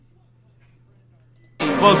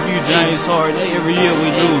Fuck you, James Harden. Every year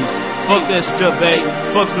we lose. Fuck that step back.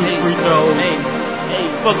 Fuck them free throws.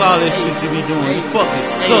 Fuck all that shit you be doing. You fucking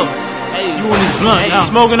suck. You in this blunt now.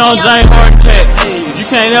 Smoking on James Harden pack. You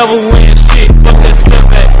can't ever win shit. Fuck that step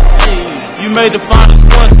back. You made the finals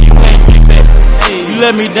once, you can't get back. You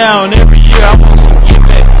let me down every year, I want some get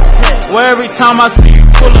back. Well, every time I see you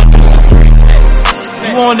pull up, it's a three.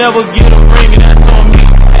 You won't ever get a ring, and that's on me.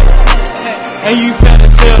 And you fat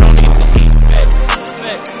as hell, don't need to eat.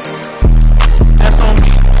 That's on me.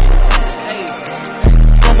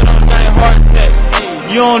 Smoking on James Harden pack.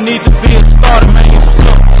 You don't need to be a starter, man, you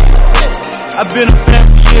suck. I've been a fan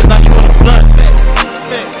for years, now you in a blunt.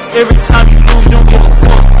 Every time you lose, you don't give a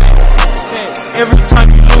fuck. Every time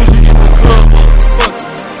you lose, you get the club up.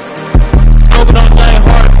 Smoking on James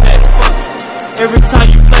Harden pack. Every time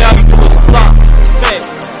you play, all you do is flop.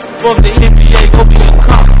 Fuck the NBA, go be a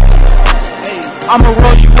cop. I'ma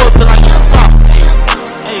roll you up till I get soft.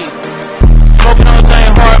 Smoking on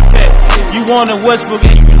James Harden pack. You wanted Westbrook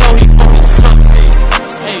and you know he fucking suck.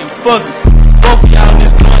 Fuck it, both of y'all in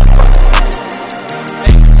this blunt.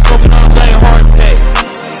 Smoking on James Harden pack.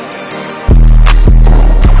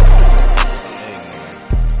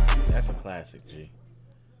 That's a classic, G.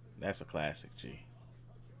 That's a classic, G.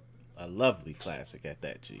 A lovely classic at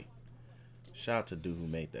that, G. Shout out to dude who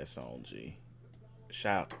made that song, G.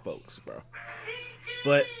 Shout out to folks, bro.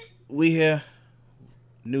 But we here.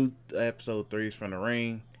 New episode 3 is from the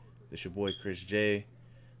ring. This your boy Chris J.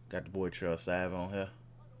 Got the boy Trell Sav on here.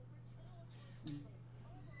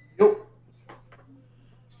 Yep.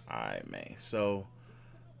 Alright, man. So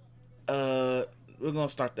we're gonna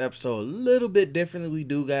start the episode a little bit differently. We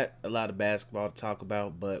do got a lot of basketball to talk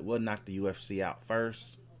about, but we'll knock the UFC out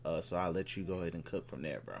first. So I'll let you go ahead and cook from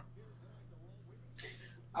there, bro.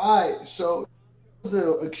 All right, so it was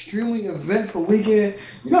an extremely eventful weekend.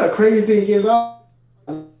 You know the crazy thing is, I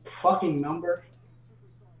fucking number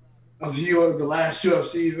of the last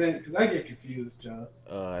UFC event because I get confused, John.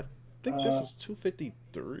 I think this was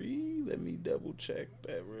 253. Let me double check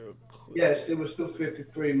that real quick. Yes, it was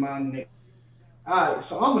 253, my nigga. All right,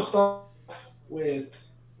 so I'm gonna start with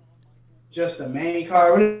just the main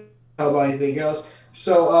card. We don't talk about anything else.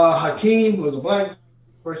 So Hakeem was a black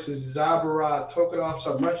versus Zabarat Tokadov,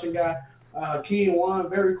 some Russian guy. Hakeem won,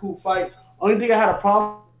 very cool fight. Only thing I had a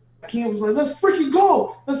problem, Hakeem was like, "Let's freaking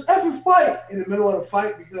go, let's effing fight" in the middle of the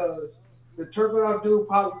fight because the Tokadov dude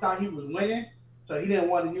probably thought he was winning, so he didn't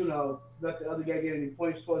want to, let the other guy get any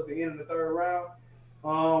points towards the end of the third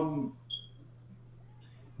round.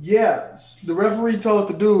 Yeah, the referee told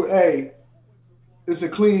the dude, "Hey, it's a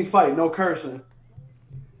clean fight, no cursing."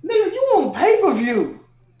 Nigga, you on pay-per-view.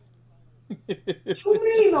 What you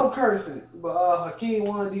mean no cursing? But Hakeem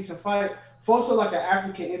won a decent fight. Folks are like an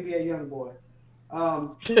African NBA young boy.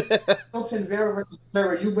 Hilton Vera versus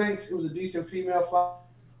Sarah Eubanks. It was a decent female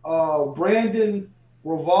fight. Brandon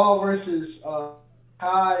Roval versus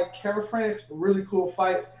Kai Kara-France. A really cool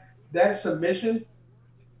fight. That submission,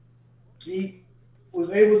 he was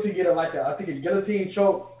able to get I think a guillotine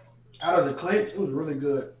choke out of the clinch. It was really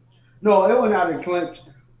good. No, it wasn't out of the clinch.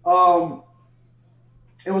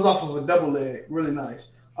 It was off of a double leg, really nice.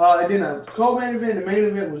 And then a co-main event, the main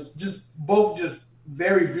event was both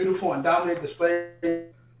very beautiful and dominant display,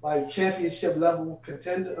 like championship level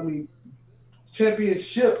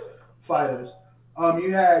championship fighters.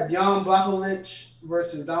 You had Jan Blachowicz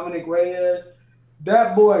versus Dominic Reyes.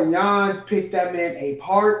 That boy Jan picked that man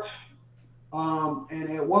apart.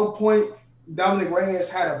 And at one point, Dominic Reyes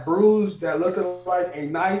had a bruise that looked like a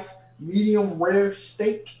nice medium rare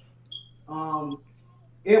steak.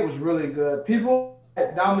 It was really good. People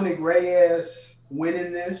at Dominic Reyes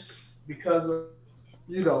winning this because of,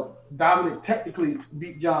 Dominic technically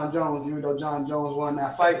beat John Jones, even though John Jones won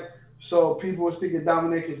that fight. So people were thinking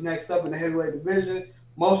Dominic is next up in the heavyweight division.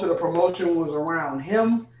 Most of the promotion was around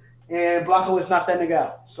him, and Blachowicz knocked that nigga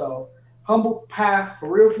out. So humble path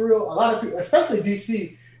for real. A lot of people, especially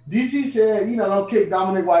DC. DC said, don't kick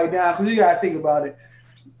Dominic while you're down, because you gotta think about it.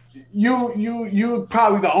 You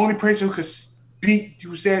probably the only person who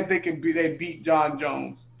said they beat John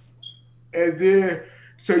Jones. And then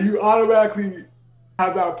so you automatically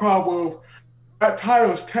have that problem. That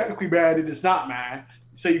title is technically bad, it is not, man.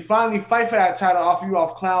 So you finally fight for that title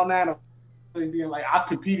off Clown 9 and being like, I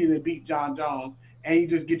competed and beat John Jones, and you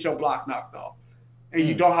just get your block knocked off. And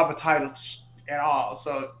you don't have a title at all.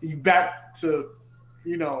 So you back to,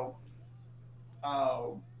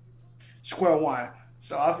 square one.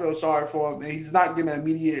 So I feel sorry for him. And he's not getting an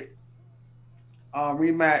immediate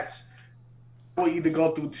rematch. We'll either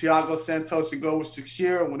go through Thiago Santos or go with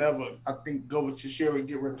Teixeira or whatever. I think go with Teixeira and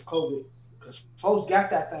get rid of COVID because folks got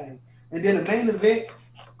that thing. And then the main event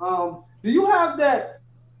Do you have that?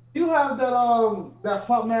 Do you have that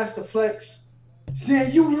Funk Master Flex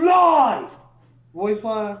saying you lied voice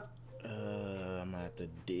line? I'm gonna have to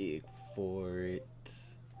dig for it.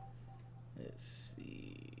 Let's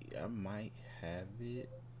see. I might have it.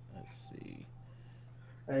 Let's see.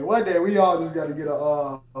 Hey, one day we all just got to get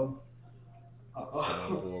Soundboard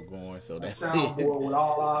going. So a that's it. soundboard with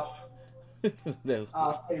all That-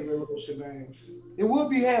 our favorite little shebangs. It would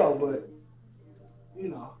be hell, but you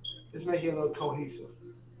know, let's make it a little cohesive.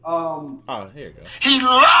 Um, oh, here you go. He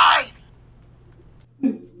lied.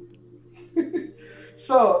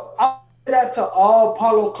 So I say that to all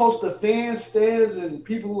Paulo Costa stands, and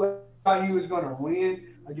people who thought he was going to win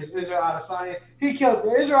against Israel Adesanya. He killed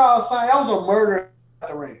Israel Adesanya. That was a murder at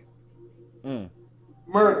the ring.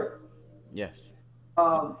 Murder. Yes.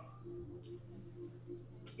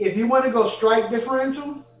 If you want to go strike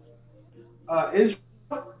differential,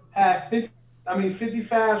 Israel had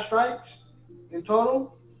 55 strikes in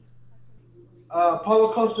total.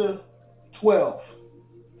 Paulo Costa 12.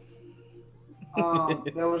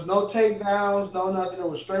 There was no takedowns, no nothing. It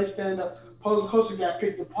was straight stand up. Paulo Costa got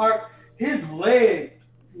picked apart. His leg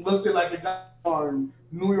looked like a guy on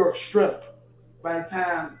New York Strip by the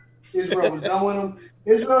time Israel was done with him.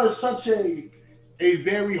 Israel is such a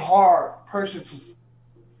very hard person to,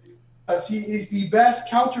 because he is the best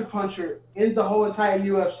counter puncher in the whole entire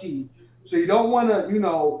UFC. So you don't want to,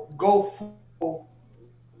 go full,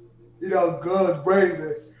 guns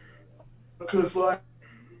blazing, because like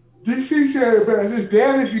DC said it best. It's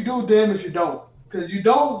damn if you do, damn if you don't. Because you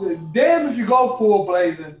don't, damn if you go full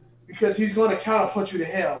blazing, because he's going to counter punch you to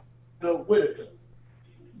hell. Whitaker.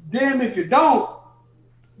 Damn if you don't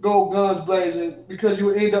go guns blazing, because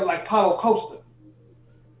you end up like Paulo Costa.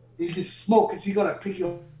 He can smoke because he's going to pick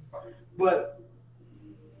you up. But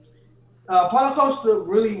Paulo Costa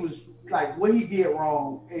really was like what he did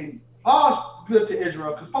wrong. And all good to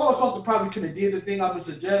Israel, because Paulo Costa probably could have did the thing I'm going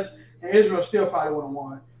to suggest, and Israel still probably would have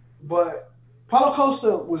won. But Paulo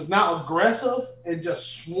Costa was not aggressive and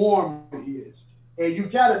just swarmed his. And you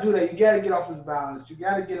got to do that. You got to get off his balance. You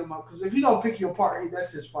got to get him up. Because if he don't pick you apart,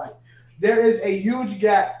 that's his fight. There is a huge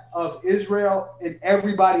gap of Israel and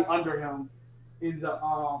everybody under him in the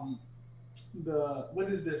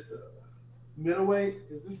what is this? The middleweight?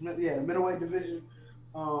 Is this the middleweight division?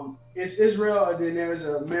 It's Israel, and then there's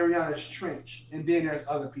a Marianas Trench, and then there's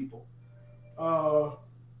other people. So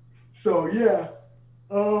yeah.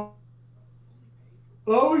 I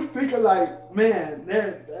always think of like, man,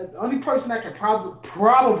 the only person that can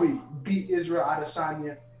probably beat Israel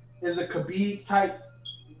Adesanya is a Khabib type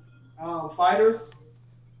fighter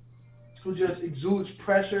who just exudes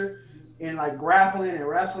pressure and like grappling and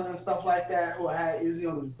wrestling and stuff like that. Who had Izzy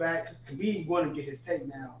on his back. Khabib going to get his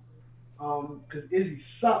takedown because Izzy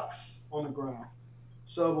sucks on the ground.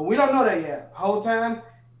 So, but we don't know that yet. The whole time,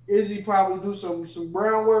 Izzy probably do some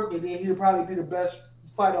groundwork, and then he'll probably be the best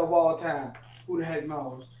fighter of all time. Who the heck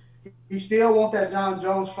knows? He still want that John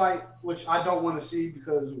Jones fight, which I don't want to see,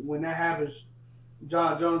 because when that happens,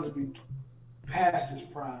 John Jones will be past his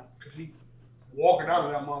prime because he walking out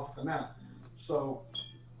of that motherfucker now. So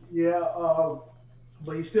yeah,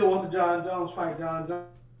 but he still wants the John Jones fight. John Jones,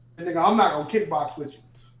 and nigga, I'm not gonna kickbox with you.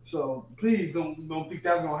 So please don't think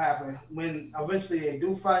that's gonna happen when eventually they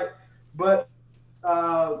do fight. But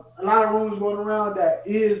a lot of rumors going around that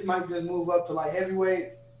might just move up to like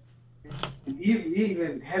heavyweight,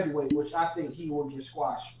 even heavyweight, which I think he will get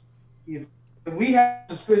squashed. If we have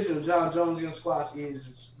suspicion of John Jones getting squashed, he is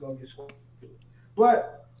gonna get squashed.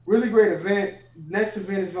 But really great event. Next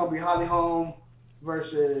event is gonna be Holly Holm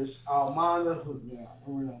versus Almanda, who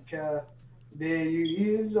we don't care. Then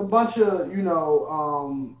he's a bunch of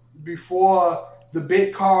before the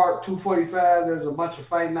big card 245. There's a bunch of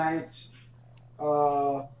fight nights.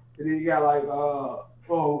 And then you got like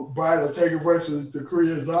Brian Ortega versus the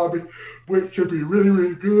Korean Zombie, which should be really,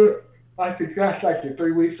 really good. I think that's like the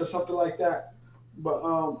 3 weeks or something like that.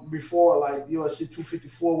 But before like UFC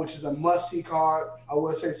 254, which is a must-see card, I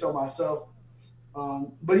will say so myself.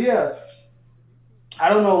 But yeah, I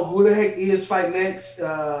don't know who the heck is fighting next.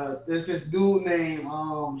 There's this dude named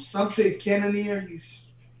something Cannonier. He's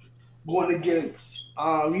going against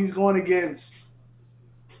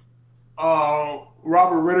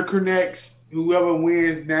Robert Whitaker next. Whoever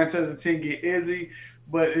wins 9 times out of 10 get Izzy.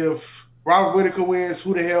 But if Robert Whitaker wins,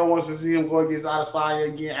 who the hell wants to see him go against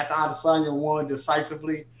Adesanya again after Adesanya won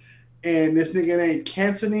decisively? And this nigga named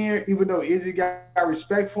Cannonier, even though Izzy got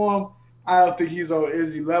respect for him, I don't think he's on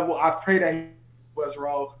Izzy level. I pray that he was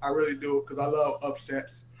wrong. I really do, because I love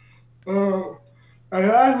upsets. And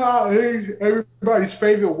that's not everybody's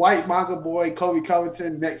favorite white manga boy, Kobe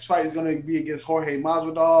Covington. Next fight is going to be against Jorge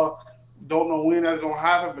Masvidal. Don't know when that's going to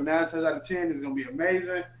happen, but 9 times out of 10 is going to be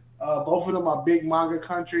amazing. Both of them are big manga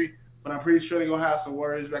country, but I'm pretty sure they're going to have some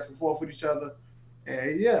words back and forth with each other.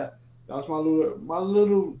 And yeah, that was my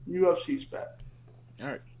little UFC spat. All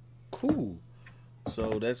right, cool. So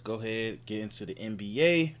let's go ahead and get into the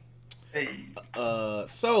NBA. Hey.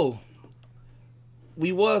 So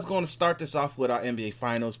we was going to start this off with our NBA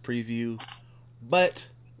Finals preview, but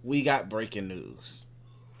we got breaking news.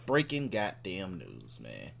 Breaking goddamn news,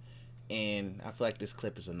 man. And I feel like this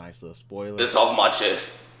clip is a nice little spoiler. This off my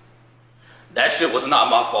chest. That shit was not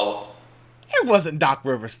my fault. It wasn't Doc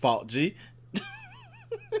Rivers' fault, G.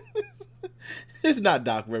 It's not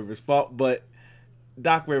Doc Rivers' fault, but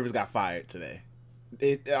Doc Rivers got fired today.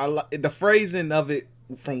 The phrasing of it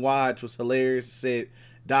from Waj was hilarious. It said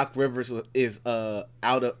Doc Rivers is out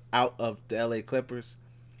of the LA Clippers.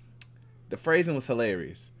 The phrasing was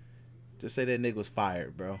hilarious. Just say that nigga was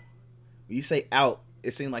fired, bro. When you say out,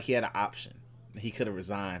 it seemed like he had an option. He could have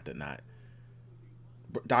resigned or not.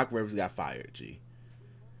 Doc Rivers got fired, G.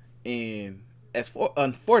 And as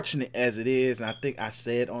unfortunate as it is, and I think I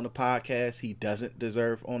said on the podcast, he doesn't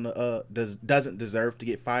deserve to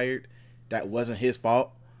get fired. That wasn't his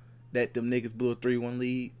fault that them niggas blew a 3-1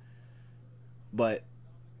 lead. But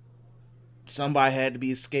somebody had to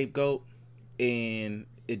be a scapegoat, and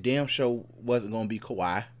it damn sure wasn't going to be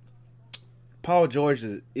Kawhi. Paul George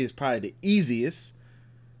is probably the easiest,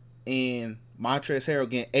 and Montrezl Harrell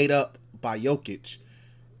getting ate up by Jokic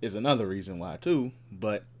is another reason why too.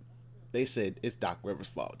 But they said it's Doc Rivers'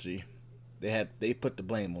 fault, G. They put the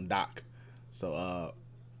blame on Doc. So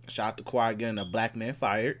shout out to Kawhi getting a black man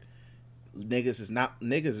fired.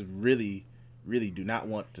 Niggas really do not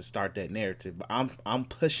want to start that narrative, but I'm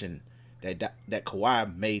pushing that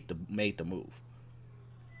Kawhi made the move.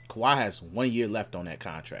 Kawhi has 1 year left on that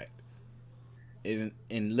contract. And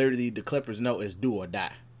literally the Clippers know it's do or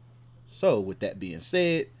die. So with that being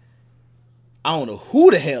said, I don't know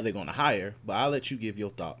who the hell they're gonna hire, but I'll let you give your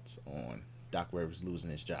thoughts on Doc Rivers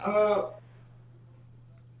losing his job.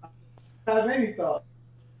 I have any thought.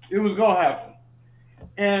 It was gonna happen.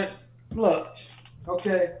 And look,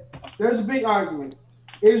 okay, there's a big argument.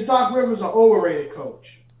 Is Doc Rivers an overrated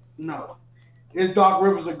coach? No. Is Doc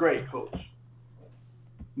Rivers a great coach?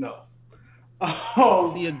 No.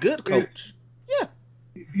 Is he a good coach? Yeah.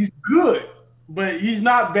 He's good, but he's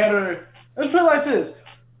not better. Let's put it like this.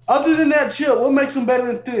 Other than that chip, what makes him better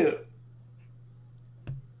than Thibs?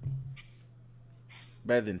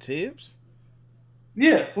 Better than Tibbs?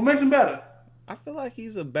 Yeah, what makes him better? I feel like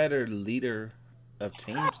he's a better leader of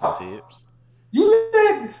teams than Tibbs. You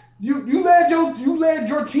led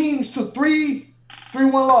your teams to 3-1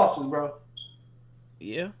 losses, bro.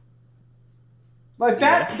 Yeah. Like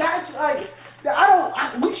that's like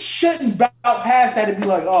we shouldn't bow past that and be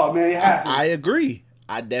like, oh man, it happened. I agree.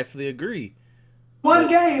 I definitely agree. One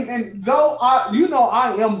game, and though I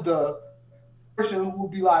am the person who will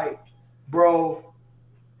be like, bro,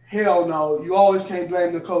 hell no, you always can't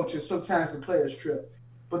blame the coaches. Sometimes the players trip.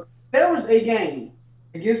 But there was a game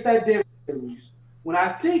against that Denver series when I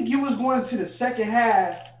think you was going to the second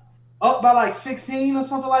half up by like 16 or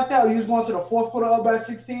something like that. Or you was going to the fourth quarter up by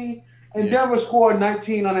 16, and Denver scored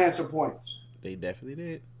 19 unanswered points. They definitely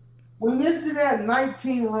did. When they did that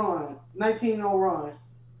 19-0 run,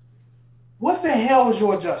 what the hell was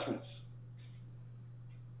your adjustments?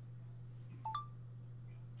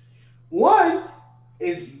 One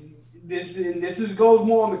is this goes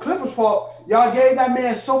more on the Clippers' fault. Y'all gave that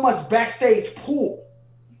man so much backstage pull,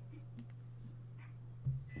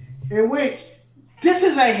 in which this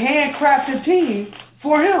is a handcrafted team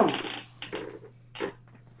for him.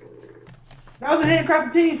 That was a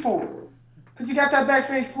handcrafted team for him because he got that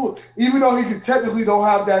backstage pull. Even though he technically don't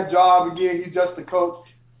have that job again, he's just the coach.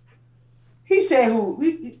 He said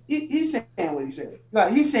he's saying what he said.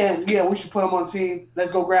 Like he's saying, yeah, we should put him on the team.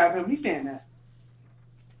 Let's go grab him. He's saying that.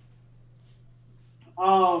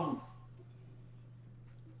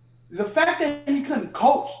 The fact that he couldn't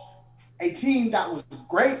coach a team that was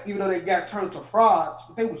great, even though they got turned to frauds,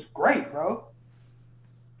 but they was great, bro.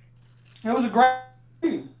 It was a great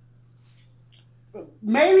team.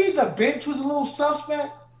 Maybe the bench was a little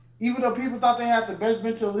suspect, even though people thought they had the best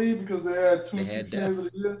bench in the league because they had 2 6 of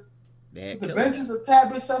the year. The bench is a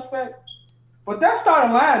tad bit suspect. But that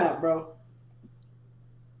starting lineup, bro.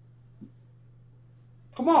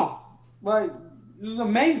 Come on. Like, it was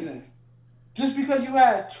amazing. Just because you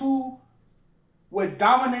had what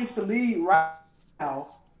dominates the league right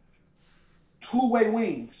now, two-way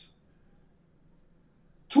wings.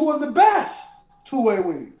 2 of the best two-way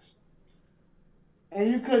wings.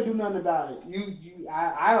 and you couldn't do nothing about it.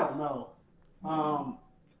 I don't know. Um,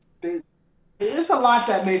 they, it's a lot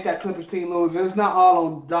that made that Clippers team lose. It's not all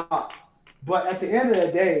on Doc, but at the end of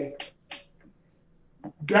the day,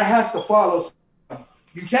 that has to follow.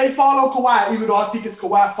 You can't follow Kawhi, even though I think it's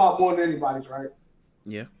Kawhi's fault more than anybody's, right?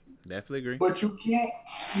 Yeah, definitely agree. But you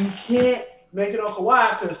can't make it on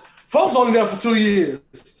Kawhi because folks only there for 2 years.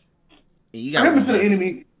 You got him to the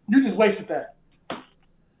enemy. You just wasted that.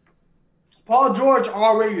 Paul George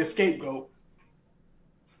already the scapegoat,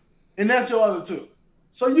 and that's your other two.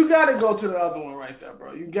 So you got to go to the other one right there,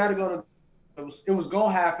 bro. You got to go to. It was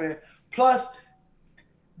gonna happen. Plus,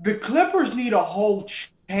 the Clippers need a whole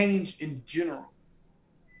change in general.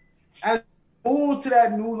 As they move to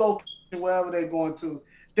that new location, wherever they're going to,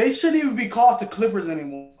 they shouldn't even be called the Clippers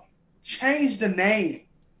anymore. Change the name.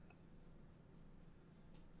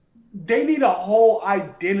 They need a whole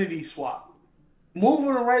identity swap.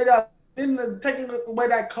 Moving right up, taking away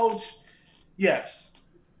that coach, yes.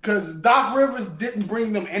 Because Doc Rivers didn't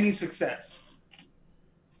bring them any success.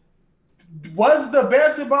 Was the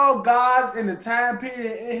basketball guys in the time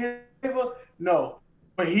period in his favor? No.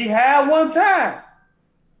 But he had one time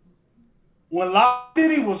when Lock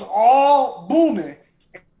City was all booming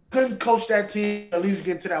and couldn't coach that team at least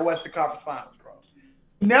get to that Western Conference Finals, bro.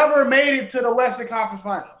 Never made it to the Western Conference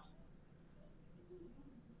Finals.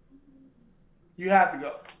 You have to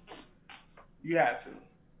go. You have to.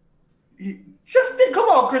 Come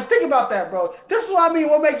on, Chris. Think about that, bro. This is what I mean.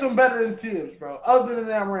 What makes them better than Tibbs, bro? Other than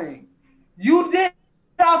that ring, you did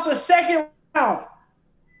out the second round.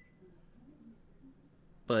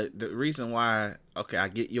 But the reason why, okay, I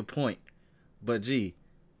get your point. But gee,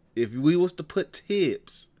 if we was to put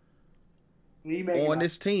Tibbs on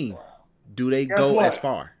this team, do they go as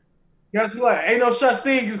far? Guess what? Ain't no such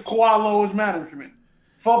thing as Kawhi Leonard's management.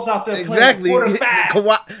 Folks out there exactly. playing 45.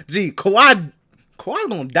 Kawhi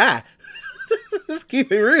gonna die. Let's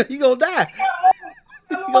keep it real. He gonna die.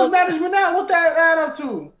 What's management now? What that add up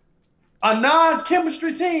to? A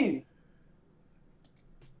non-chemistry team.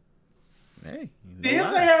 Hey,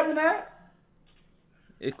 Tibbs ain't having that.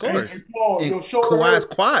 Of course. Hey, Paul, Kawhi's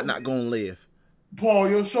quad not gonna live. Paul,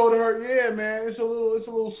 your shoulder hurt. Yeah, man. It's a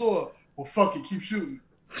little sore. Well, fuck it. Keep shooting.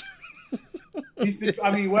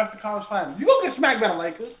 Western Conference Finals. You gonna get smacked by the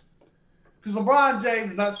Lakers because LeBron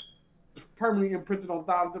James is not permanently imprinted on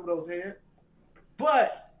Tom Thibodeau's head,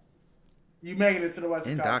 but you making it to the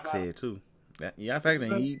Western Conference Doc's head too. In fact,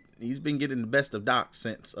 he's been getting the best of Doc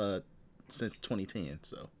since 2010.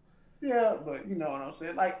 So yeah, but you know what I'm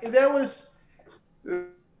saying. Like there was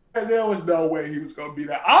no way he was gonna be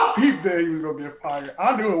that. I peeped that he was gonna get fired.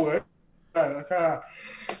 I knew it was.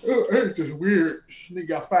 It's just weird. Nigga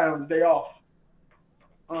got fired on the day off.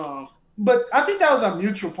 But I think that was a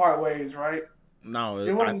mutual part ways, right? No,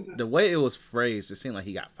 the way it was phrased, it seemed like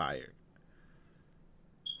he got fired.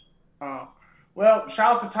 Well,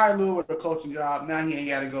 shout out to Ty Lue with the coaching job. Now he ain't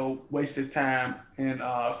got to go waste his time in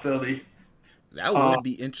Philly. That would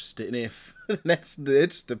be interesting if that's the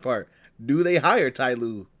interesting part. Do they hire Ty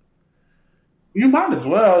Lue? You might as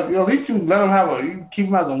well. At least you let him you keep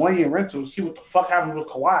him as a 1 year rental. See what the fuck happens with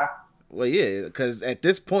Kawhi. Well, yeah, because at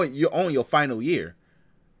this point you're on your final year,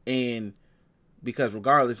 and because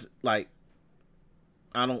regardless, like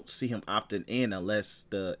I don't see him opting in unless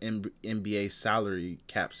the NBA salary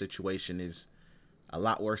cap situation is a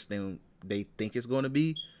lot worse than they think it's going to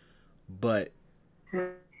be. But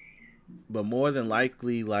more than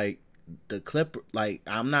likely, like the Clipper, like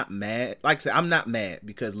I'm not mad. Like I said, I'm not mad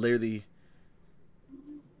because literally,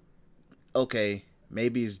 okay,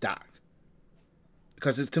 maybe it's Doc.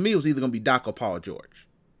 Because to me, it was either going to be Doc or Paul George.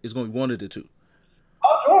 It's going to be one of the two.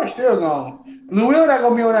 Paul George still gone. Lou Will not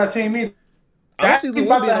going to be on that team either. I don't see Lou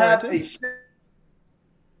Will being on that team.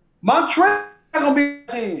 Montreal not going to be on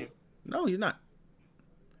that team. No, he's not.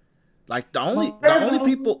 Like the only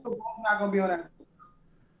people not going to be on that team.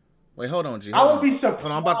 Wait, hold on, G. I would be surprised.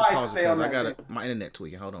 Hold on, I'm about to pause it because I got my internet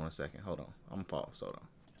tweaking. Hold on a second. Hold on. I'm gonna pause. Hold on.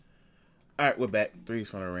 All right, we're back. Threes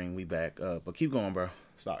from the ring. We back. But keep going, bro.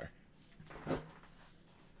 Sorry.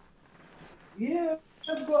 Yeah,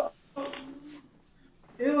 but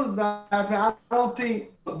it was bad. I don't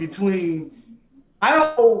think I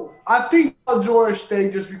think George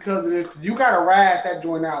stayed just because of this. Cause you gotta ride that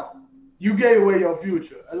joint out. You gave away your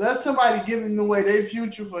future. Unless somebody giving away their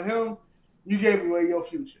future for him, you gave away your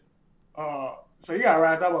future. So you gotta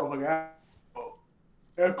ride that motherfucker out.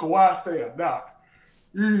 And Kawhi stay or not.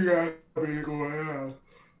 You gotta be going out.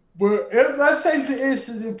 But let's say for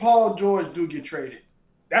instance, if Paul George do get traded,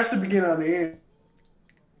 that's the beginning of the end.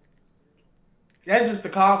 That's just the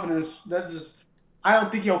confidence. I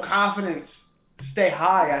don't think your confidence stay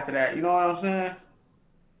high after that. You know what I'm saying?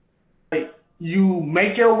 you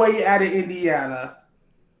make your way out of Indiana.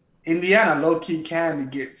 Indiana low-key kind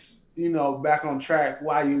of gets, back on track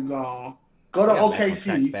while you gone. Go to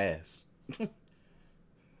OKC. Fast.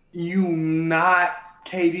 You not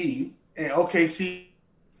KD, and OKC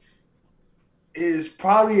is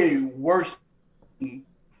probably a worse team.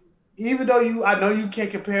 Even though I know you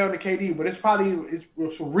can't compare them to KD, but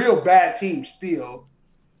it's a real bad team still.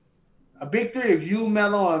 A big three of you,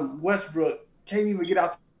 Melo, and Westbrook can't even get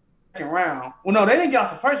out the second round. Well, no, they didn't get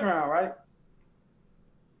out the first round, right?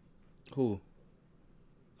 Who?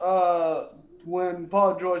 When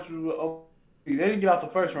Paul George was, they didn't get out the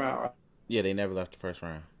first round, right? Yeah, they never left the first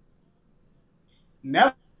round.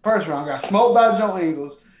 Never first round. Got smoked by Joe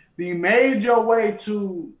Ingles. Then you made your way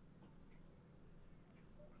to.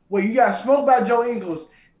 Well, you got smoked by Joe Ingles.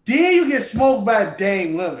 Then you get smoked by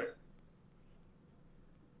Dame Lillard.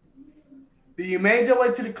 Then you made your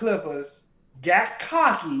way to the Clippers. Got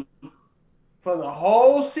cocky for the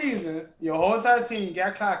whole season. Your whole entire team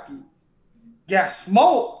got cocky. Got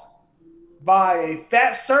smoked by a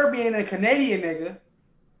fat Serbian and Canadian nigga.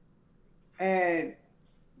 And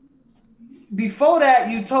before that,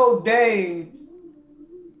 you told Dame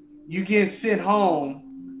you get sent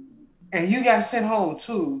home, and you got sent home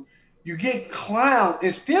too. You get clowned,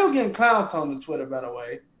 and still getting clowned on the Twitter, by the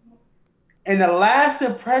way. And the last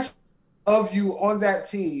impression of you on that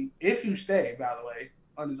team, if you stay, by the way,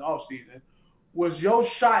 on this offseason, was your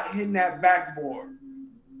shot hitting that backboard.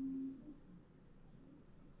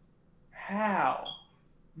 How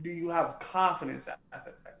do you have confidence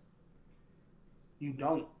after that? You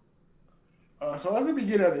don't. So let me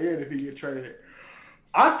get at the end if he get traded.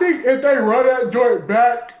 I think if they run that joint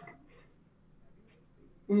back,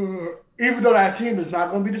 even though that team is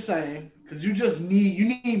not going to be the same, because you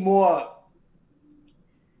need more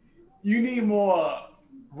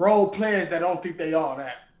role players that don't think they are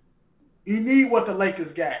that. You need what the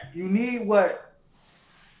Lakers got. You need what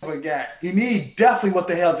they got. You need definitely what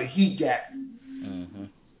the hell the Heat got. Mm-hmm.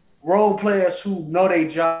 Role players who know their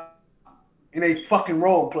job and they fucking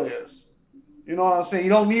role players. You know what I'm saying?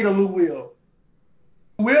 You don't need a Lou Will.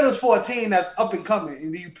 Lou Will is for a team that's up and coming,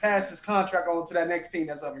 and you pass his contract on to that next team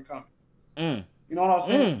that's up and coming. You know what I'm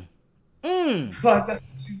saying? Like that's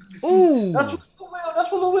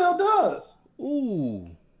what Lou Will does. Ooh.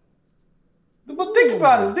 But think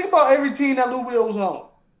about it. Think about every team that Lou Will was on.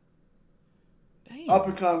 Damn. Up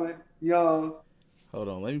and coming, young. Hold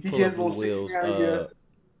on, let me pull up Lou Will's.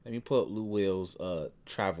 Let me pull up Lou Will's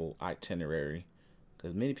travel itinerary,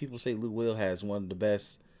 because many people say Lou Will has one of the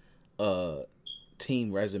best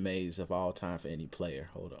team resumes of all time for any player.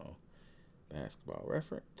 Hold on, Basketball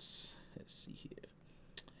Reference. Let's see here.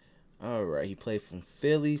 All right, he played from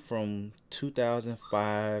Philly from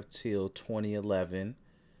 2005 till 2011.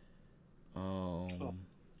 Trying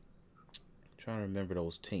to remember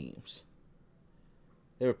those teams.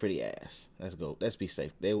 They were pretty ass. Let's go. Let's be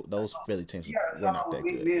safe. Those Philly teams were not that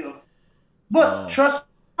good. But trust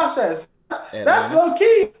the process. That's low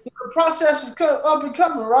key. The process is up and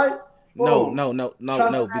coming, right? Boom. No.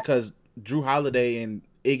 Because Drew Holiday and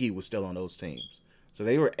Iggy was still on those teams, so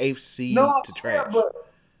they were eighth seed to trash. But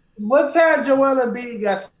what time Joel Embiid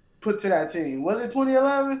got put to that team? Was it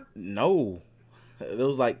 2011? No, it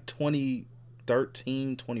was like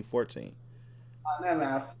 2013, 2014. Nah,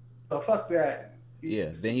 man. So fuck that.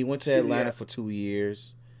 Yeah, then he went to Atlanta for 2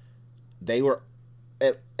 years.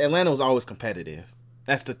 Atlanta was always competitive.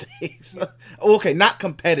 That's the thing. Okay, not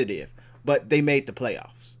competitive, but they made the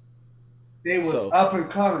playoffs. They was up and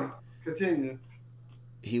coming. Continue.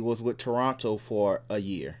 He was with Toronto for a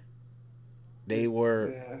year. They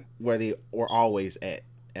were where they were always at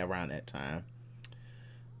around that time.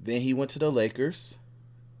 Then he went to the Lakers.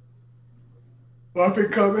 Up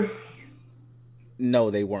and coming.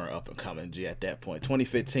 No, they weren't up and coming, G, at that point.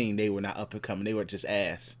 2015, they were not up and coming. They were just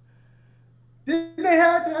ass. Didn't they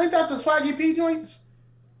have, ain't that the Swaggy P joints?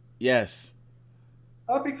 Yes.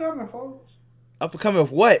 Up and coming, folks. Up and coming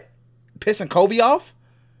with what? Pissing Kobe off?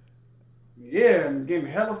 Yeah, and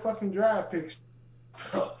getting hella fucking draft picks.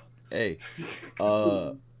 Hey.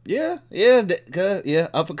 Yeah,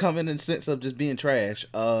 up and coming in the sense of just being trash.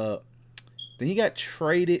 Then he got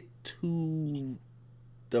traded to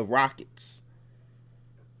the Rockets.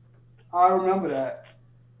 I remember that.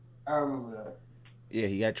 Yeah,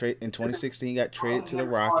 he got traded in 2016. He got traded to the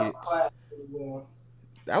Rockets.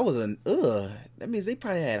 That was that means they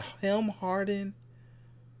probably had him, Harden.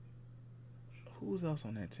 Who was else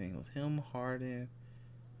on that team? It was him, Harden,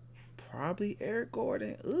 probably Eric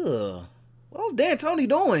Gordon. What was D'Antoni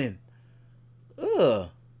doing?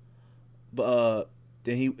 But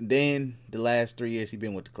then the last 3 years he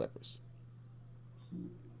been with the Clippers.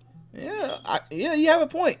 You have a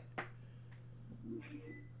point.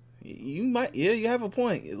 You have a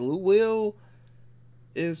point. Lou Will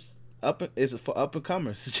is for up and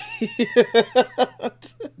comers.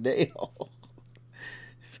 Damn.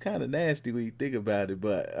 It's kind of nasty when you think about it,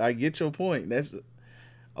 but I get your point. That's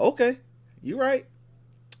okay. You're right.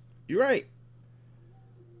 Yeah,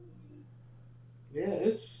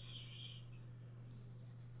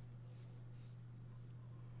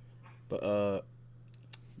 But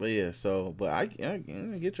yeah, but I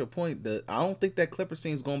get your point. I don't think that Clippers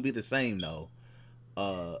team's gonna be the same though.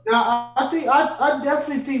 Now I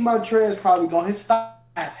definitely think Montrez probably going. His stock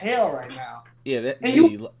as hell right now. Yeah, it'd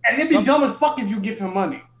be dumb as fuck if you give him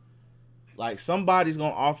money. Like somebody's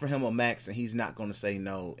gonna offer him a max, and he's not gonna say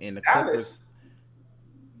no. And the Clippers,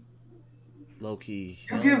 low key,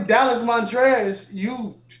 you give Dallas Montrez,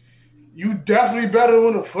 you definitely better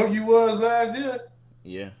than the fuck you was last year.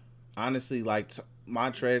 Yeah, honestly, like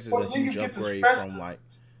Montrez is a huge upgrade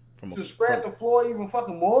from to spread the floor even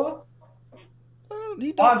fucking more. Well,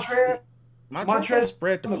 he don't. Montrez don't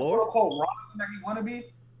spread the floor. That he want to be.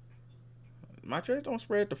 Montrez don't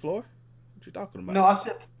spread the floor. What you talking about? No, I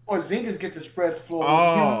said Porzingis get to spread the floor.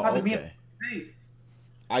 Oh, okay.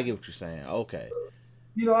 I get what you're saying. Okay.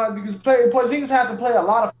 You know, because Porzingis had to play a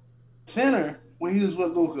lot of center when he was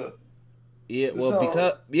with Luka. Yeah,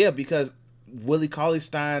 well, because Willie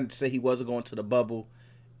Cauley-Stein said he wasn't going to the bubble,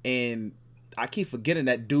 and I keep forgetting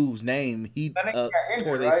that dude's name. He tore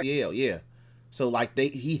his ACL. Yeah, so like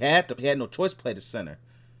he had no choice to play the center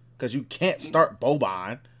because you can't start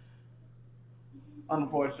Boban.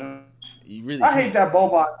 Unfortunately, I hate that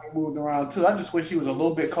Boban get moved around too. I just wish he was a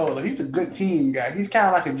little bit colder. He's a good team guy. He's kind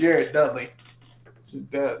of like a Jared Dudley.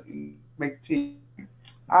 Make the team.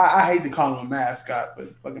 I hate to call him a mascot,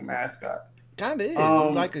 but fucking mascot. Kind of is.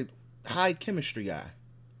 He's like a high chemistry guy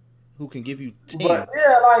who can give you 10. But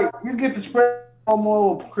yeah, like you get to spread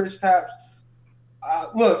more with Chris Tapps.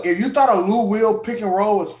 Look, if you thought a Lou Will pick and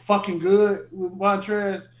roll was fucking good with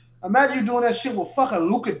Montrez, imagine you doing that shit with fucking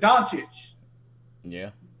Luka Doncic.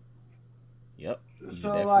 Yeah. Yep.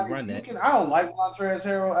 So like, I don't like Montrezl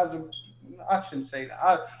Harrell I shouldn't say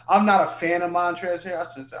that. I'm not a fan of Montrezl Harrell. I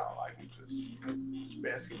shouldn't say I don't like him because it's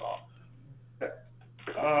basketball.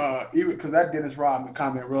 Even because that Dennis Rodman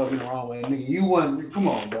comment rubbed me the wrong way. Nigga, you want come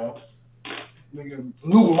on, bro. Nigga,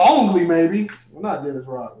 Luke Longley maybe. Well, not Dennis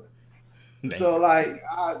Rodman. So like,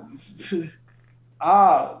 I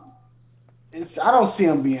don't see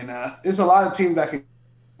him being there. There's a lot of teams that can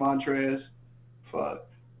Montrez. Fuck.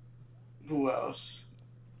 Who else?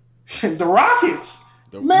 The Rockets.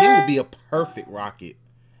 He would be a perfect Rocket.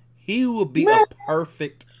 He would be a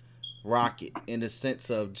perfect Rocket in the sense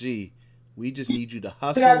of, we just need you to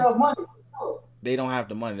hustle. They got no money. They don't have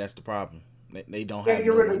the money. That's the problem. They don't have.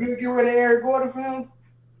 You get rid of Eric Gordon for him?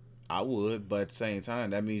 I would, but at the same time,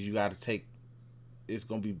 that means you got to take. It's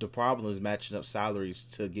going to be the problem is matching up salaries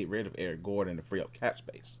to get rid of Eric Gordon to free up cap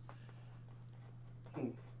space.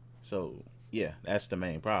 So yeah, that's the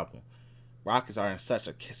main problem. Rockets are in such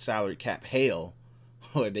a salary cap hell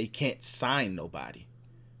where they can't sign nobody.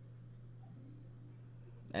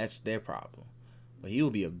 That's their problem. But he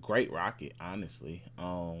would be a great Rocket, honestly.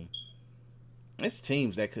 It's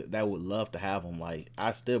teams that would love to have him. Like,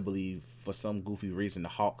 I still believe for some goofy reason the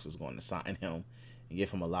Hawks is going to sign him and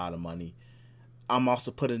give him a lot of money. I'm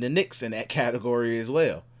also putting the Knicks in that category as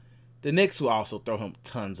well. The Knicks will also throw him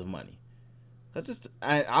tons of money. Because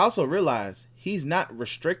I also realize he's not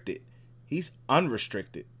restricted. He's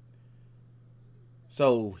unrestricted.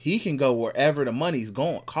 So he can go wherever the money's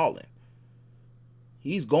calling.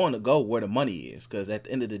 He's going to go where the money is. Because at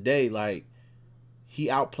the end of the day, like, he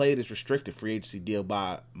outplayed his restricted free agency deal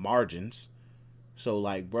by margins. So,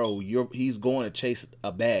 like, bro, he's going to chase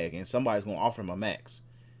a bag. And somebody's going to offer him a max.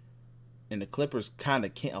 And the Clippers kind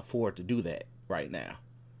of can't afford to do that right now.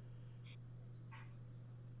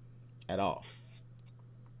 At all.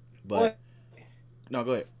 But, no,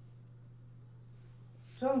 go ahead.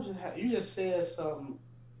 You just said something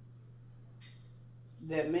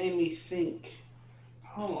that made me think.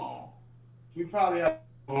 Hold on. You probably have.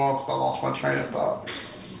 Because I lost my train of thought.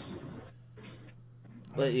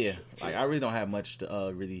 But yeah, like I really don't have much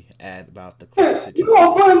to really add about the Clippers situation. You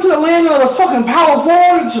gonna put him to the land of the fucking power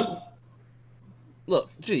forwards?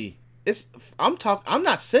 Look, I'm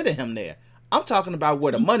not sending him there. I'm talking about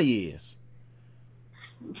where the money is.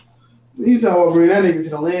 You talking about bring that nigga to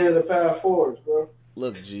the land of the power forwards, bro?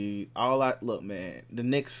 Look, look, man. The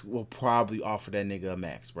Knicks will probably offer that nigga a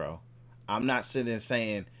max, bro. I'm not sitting there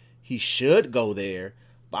saying he should go there,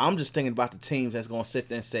 but I'm just thinking about the teams that's gonna sit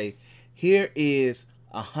there and say, "Here is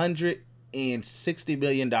 $160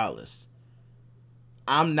 million.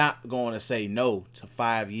 I'm not going to say no to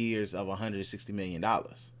 5 years of $160 million.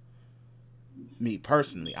 Me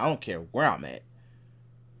personally, I don't care where I'm at.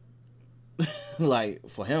 Like,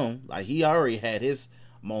 for him, like, he already had his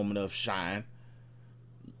moment of shine.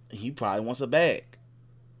 He probably wants a bag.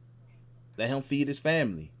 Let him feed his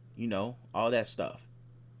family. You know, all that stuff.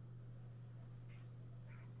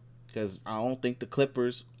 Because I don't think the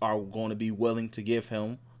Clippers are going to be willing to give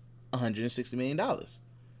him $160 million.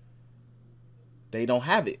 They don't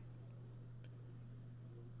have it.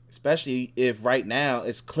 Especially if right now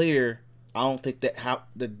it's clear, I don't think that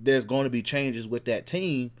there's going to be changes with that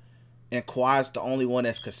team, and Kawhi's the only one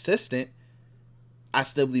that's consistent. I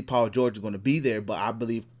still believe Paul George is going to be there, but I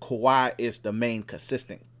believe Kawhi is the main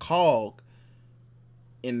consistent cog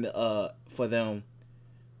in for them.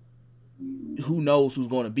 Who knows who's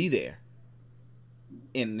going to be there?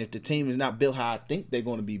 And if the team is not built how I think they're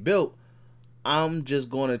going to be built, I'm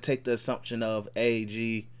just going to take the assumption of, hey,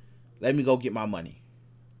 G, let me go get my money.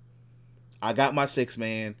 I got my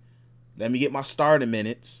 6-man. Let me get my starting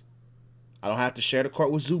minutes. I don't have to share the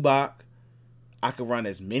court with Zubac. I can run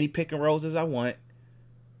as many pick and rolls as I want,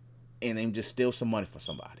 and then just steal some money for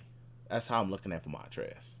somebody. That's how I'm looking at for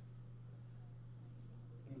Montrez.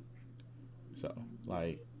 So,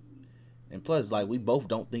 like, and plus, like, we both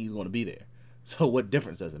don't think he's going to be there. So what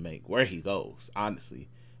difference does it make where he goes, honestly?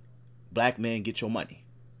 Black man, get your money.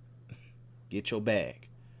 Get your bag.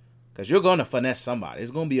 Because you're going to finesse somebody.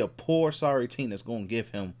 It's going to be a poor, sorry team that's going to give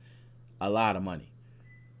him a lot of money.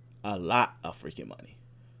 A lot of freaking money.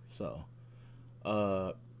 So,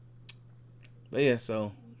 but yeah,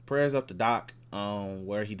 so prayers up to Doc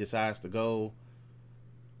where he decides to go.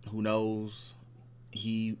 Who knows?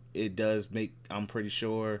 It does make, I'm pretty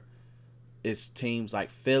sure, it's teams like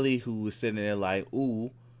Philly who is sitting there like,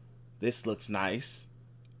 ooh, this looks nice.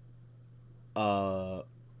 If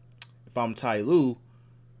I'm Ty Lue,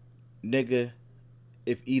 nigga,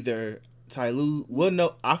 if either Ty Lue, well,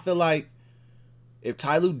 no, I feel like if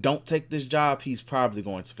Ty Lue don't take this job, he's probably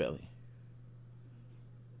going to Philly.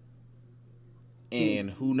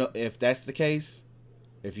 And who know if that's the case,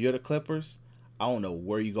 if you're the Clippers, I don't know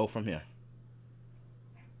where you go from here.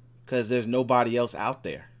 Because there's nobody else out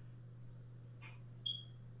there.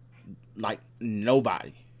 Like,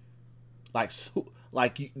 nobody.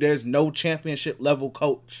 Like, there's no championship level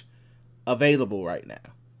coach available right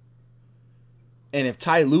now. And if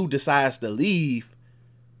Ty Lue decides to leave,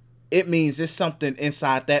 it means there's something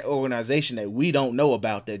inside that organization that we don't know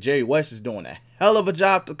about that Jerry West is doing a hell of a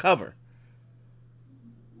job to cover.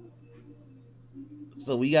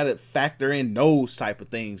 So we got to factor in those type of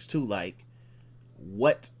things too. Like,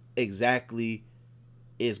 what exactly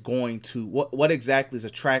is going to, what exactly is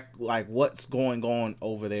like what's going on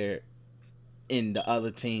over there in the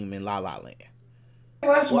other team in La La Land?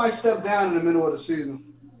 West might step down in the middle of the season.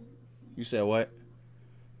 You said what?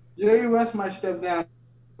 Jerry West might step down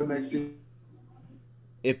the next season.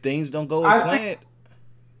 If things don't go as planned.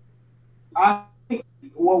 I think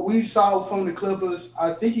what we saw from the Clippers,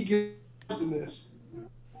 I think he gets worse than this.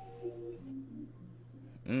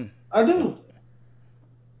 I do.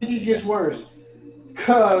 I think he gets worse.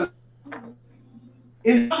 Because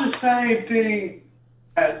it's not the same thing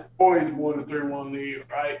as always won the 3-1 lead,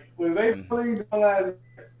 right? When they played the last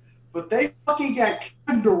year. But they fucking got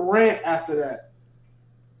Kevin Durant after that.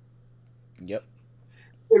 Yep.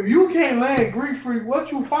 If you can't land grief-free,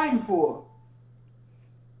 what you fighting for?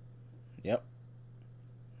 Yep.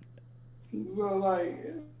 So, like,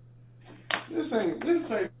 this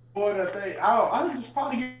ain't boy that they. I just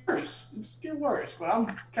probably get worse. Just get worse. But I'm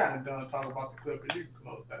kind of done talking about the Clippers. You can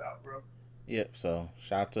close that out, bro. Yep. So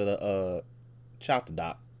shout to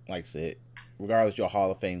Doc. Like I said, regardless, your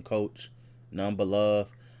Hall of Fame coach, none but love.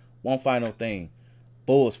 One final thing,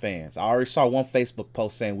 Bulls fans. I already saw one Facebook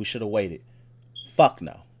post saying we should have waited. Fuck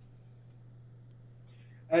no.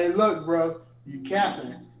 Hey, look, bro, you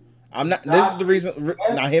capping. I'm not. This is the reason.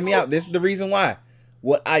 Now, hear me out. This is the reason why.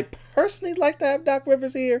 Would I personally like to have Doc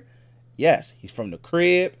Rivers here? Yes, he's from the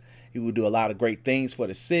crib. He would do a lot of great things for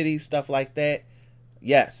the city, stuff like that.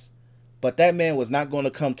 Yes, but that man was not going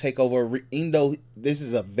to come take over. Even though this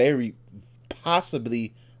is a very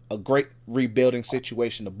possibly a great rebuilding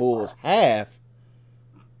situation the Bulls have,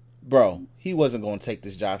 bro, he wasn't going to take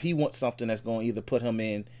this job. He wants something that's going to either put him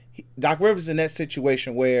in. Doc Rivers in that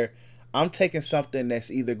situation where I'm taking something that's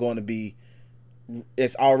either going to be,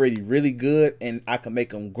 it's already really good and I can make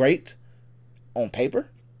them great on paper,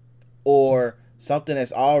 or something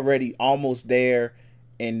that's already almost there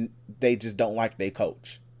and they just don't like their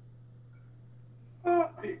coach.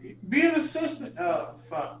 Being an assistant, it's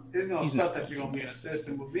gonna suck that you're gonna be an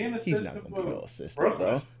assistant, but being an assistant, he's not gonna be no assistant,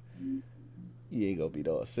 bro. You ain't gonna be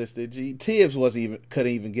no assistant, G. Tibbs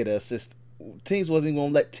couldn't even get an assistant. Teams wasn't even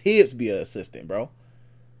gonna let Tibbs be an assistant, bro.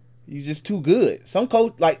 He's just too good. Some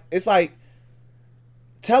coach, like, it's like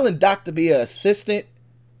telling Doc to be an assistant.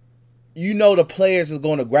 You know the players are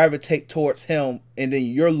going to gravitate towards him, and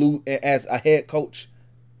then as a head coach,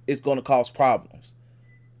 it's going to cause problems.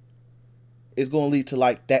 It's going to lead to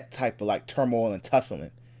like that type of like turmoil and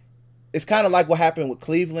tussling. It's kind of like what happened with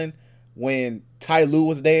Cleveland when Ty Lue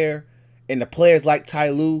was there, and the players liked Ty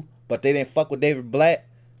Lue, but they didn't fuck with David Blatt.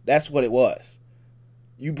 That's what it was.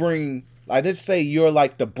 You bring, like, let's say you're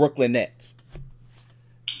like the Brooklyn Nets.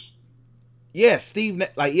 Yeah,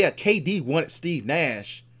 KD wanted Steve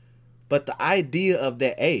Nash, but the idea of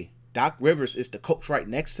that, Doc Rivers is the coach right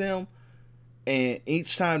next to him, and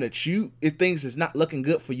each time that if things is not looking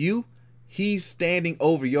good for you, he's standing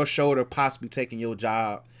over your shoulder, possibly taking your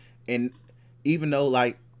job. And even though,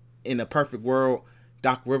 like, in a perfect world,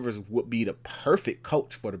 Doc Rivers would be the perfect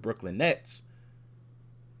coach for the Brooklyn Nets,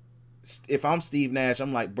 if I'm Steve Nash,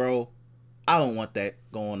 I'm like, bro, I don't want that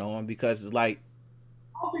going on, because it's like,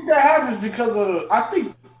 I don't think that happens because of I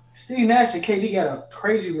think Steve Nash and KD got a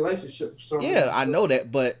crazy relationship. Yeah, I know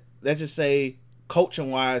that, but let's just say,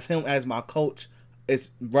 coaching wise, him as my coach,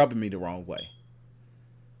 it's rubbing me the wrong way.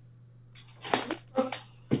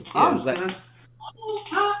 I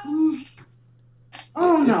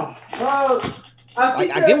don't know. I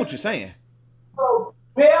get what you're saying. So,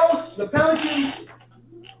 the Pelicans.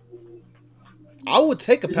 I would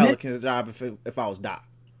take a Pelicans job if I was Doc.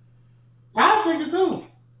 I'll take it too.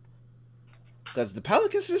 Because the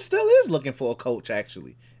Pelicans still is looking for a coach,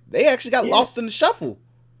 actually. They actually got lost in the shuffle.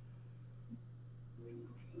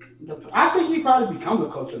 I think he probably become the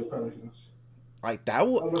coach of the Pelicans. Like, that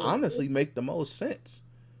would honestly make the most sense.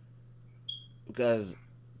 Because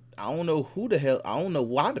I don't know I don't know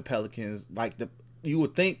why the Pelicans, like, you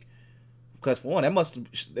would think, because for one,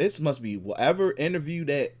 this must be whatever interview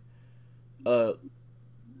that,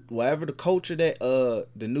 whatever the culture that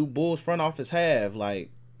the new Bulls front office have,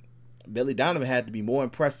 like, Billy Donovan had to be more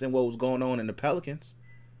impressed than what was going on in the Pelicans.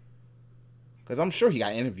 Because I'm sure he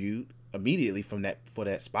got interviewed immediately for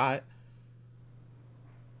that spot.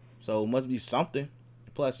 So it must be something.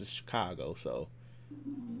 Plus it's Chicago, so.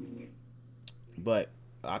 But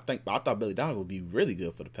I thought Billy Donovan would be really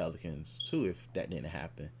good for the Pelicans too if that didn't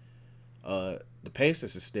happen. The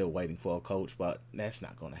Pacers is still waiting for a coach, but that's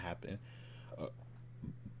not going to happen.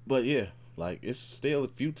 But yeah, like, it's still a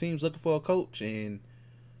few teams looking for a coach, and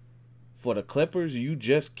for the Clippers, you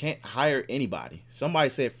just can't hire anybody. Somebody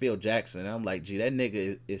said Phil Jackson, and I'm like, gee, that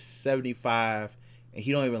nigga is 75, and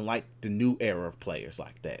he don't even like the new era of players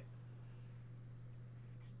like that.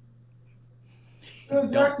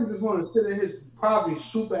 Phil Jackson just want to sit in his probably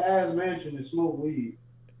super ass mansion and smoke weed.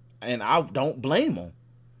 And I don't blame him.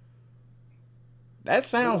 That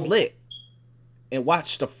sounds lit. And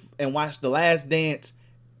watch The Last Dance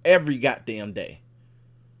every goddamn day.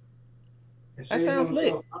 That sounds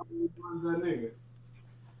lit.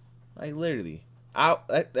 Like, literally,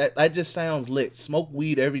 that just sounds lit. Smoke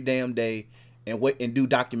weed every damn day and do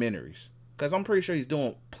documentaries. Because I'm pretty sure he's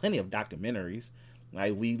doing plenty of documentaries.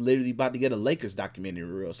 Like, we literally about to get a Lakers documentary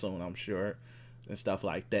real soon, I'm sure, and stuff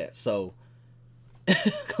like that. So,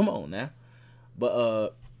 come on now.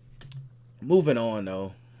 But moving on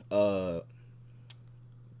though,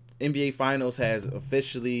 NBA Finals has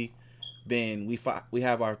officially been. We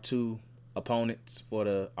have our two opponents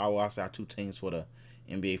for our two teams for the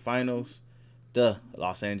NBA Finals. The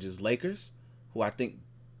Los Angeles Lakers, who I think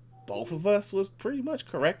both of us was pretty much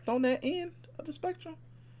correct on that end of the spectrum.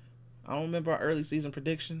 I don't remember our early season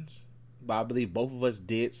predictions, but I believe both of us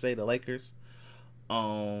did say the Lakers.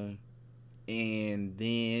 And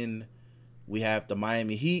then we have the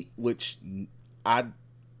Miami Heat, which I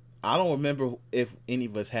don't remember if any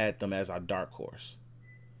of us had them as our dark horse.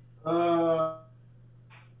 No,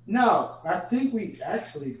 I think we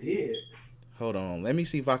actually did. Hold on, let me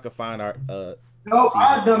see if I can find our No,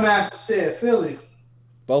 our dumbass said Philly.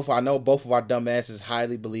 I know both of our dumbasses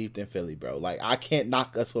highly believed in Philly, bro. Like, I can't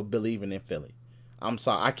knock us for believing in Philly. I'm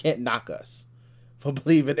sorry, I can't knock us for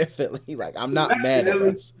believing in Philly. Like, I'm not mad at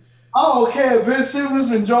us. Oh, okay. Ben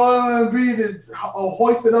Simmons and Joel Embiid is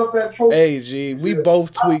hoisted up that trophy. Hey, G, we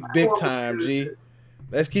both tweaked big time, G.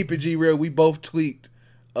 Let's keep it G real. We both tweaked.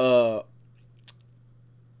 I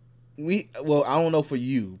don't know for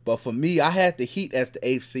you, but for me, I had the Heat as the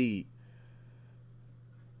 8th seed.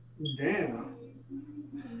 Damn.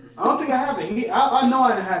 I don't think I have the Heat. I know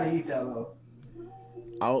I didn't have the Heat that low.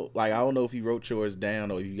 I don't know if you wrote yours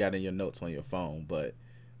down or if you got in your notes on your phone, but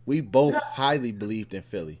we both highly believed in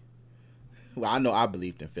Philly. Well, I know I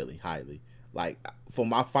believed in Philly highly. Like, for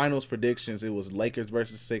my finals predictions, it was Lakers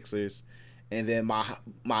versus Sixers, and then my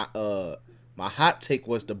hot take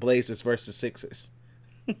was the Blazers versus Sixers.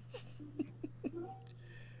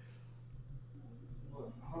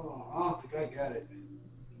 Hold on, I don't think I got it.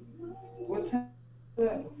 What time is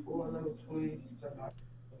that? 4/11/20.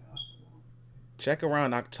 Check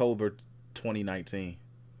around October 2019.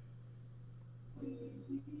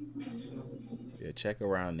 Yeah, check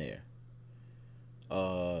around there.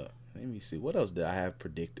 Let me see. What else did I have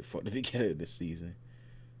predicted for the beginning of the season?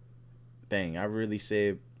 Dang, I really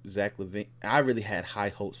said Zach LaVine. I really had high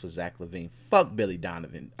hopes for Zach LaVine. Fuck Billy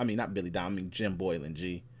Donovan. I mean, not Billy Donovan. I mean, Jim Boylan,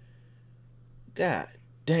 G. God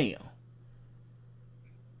damn.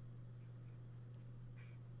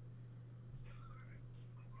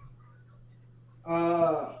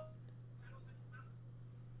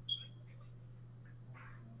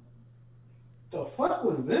 The fuck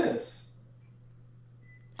was this?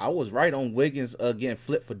 I was right on Wiggins again.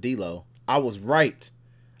 Flip for D'Lo. I was right.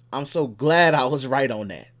 I'm so glad I was right on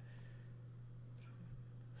that.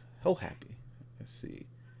 So happy. Let's see.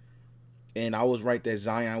 And I was right that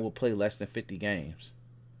Zion will play less than 50 games.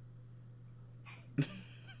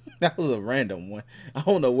 That was a random one. I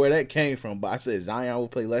don't know where that came from, but I said Zion will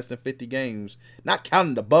play less than 50 games. Not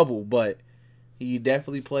counting the bubble, but he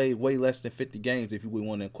definitely played way less than 50 games if you would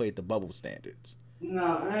want to equate the bubble standards. No,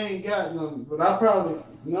 I ain't got none, but I probably,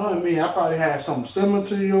 you know what I mean? I probably had something similar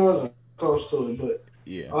to yours or close to it, but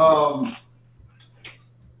yeah. I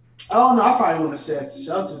don't know. I probably want to say the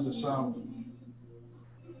Celtics or something.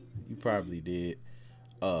 You probably did.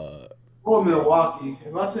 Or Milwaukee.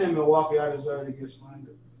 If I say Milwaukee, I deserve to get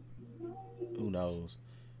slandered. Who knows?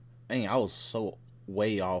 I was so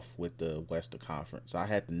way off with the Western Conference. I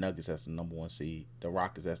had the Nuggets as the number 1 seed, the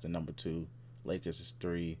Rockets as the number 2, Lakers is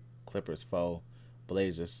 3, Clippers 4,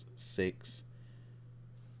 Blazers 6,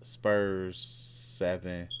 Spurs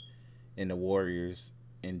 7, and the Warriors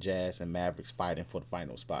and Jazz and Mavericks fighting for the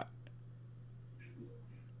final spot.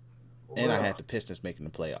 And I had the Pistons making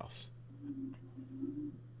the playoffs.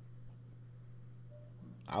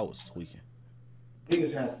 I was tweaking.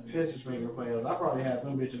 Niggas had the Pistons making the playoffs. I probably had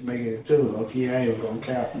them bitches making it too. Okay, I ain't gonna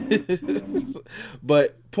cap.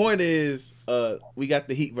 But point is, we got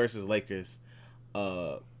the Heat versus Lakers.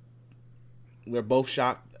 We're both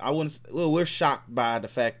shocked. We're shocked by the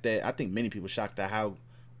fact that I think many people shocked at how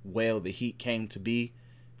well the Heat came to be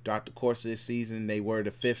throughout the course of this season. They were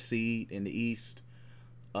the 5th seed in the East,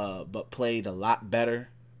 but played a lot better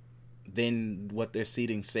than what their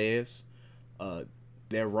seeding says.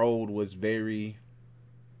 Their road was very,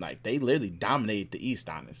 they literally dominated the East,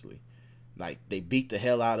 honestly. They beat the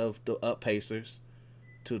hell out of the Pacers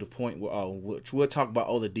to the point where, which we'll talk about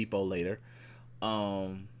Oladipo later.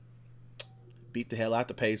 Beat the hell out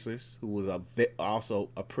the Pacers, who was also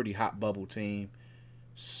a pretty hot bubble team.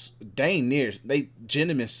 They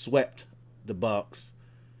gentlemen swept the Bucks.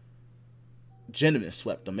 Gentlemen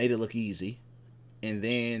swept them, made it look easy, and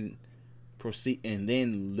then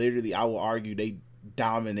literally, I will argue they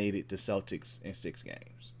dominated the Celtics in 6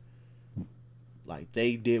 games.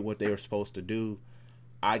 They did what they were supposed to do.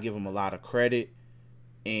 I give them a lot of credit,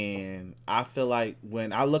 and I feel like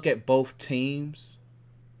when I look at both teams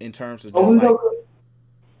in terms of just what you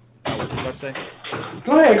about to say?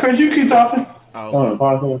 Go ahead, Chris. You keep talking.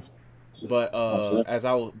 Okay. But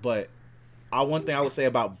one thing I would say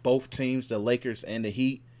about both teams, the Lakers and the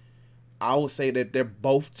Heat, I would say that they're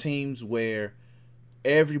both teams where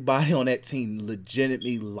everybody on that team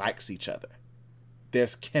legitimately likes each other.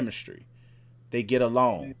 There's chemistry. They get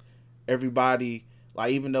along. Everybody,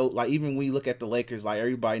 even when we look at the Lakers,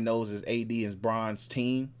 everybody knows it's AD and Bron's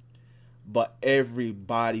team, but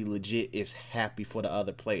everybody legit is happy for the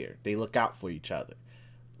other player. They look out for each other.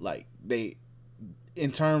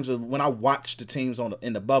 In terms of when I watch the teams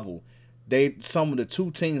in the bubble, some of the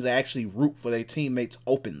 2 teams that actually root for their teammates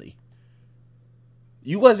openly.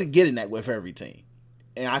 You wasn't getting that with every team.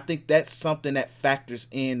 And I think that's something that factors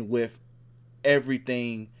in with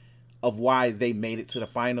everything of why they made it to the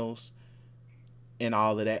finals and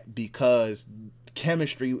all of that, because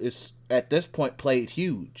chemistry is, at this point, played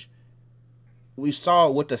huge. We saw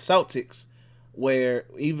with the Celtics, where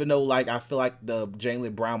even though, I feel like the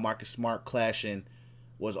Jaylen Brown, Marcus Smart clashing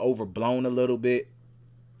was overblown a little bit,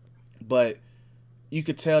 but you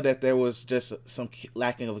could tell that there was just some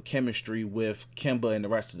lacking of a chemistry with Kemba and the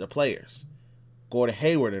rest of the players. Gordon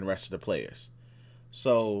Hayward and the rest of the players.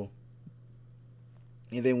 So,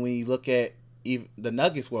 and then when you look at the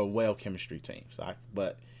Nuggets were a well chemistry team,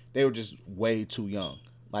 but they were just way too young,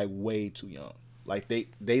 way too young.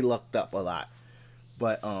 They lucked up a lot.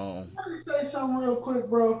 But Let me say something real quick,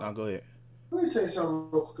 bro. I'll go ahead. Let me say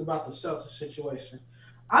something real quick about the Celtics situation.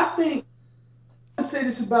 I think I say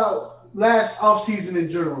this about last offseason in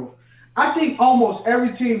general. I think almost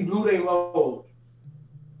every team blew their load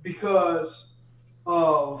because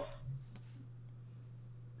of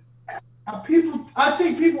people. I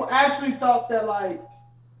think people actually thought that like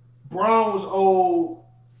Brown was old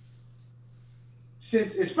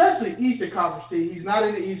since, especially Eastern Conference team. He's not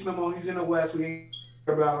in the East no more. He's in the West. We ain't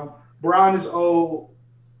care about him. Brown is old.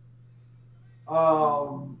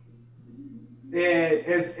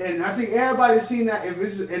 And I think everybody's seen that if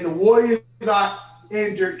it's and the Warriors are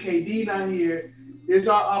injured, KD not here, it's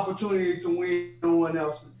our opportunity to win. No one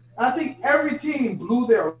else. I think every team blew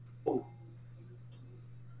their load.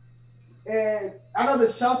 And I know the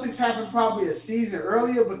Celtics happened probably a season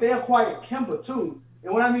earlier, but they acquired Kemba too.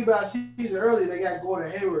 And what I mean by a season earlier, they got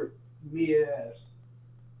Gordon Hayward mid-ass.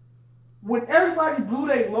 When everybody blew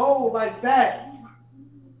their load like that,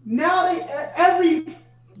 now every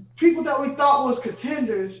people that we thought was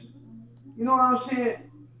contenders, you know what I'm saying?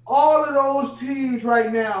 All of those teams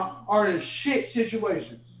right now are in shit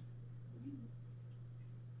situations.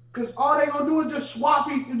 Because all they're going to do is just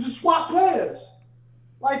swap players.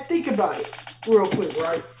 Like, think about it real quick,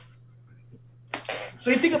 right? So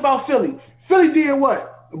you think about Philly. Philly did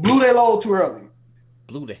what? Blew their load too early.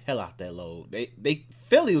 Blew the hell out that load.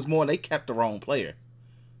 Philly was more, they kept the wrong player.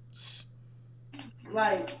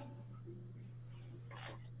 Like,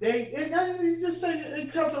 you just say they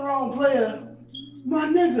kept the wrong player. My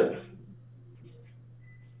nigga.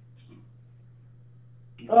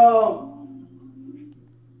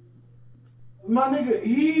 My nigga,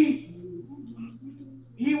 he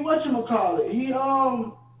whatchamacallit? He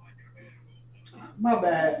my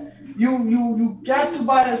bad. You got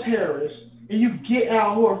Tobias Harris and you get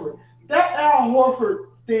Al Horford. That Al Horford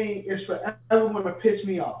thing is forever going to piss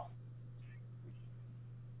me off.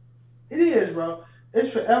 It is, bro.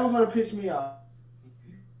 It's forever going to piss me off.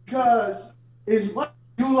 Because as much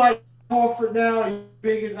as you like Horford now, you're the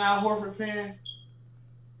biggest Al Horford fan,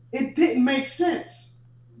 it didn't make sense.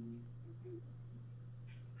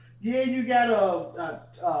 Yeah, you got a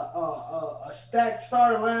stacked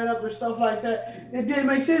starter lineup and stuff like that. It didn't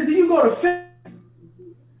make sense. Then you go to Philly.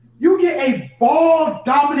 You get a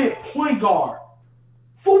ball-dominant point guard.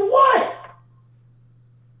 For what?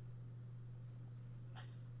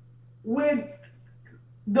 When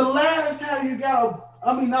the last time you got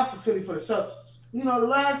not for Philly, for the Celtics. You know, the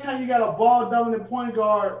last time you got a ball-dominant point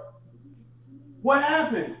guard, what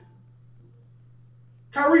happened?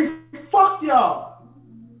 Kyrie fucked y'all.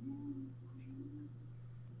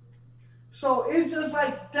 So it's just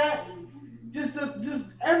like that. Just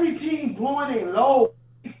every team blowing their load,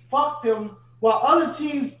 fuck them, while other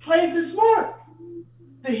teams played it smart.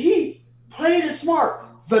 The Heat played it smart.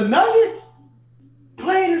 The Nuggets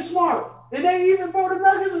played it smart. And they even, bro, the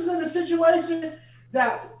Nuggets was in a situation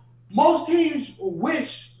that most teams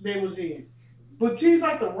wish they was in. But teams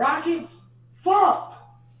like the Rockets, fucked.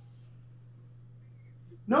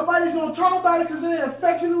 Nobody's going to talk about it because it ain't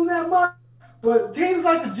affecting them that much. But teams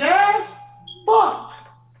like the Jazz, fucked.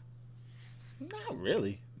 Not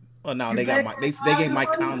really. Well, no, they gave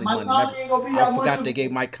Mike Conley money. I forgot they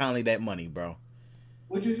gave Mike Conley that money, bro.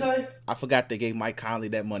 What'd you say? I forgot they gave Mike Conley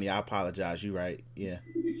that money. I apologize. You right. Yeah.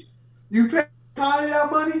 You pay Conley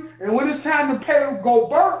that money, and when it's time to pay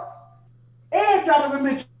Gobert and Donovan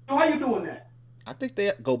Mitchell, how you doing that? I think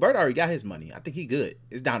Gobert already got his money. I think he good.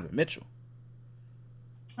 It's Donovan Mitchell.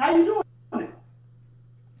 How you doing it?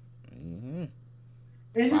 Mm-hmm.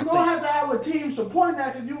 And you're going to have a team supporting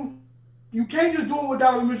that because you can't just do it with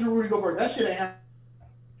Donovan Mitchell and Rudy Gobert. That shit ain't happening.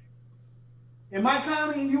 And Mike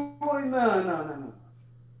Conley and you going, no.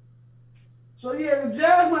 So, yeah, the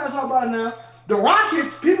Jazz might talk about it now. The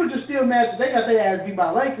Rockets, people just still mad that they got their ass beat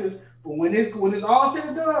by Lakers. But when it's all said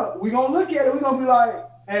and done, we're going to look at it. We're going to be like,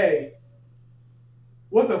 hey,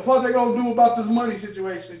 what the fuck they going to do about this money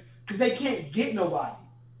situation? Because they can't get nobody.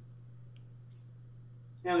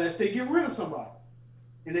 Unless they get rid of somebody.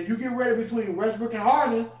 And if you get rid of between Westbrook and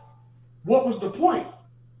Harden, what was the point?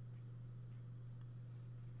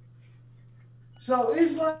 So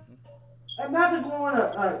it's like, not to go on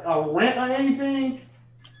a rant or anything,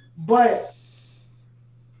 but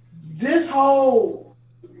this whole,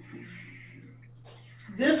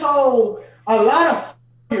 a lot of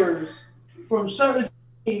players from certain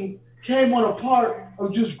teams came on a part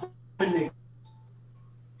of just grabbing niggas.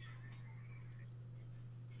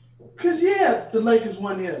 Because, yeah, the Lakers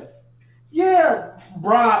won here. Yeah,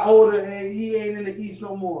 Bron older and he ain't in the East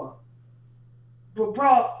no more. But,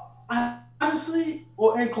 bro, honestly,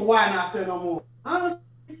 and Kawhi not there no more. Honestly,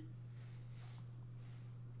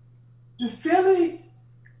 the Philly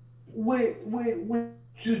with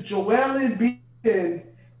Joel Embiid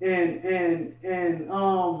and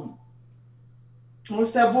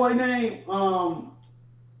what's that boy name?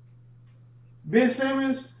 Ben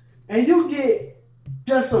Simmons, and you get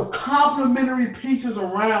just some complimentary pieces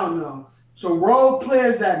around them. Some role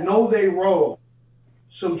players that know they role.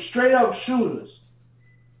 Some straight up shooters.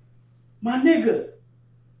 My nigga,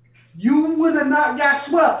 you would have not got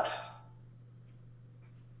swept.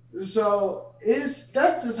 So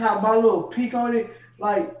that's just how my little peek on it.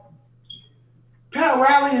 Like Pat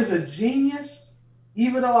Riley is a genius,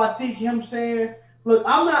 even though I think him saying, look,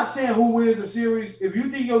 I'm not saying who wins the series. If you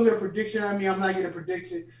think you'll get a prediction on me, I'm not getting a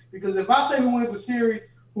prediction. Because if I say who wins the series,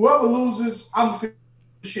 whoever loses, I'm feeling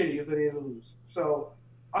shitty if they lose. So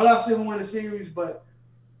I'm not saying who wins the series, but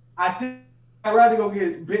I think I'd rather go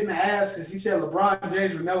get bit in the ass because he said LeBron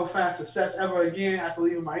James would never find success ever again after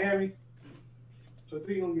leaving Miami. So I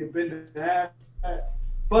think he's going to get bit in the ass.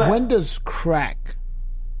 But when does crack?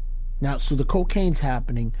 Now, so the cocaine's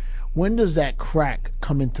happening. When does that crack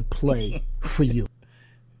come into play for you?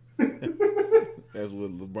 That's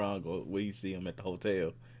when LeBron goes, where you see him at the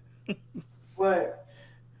hotel. But,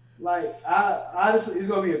 like, I honestly, it's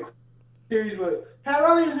going to be a series, but Pat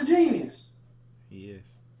Riley is a genius. He is.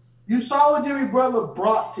 You saw what Jimmy Butler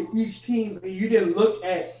brought to each team, and you didn't look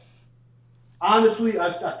at, honestly,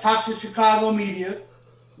 a toxic Chicago media,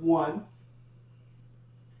 one.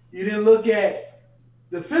 You didn't look at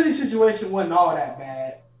the Philly situation wasn't all that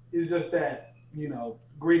bad. It's just that,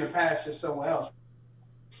 greener pasture somewhere else.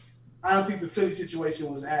 I don't think the Philly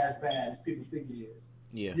situation was as bad as people think it is.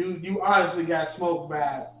 Yeah. You honestly got smoked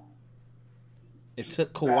by. It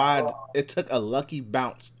took Kawhi. It took a lucky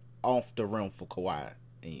bounce off the rim for Kawhi.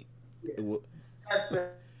 Yeah. It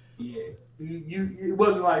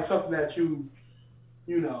wasn't like something that you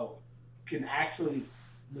can actually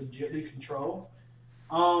legitimately control.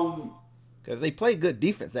 Because they played good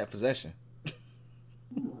defense that possession.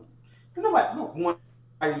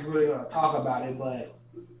 Nobody's really going to talk about it, but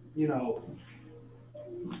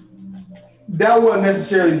that wasn't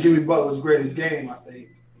necessarily Jimmy Butler's greatest game, I think.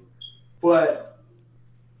 But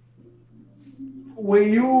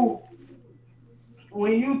when you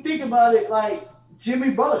think about it, like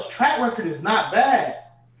Jimmy Butler's track record is not bad,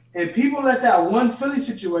 and people let that one Philly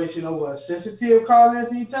situation over a sensitive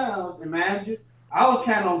Karl-Anthony Towns and manager. I was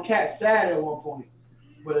kind of on Cat sad at one point,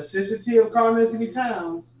 but a sensitive Karl-Anthony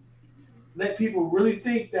Towns let people really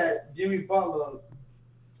think that Jimmy Butler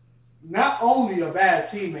not only a bad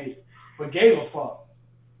teammate, but gave a fuck.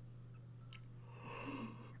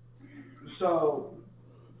 So,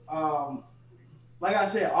 like I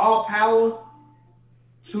said, all power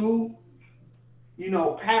to,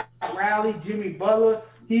 Pat Riley, Jimmy Butler.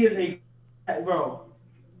 He is bro.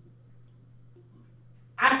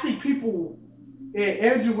 I think people, and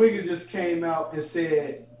Andrew Wiggins just came out and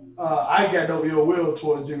said, I got no ill will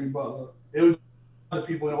towards Jimmy Butler. It was other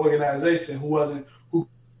people in the organization who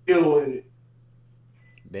deal with it.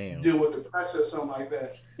 Damn. Deal with the pressure or something like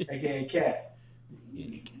that. AKA Cat.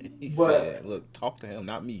 He But said, look, talk to him,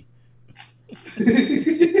 not me.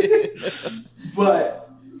 But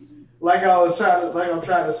I'm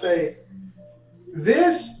trying to say,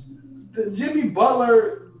 the Jimmy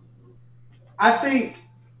Butler, I think,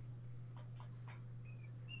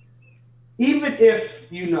 even if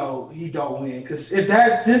he don't win, because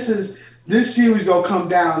this series gonna come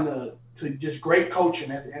down to just great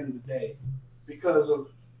coaching at the end of the day, because of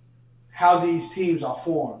how these teams are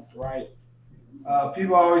formed, right?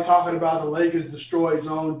 People are already talking about the Lakers destroy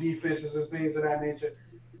zone defenses and things of that nature,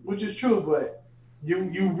 which is true, but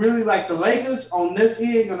you really, like, the Lakers on this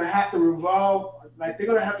end gonna have to revolve, like, they're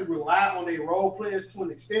gonna have to rely on their role players to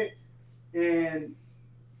an extent, and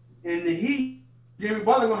the Heat, Jimmy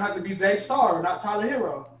Butler gonna have to be their star, not Tyler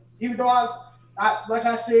Hero. Even though I like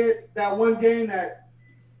I said, that one game that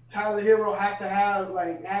Tyler Hero had to have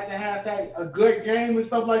that a good game and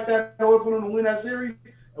stuff like that in order for them to win that series.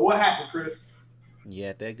 And what happened, Chris? He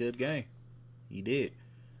had that good game. He did.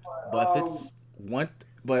 But if it's one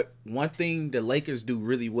thing the Lakers do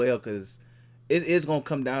really well, because it is gonna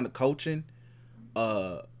come down to coaching.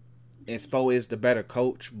 And Spo is the better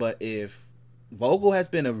coach, but if Vogel has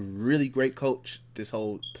been a really great coach this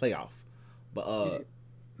whole playoff, but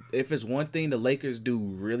if it's one thing the Lakers do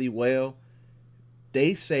really well,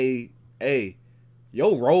 they say, hey,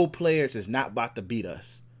 your role players is not about to beat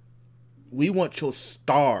us. We want your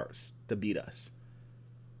stars to beat us.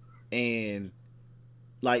 And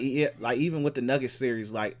like even with the Nuggets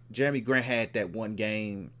series, like Jeremy Grant had that one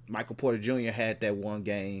game, Michael Porter Jr. had that one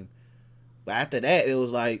game, but after that it was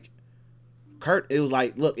like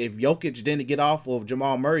look, if Jokic didn't get off or if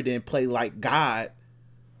Jamal Murray didn't play like God,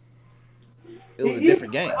 it was a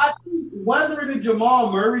different game. I think whether the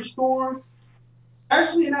Jamal Murray storm,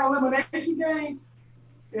 actually in that elimination game,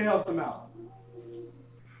 it helped him out.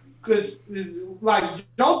 Because, like,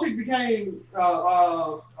 Celtics became,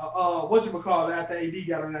 whatchamacallit after AD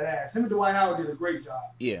got on that ass. Him and Dwight Howard did a great job.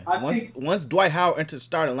 Yeah. Once Dwight Howard entered the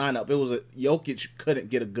starting lineup, it was Jokic couldn't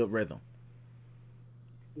get a good rhythm.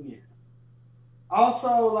 Yeah.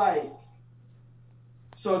 Also, like,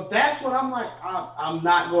 so that's what I'm like, I'm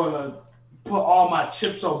not going to put all my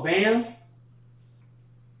chips on Bam.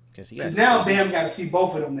 Because now Bam got to see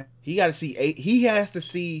both of them. He got to see eight. He has to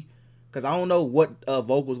see, because I don't know what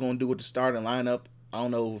Vogel's going to do with the starting lineup. I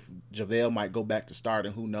don't know if JaVale might go back to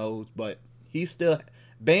starting. Who knows? But he still,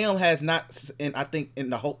 Bam has not, and I think in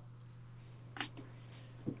the whole,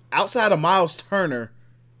 outside of Miles Turner.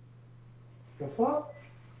 The fuck?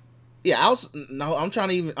 Yeah, I'm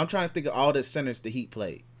trying to think of all the centers the Heat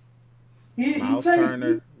played. Miles played,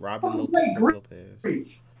 Turner, Robin Lopez.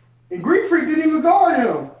 And Greek Freak didn't even guard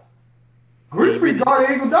him. Greek Freak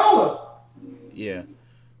guarded Iguodala. Yeah.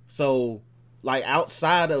 So, like,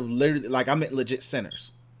 outside of literally, like, I meant legit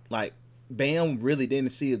centers. Like, Bam really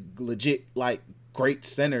didn't see a legit, like, great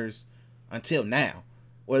centers until now.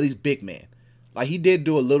 Or at least big man. Like, he did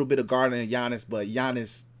do a little bit of guarding Giannis, but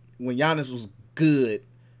when Giannis was good,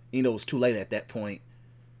 it was too late at that point.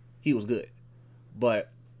 He was good. But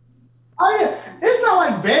oh yeah, it's not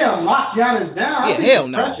like Bam locked Giannis down. Yeah, hell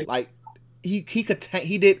no. Like he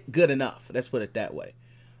did good enough. Let's put it that way.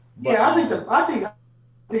 But, yeah, I think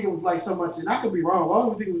it was like so much, and I could be wrong. I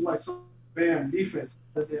don't think it was like so Bam defense.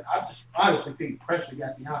 But I just honestly think pressure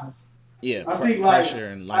got Giannis. Yeah, I think pressure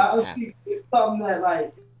and life. I think it's something that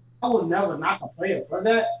like I would never knock a player for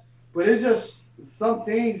that, but it's just some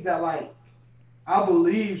things that like I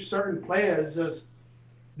believe certain players just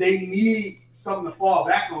they need something to fall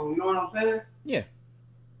back on. You know what I'm saying? Yeah.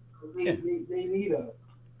 They need they need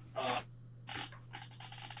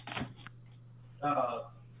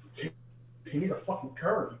a fucking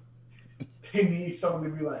Curry. They need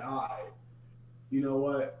something to be like, all right, you know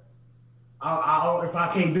what? If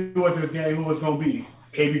I can't do it this game, who it's gonna be?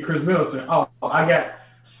 Can't be Chris Middleton. Oh, I got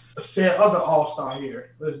a set other All-Star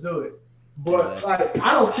here. Let's do it. But like,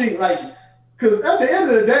 I don't think like. Because at the end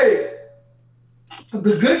of the day, the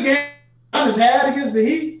good game I just had against the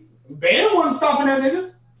Heat, Bam wasn't stopping that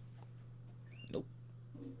nigga. Nope.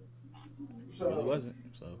 So, it really wasn't.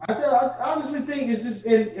 So I honestly think it's just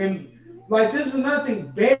in like this is nothing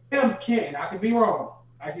Bam can't. I could be wrong.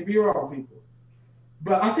 People.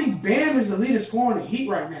 But I think Bam is the leader scoring the Heat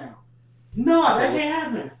right now. No, that can't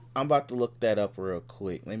happen. I'm about to look that up real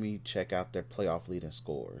quick. Let me check out their playoff leading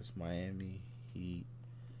scores. Miami Heat.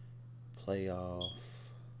 Playoff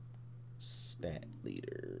stat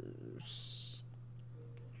leaders.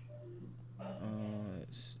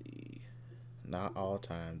 Let's see. Not all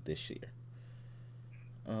time this year.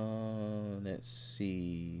 Let's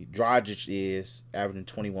see. Dragic is averaging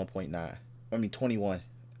 21.9. I mean 21.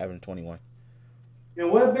 Averaging 21.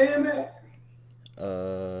 And what Bam at?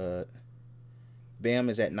 Bam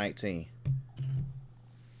is at 19.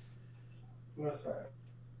 What's that?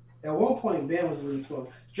 At one point, Bam was the lead scorer.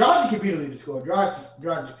 Dragic could be the lead scorer.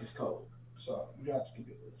 Dragic is cold. So, Dragic could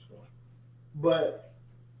be the lead scorer. But,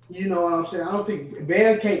 you know what I'm saying? I don't think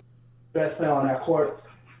Bam can't be the best player on that court.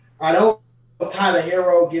 I don't know if Tyler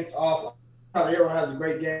Hero gets off. Tyler Hero has a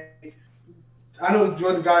great game. I know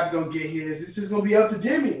Jordan God's going to get his. It's just going to be up to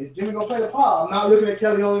Jimmy. Is Jimmy going to play the part? I'm not looking at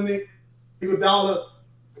Kelly Olynyk, Iguodala.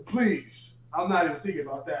 Please. I'm not even thinking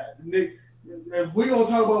about that. Nick, if we're going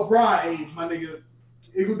to talk about Brian age, my nigga,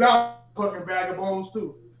 Iguodala fucking bag of bones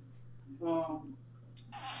too.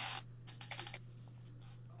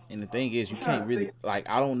 And the thing is, you can't really like.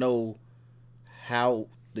 I don't know how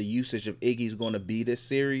the usage of Iggy's going to be this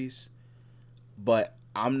series, but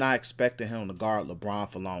I'm not expecting him to guard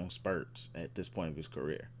LeBron for long spurts at this point of his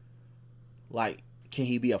career. Like, can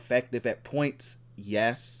he be effective at points?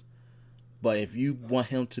 Yes, but if you want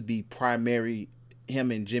him to be primary,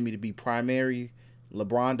 him and Jimmy to be primary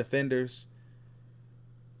LeBron defenders.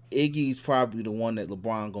 Iggy's probably the one that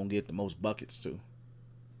LeBron gonna get the most buckets to.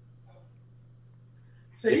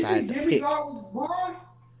 So you think Jimmy guard LeBron?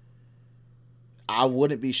 I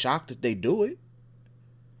wouldn't be shocked if they do it.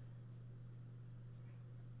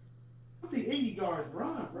 I don't think Iggy guards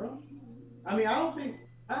Bron, bro. I mean, I don't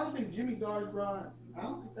think Jimmy guards Bron. I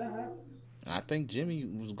don't think that happens. I think Jimmy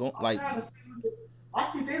was going like. I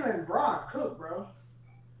think they letting Bron cook, bro.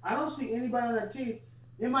 I don't see anybody on that team.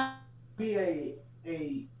 It might be a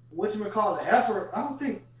whatchamacallit effort. I don't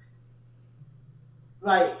think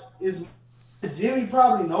like is Jimmy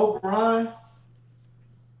probably know Bron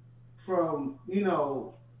from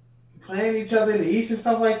playing each other in the East and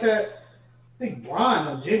stuff like that, I think Bron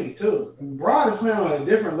and Jimmy too. And Bron is playing on a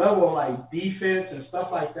different level of like defense and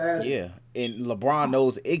stuff like that. Yeah, and LeBron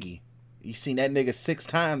knows Iggy. You seen that nigga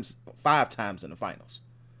 5 times in the finals.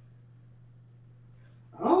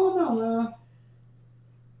 I don't know, man.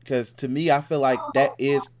 Because to me, I feel like that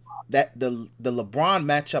the LeBron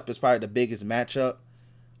matchup is probably the biggest matchup.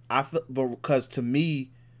 I feel because to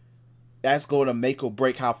me, that's going to make or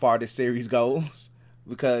break how far this series goes.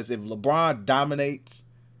 Because if LeBron dominates,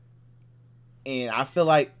 and I feel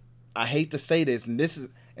like I hate to say this,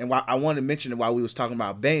 and why I wanted to mention it while we was talking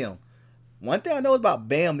about Bam. One thing I know about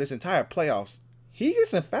Bam this entire playoffs, he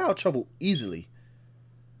gets in foul trouble easily.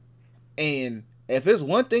 And if there's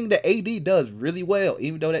one thing that AD does really well,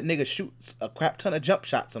 even though that nigga shoots a crap ton of jump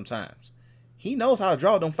shots sometimes, he knows how to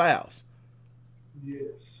draw them fouls.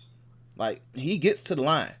 Yes. Like, he gets to the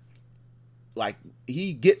line.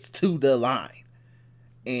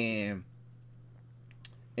 And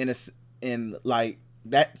like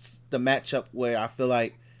that's the matchup where I feel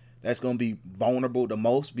like that's gonna be vulnerable the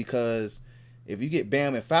most, because if you get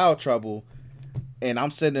Bam in foul trouble, and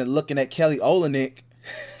I'm sitting there looking at Kelly Olynyk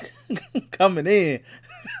coming in,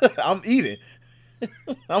 I'm eating.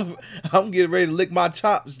 I'm getting ready to lick my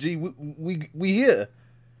chops. G, we here.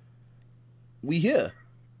 We here.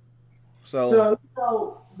 So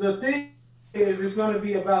the thing is, it's going to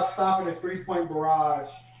be about stopping the 3-point barrage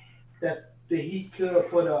that the Heat could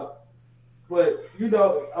put up. But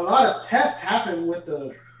a lot of tests happen with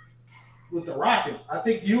the Rockets. I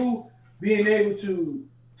think you being able to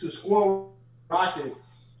score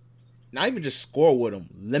Rockets, not even just score with them,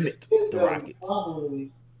 limit the Rockets.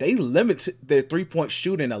 Probably. They limit their 3-point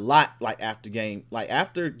shooting a lot.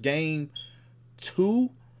 After game 2,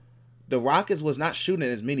 the Rockets was not shooting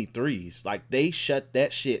as many threes. They shut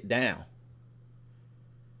that shit down.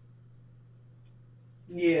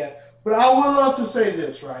 Yeah, but I would love to say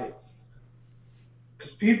this, right?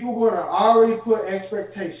 Because people are going to already put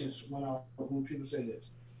expectations when people say this.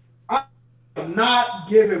 I'm not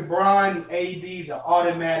giving Bron and AD the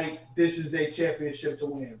automatic, this is their championship to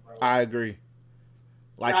win, bro. I agree.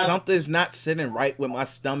 Something's not sitting right with my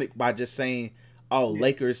stomach by just saying,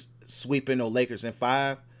 Lakers sweeping or Lakers in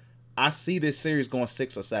 5. I see this series going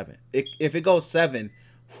 6 or 7. If it goes 7,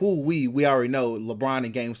 we already know LeBron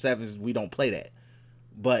in Game 7s, we don't play that.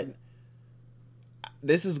 But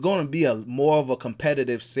this is going to be a more of a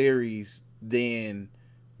competitive series than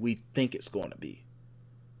we think it's going to be.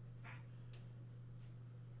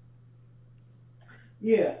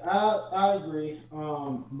 Yeah, I agree.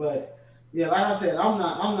 But yeah, like I said, I'm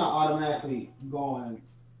not automatically going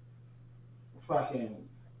fucking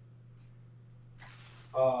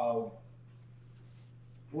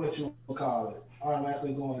what you call it?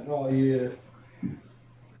 Automatically going, oh yeah.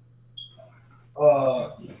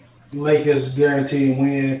 Lakers guaranteed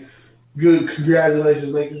win. Good,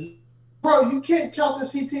 congratulations, Lakers. Bro, you can't count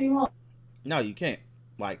this Heat team off. No, you can't.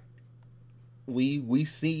 We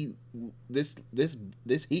see this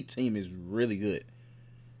Heat team is really good.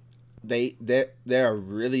 They're a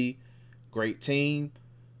really great team,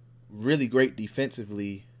 really great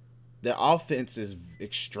defensively. Their offense is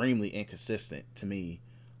extremely inconsistent to me.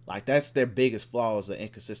 That's their biggest flaw, is the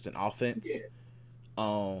inconsistent offense. Yeah.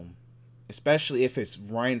 Especially if it's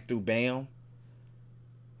running through Bam.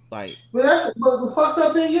 But the fucked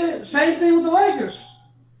up thing is, same thing with the Lakers.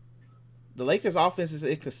 The Lakers' offense is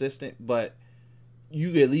inconsistent, but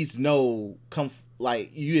you at least know LeBron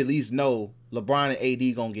and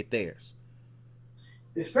AD gonna get theirs.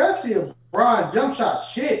 Especially if LeBron jump shot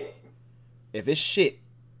shit. If it's shit,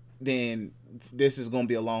 then this is gonna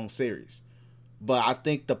be a long series. But I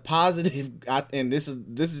think the positive, and this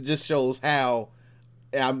is just shows how.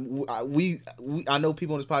 I know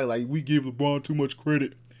people on this podcast we give LeBron too much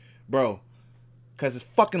credit, bro, because it's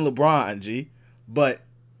fucking LeBron, G. But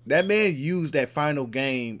that man used that final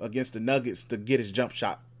game against the Nuggets to get his jump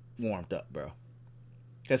shot warmed up, bro,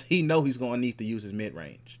 because he know he's gonna need to use his mid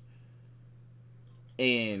range.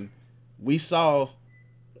 And we saw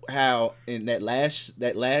how in that last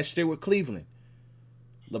year with Cleveland,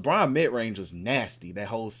 LeBron mid range was nasty that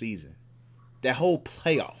whole season, that whole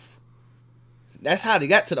playoff. That's how they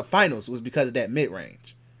got to the finals, was because of that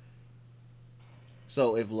mid-range.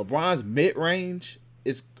 So if LeBron's mid-range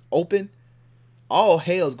is open, all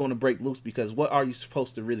hell is going to break loose, because what are you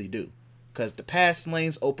supposed to really do? Because the pass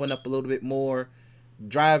lanes open up a little bit more,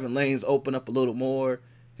 driving lanes open up a little more.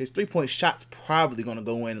 His 3-point shot's probably going to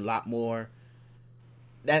go in a lot more.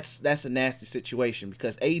 That's a nasty situation,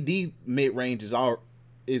 because AD mid-range is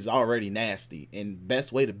already nasty, and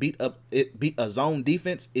best way to beat a zone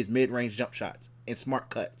defense is mid-range jump shots and smart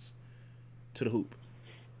cuts to the hoop.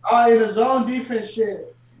 In the zone defense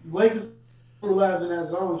shit, Lakers lives in that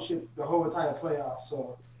zone shit the whole entire playoff.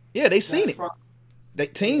 So Yeah, they seen that's it. probably The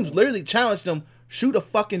teams literally challenged them, shoot a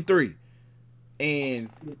fucking three. And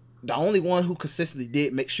the only one who consistently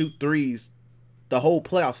did make shoot threes the whole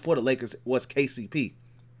playoffs for the Lakers was KCP.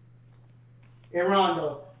 in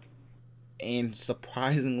Rondo. And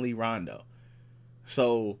surprisingly Rondo.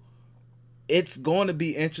 So it's going to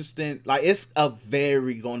be interesting. Like, it's going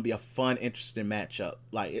to be a fun, interesting matchup.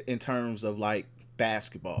 Like, in terms of like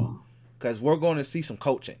basketball, because we're going to see some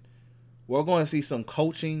coaching.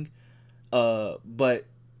 But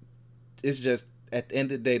it's just at the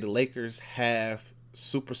end of the day, the Lakers have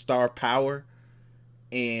superstar power,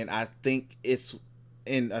 and I think it's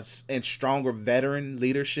in stronger veteran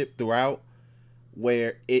leadership throughout,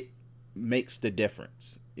 where it makes the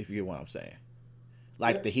difference. If you get what I'm saying.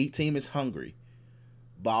 Like, the Heat team is hungry,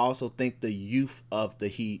 but I also think the youth of the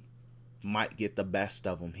Heat might get the best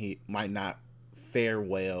of them. He might not fare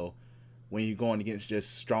well when you're going against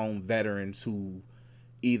just strong veterans who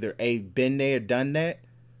either been there, done that,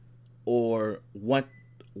 or want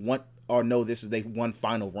or know this is their one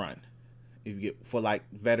final run. If you get for like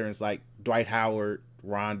veterans like Dwight Howard,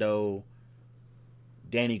 Rondo,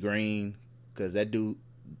 Danny Green, because that dude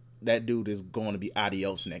is going to be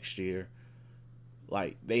adios next year.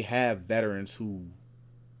 Like, they have veterans who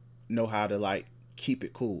know how to like keep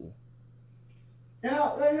it cool. I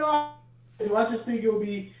just think it'll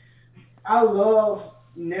be. I love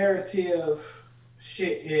narrative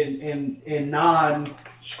shit in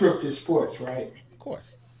non-scripted sports, right? Of course.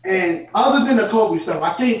 And other than the Kobe stuff,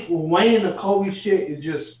 I think weighing the Kobe shit is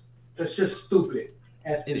just stupid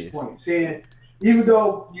at this point. Saying even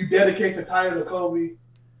though you dedicate the title to Kobe,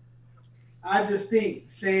 I just think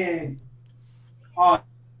saying, "Oh, I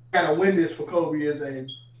gotta win this for Kobe" is a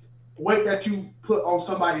weight that you put on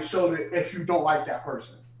somebody's shoulder if you don't like that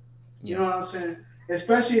person. You know what I'm saying?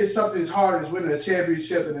 Especially if something as hard as winning a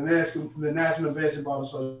championship in the National Basketball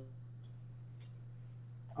Association.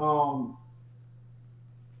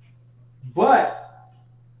 But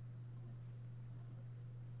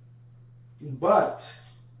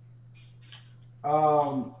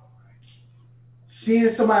seeing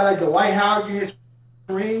somebody like Dwight Howard get his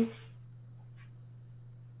ring,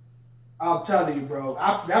 I'm telling you, bro,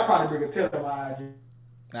 that probably bring a tear to my eyes.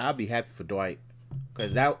 I'll be happy for Dwight,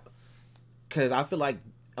 because I feel like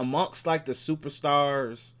amongst like the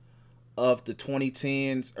superstars of the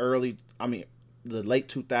 2010s, the late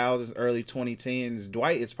 2000s, early 2010s,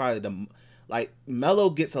 Dwight is probably Melo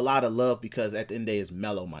gets a lot of love because at the end of the day it's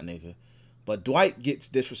Melo, my nigga. But Dwight gets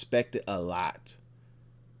disrespected a lot.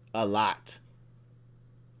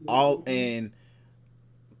 And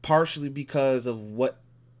partially because of what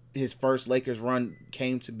his first Lakers run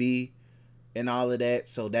came to be and all of that.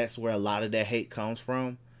 So that's where a lot of that hate comes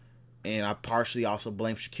from. And I partially also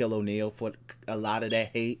blame Shaquille O'Neal for a lot of that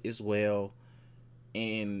hate as well.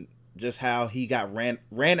 And just how he got ran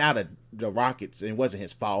out of the Rockets, and it wasn't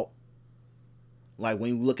his fault. Like, when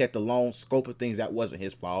you look at the long scope of things, that wasn't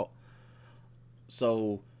his fault.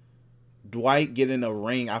 So Dwight getting a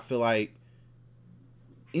ring, I feel like,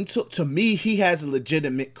 to me, he has a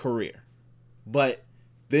legitimate career. But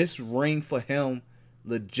this ring for him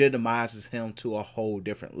legitimizes him to a whole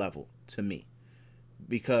different level to me.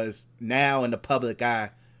 Because now in the public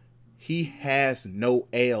eye, he has no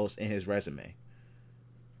L's in his resume.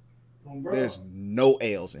 There's no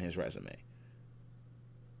L's in his resume.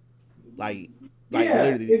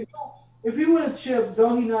 Literally. If he win a chip,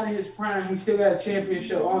 though he not in his prime, he still got a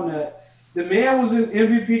championship on that. The man was in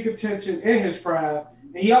MVP contention in his prime,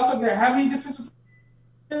 and he also got how many defensive?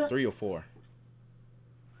 3 or 4.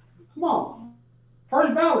 Come on,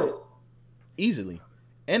 first ballot. Easily,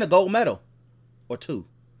 and a gold medal, or 2,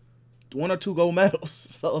 1 or 2 gold medals.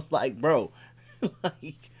 So it's like, bro,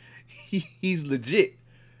 like he's legit.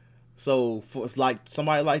 So for like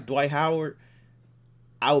somebody like Dwight Howard,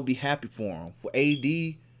 I would be happy for him. For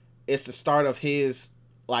AD, it's the start of his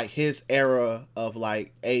era of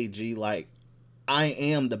like, AG, like, I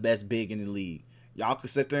am the best big in the league. Y'all can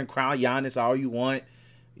sit there and crown Giannis all you want.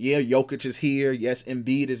 Yeah, Jokic is here. Yes,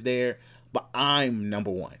 Embiid is there. But I'm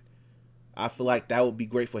number one. I feel like that would be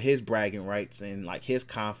great for his bragging rights and like his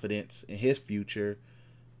confidence in his future.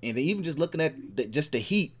 And even just looking at the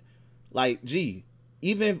Heat, like, gee,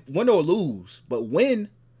 even win or lose, but win,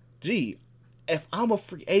 gee, if I'm a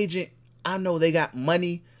free agent, I know they got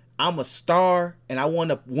money. I'm a star, and I want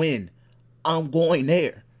to win. I'm going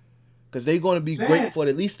there because they're going to be great for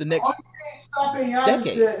at least the next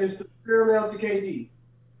decade. Is the parallel to KD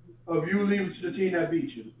of you leaving to the team that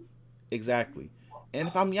beat you. Exactly. And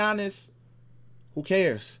if I'm Giannis, who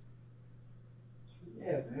cares?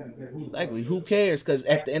 Exactly. Who cares? Because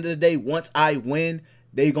at the end of the day, once I win,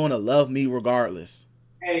 they gonna love me regardless.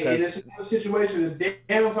 Hey, and it's a situation.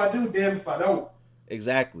 Damn if I do, damn if I don't.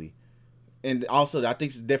 Exactly. And also, I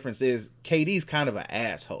think the difference is KD's kind of an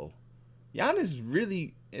asshole. Giannis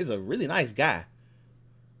really is a really nice guy.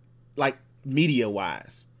 Like,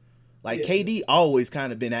 media-wise. Like, KD always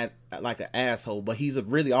kind of been like an asshole, but he's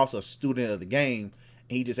really also a student of the game,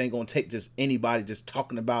 and he just ain't going to take just anybody just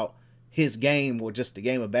talking about his game or just the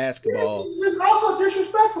game of basketball. It's also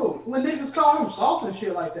disrespectful when niggas call him soft and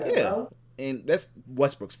shit like that, bro. And that's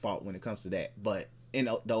Westbrook's fault when it comes to that, but in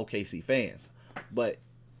the OKC fans. But,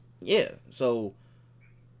 yeah, so,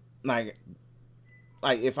 like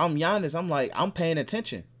if I'm Giannis, I'm like, I'm paying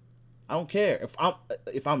attention. I don't care. If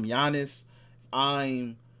I'm Giannis,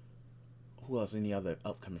 I'm who else? Any other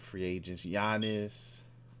upcoming free agents? Giannis,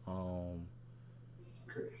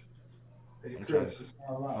 Chris. It's not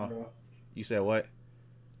a lot, bro. You said what?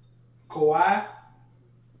 Kawhi.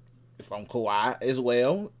 If I'm Kawhi as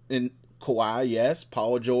well, and Kawhi, yes,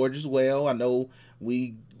 Paul George as well. I know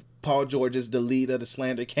Paul George is the lead of the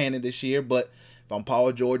slander cannon this year, but if I'm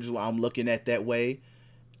Paul George, I'm looking at that way.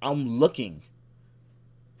 I'm looking,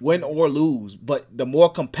 win or lose, but the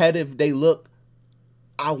more competitive they look,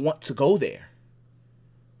 I want to go there.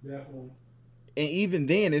 Definitely. And even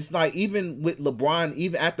then, it's like, even with LeBron,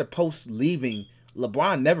 even after post leaving,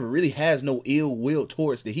 LeBron never really has no ill will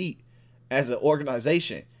towards the Heat as an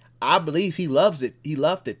organization. I believe he loves it. He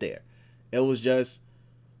loved it there. It was just,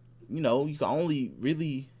 you can only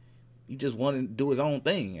really, he just wanted to do his own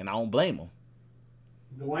thing, and I don't blame him.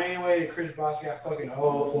 Dwayne Wade and Chris Bosh got fucking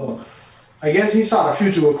old. Well, I guess he saw the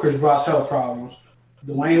future with Chris Bosh's health problems.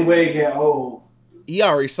 Dwayne Wade got old. He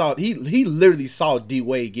already saw, he literally saw D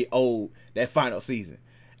Wade get old that final season.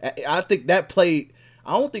 I think that played,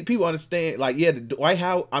 I don't think people understand, like, yeah, the Dwight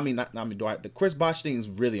Howard, Dwight, the Chris Bosh thing is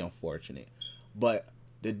really unfortunate. But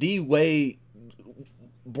the D Wade,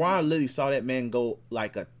 Brian literally saw that man go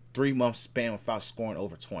like a 3-month span without scoring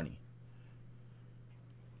over 20.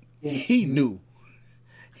 He knew.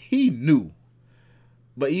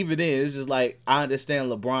 But even then, it's just like, I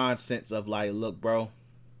understand LeBron's sense of like, look, bro.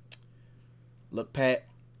 Look, Pat.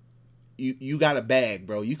 You got a bag,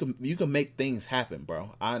 bro. You can make things happen,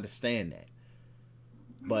 bro. I understand that.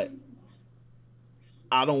 But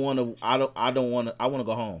I want to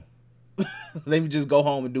go home. Let me just go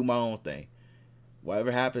home and do my own thing.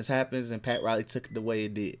 Whatever happens, happens, and Pat Riley took it the way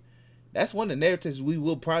it did. That's one of the narratives we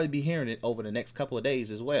will probably be hearing it over the next couple of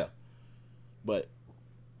days as well. But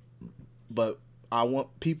I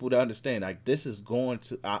want people to understand, like, this is going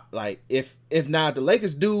to, like, if now the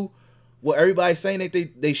Lakers do what everybody's saying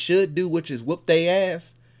that they should do, which is whoop their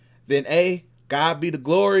ass, then God be the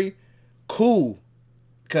glory, cool.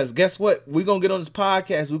 Because guess what? We're going to get on this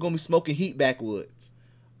podcast, we're going to be smoking heat backwoods.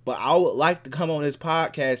 But I would like to come on this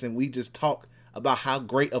podcast and we just talk about how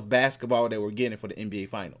great of basketball they were getting for the NBA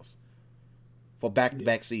Finals. For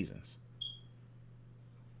back-to-back seasons.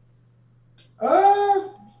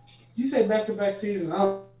 You say back-to-back seasons. I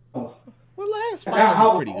don't know. Well, last finals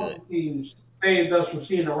was pretty good. Teams saved us from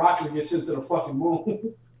seeing the Rockets get sent to the fucking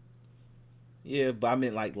moon. Yeah, but I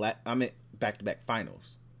meant back-to-back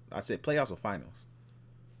finals. I said playoffs or finals.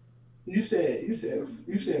 You said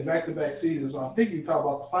back-to-back seasons. So I think you talk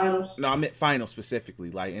about the finals. No, I meant finals specifically.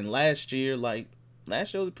 Like, in last year was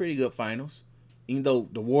a pretty good finals. Even though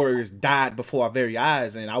the Warriors died before our very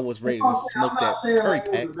eyes, and I was ready to smoke that Curry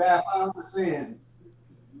pack. I'm just saying,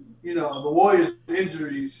 the Warriors'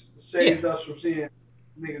 injuries saved us from seeing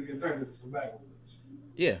niggas get turned into some backwoods.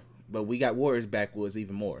 Yeah, but we got Warriors backwoods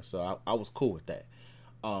even more, so I was cool with that.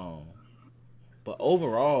 But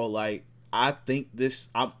overall, like, I think this,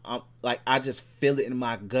 I'm like, I just feel it in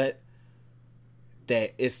my gut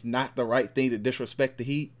that it's not the right thing to disrespect the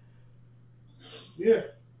Heat. Yeah.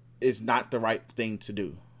 It's not the right thing to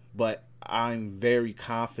do. But I'm very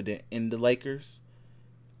confident in the Lakers.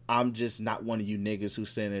 I'm just not one of you niggas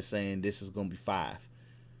who's sitting there saying this is going to be 5.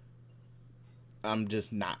 I'm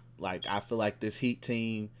just not. Like, I feel like this Heat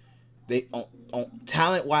team, they on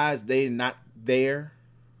talent-wise, they're not there.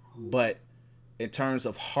 But in terms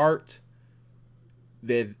of heart,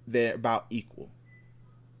 they're about equal.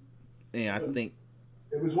 And I think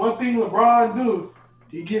if it's one thing LeBron do,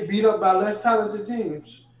 he get beat up by less talented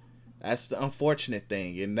teams. That's the unfortunate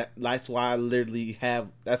thing, and that's why I literally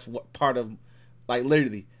that's what part of, like,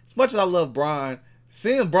 literally, as much as I love Bron,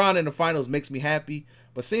 seeing Bron in the finals makes me happy,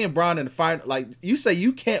 but seeing Bron in the final, like, you say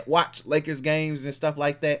you can't watch Lakers games and stuff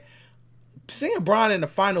like that, seeing Bron in the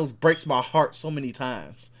finals breaks my heart so many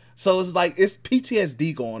times. So it's like, it's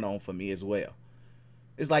PTSD going on for me as well.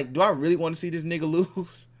 It's like, do I really want to see this nigga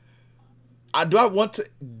lose? Do I want to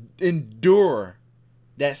endure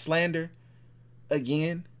that slander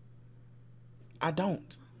again? I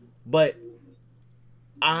don't. But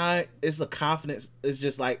it's a confidence. It's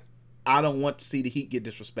just like, I don't want to see the Heat get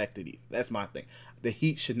disrespected either. That's my thing. The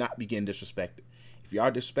Heat should not be getting disrespected. If you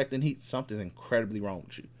are disrespecting Heat, something's incredibly wrong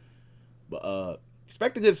with you. But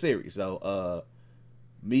expect a good series though.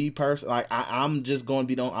 Me personally, like I'm just going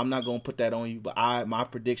to be I'm not going to put that on you. But my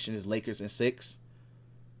prediction is Lakers in 6.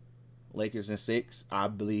 Lakers in 6. I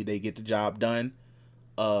believe they get the job done.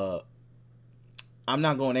 I'm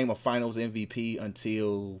not going to name a Finals MVP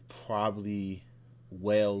until probably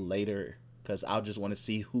well later, because I just want to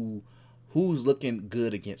see who's looking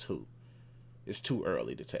good against who. It's too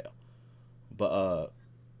early to tell. But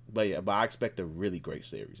I expect a really great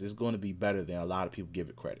series. It's going to be better than a lot of people give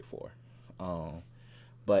it credit for.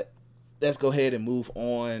 But let's go ahead and move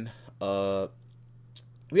on.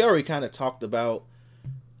 We already kind of talked about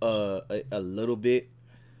a little bit.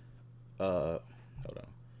 Hold on.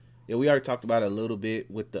 Yeah, we already talked about it a little bit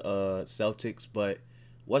with the Celtics, but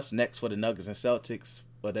what's next for the Nuggets and Celtics?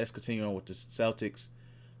 But let's continue on with the Celtics.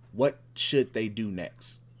 What should they do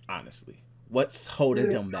next, honestly? What's holding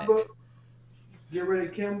them back? Get rid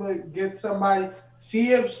of Kemba, get somebody.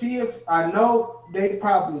 See if I know they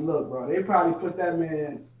probably look, bro. They probably put that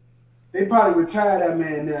man. They probably retire that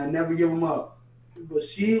man now, never give him up. But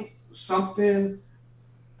see something,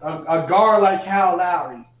 a guard like Kyle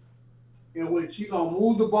Lowry, in which he gonna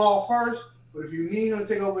move the ball first. But if you need him to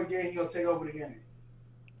take over the game, he gonna take over the game.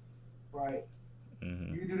 Right?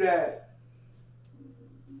 Mm-hmm. You do that.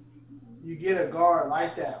 You get a guard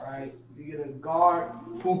like that, right? You get a guard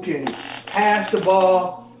who can pass the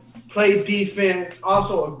ball, play defense,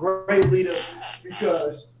 also a great leader,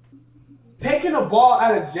 because taking the ball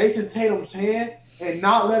out of Jason Tatum's hand and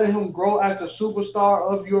not letting him grow as the superstar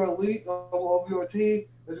of your league, of your team,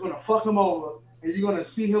 is going to fuck him over, and you're going to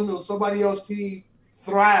see him on somebody else's team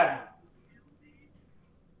thriving.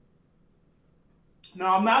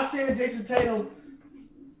 Now, I'm not saying Jason Tatum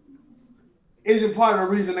isn't part of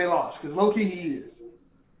the reason they lost, because low-key he is.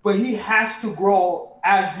 But he has to grow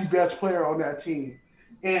as the best player on that team.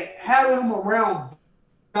 And having him around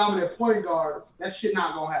dominant point guards, that shit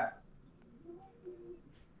not going to happen.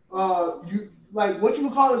 What you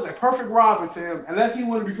would call is a perfect Robin to him, unless he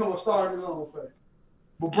want to become a star in his own way.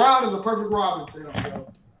 But Brown is a perfect Robin to him,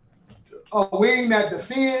 bro. A wing that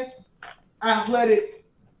defend, athletic,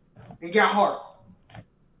 and got heart.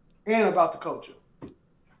 And about the culture.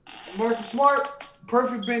 Marcus Smart,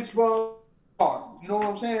 perfect bench ball. You know what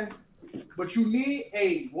I'm saying? But you need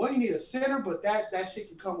you need a center, but that shit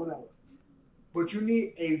can come whenever. But you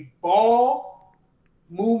need a ball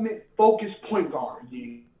movement focused point guard,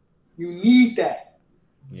 dude. You need that.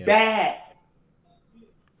 Yeah.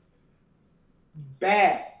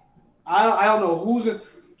 Bad. I don't know who's in.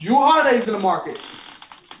 Drew Holiday's in the market.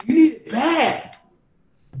 You need it bad.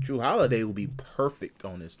 Drew Holiday will be perfect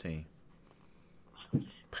on this team.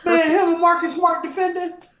 Perfect. Man, him and Marcus Smart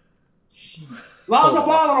defending. Lonzo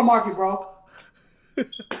Ball on the market, bro.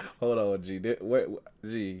 Hold on, G.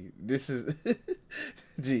 This is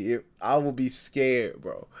G. I will be scared,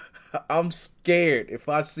 bro. I'm scared if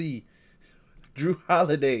I see Drew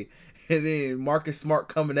Holiday and then Marcus Smart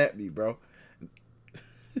coming at me, bro.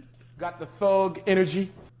 Got the thug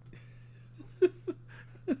energy.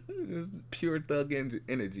 Pure thug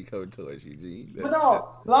energy coming towards you, G. But no,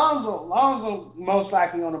 Lonzo most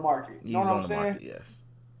likely on the market. You know what I'm saying? Market, yes.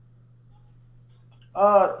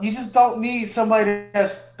 You just don't need somebody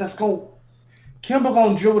that's going. Kemba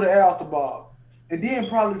gonna dribble the air off the ball, and then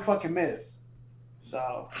probably fucking miss.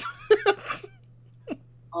 So,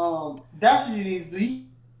 that's what you need to do. You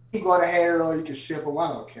can go to Harry or you can ship him. I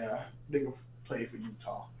don't care. They can play for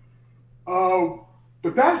Utah.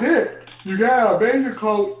 But that's it. You got a major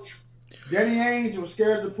coach. Danny Ainge was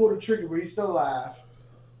scared to pull the trigger, but he's still alive.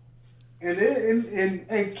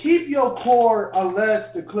 And keep your core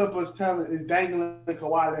unless the Clippers is dangling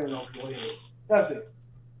Kawhi Leonard off your head. That's it.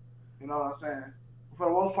 You know what I'm saying? For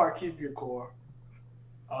the most part, keep your core.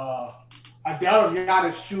 I doubt if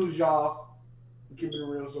Giannis choose y'all. Keep it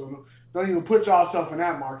real, so don't even put yourself in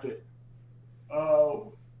that market.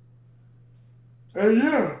 And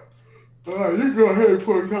yeah, you go ahead and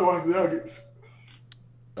talk about the Nuggets.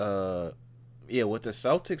 Yeah, with the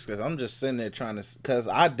Celtics, because I'm just sitting there trying to, because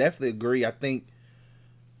I definitely agree. I think,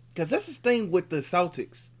 because that's the thing with the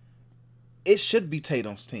Celtics, it should be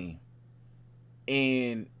Tatum's team.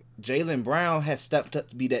 And Jaylen Brown has stepped up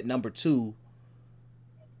to be that number 2,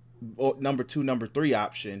 number 3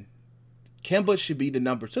 option. Kemba should be the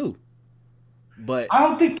number 2. But I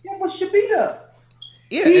don't think Kemba should be there.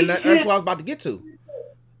 Yeah, and that's what I was about to get to.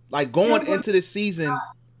 Like going into this season,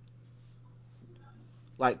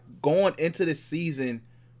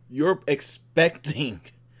 you're expecting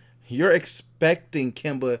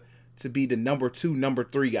Kemba to be the number 2, number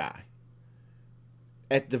 3 guy.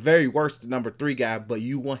 At the very worst, the number 3 guy, but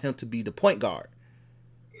you want him to be the point guard.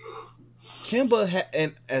 Kemba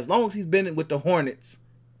and as long as he's been with the Hornets,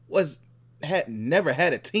 had never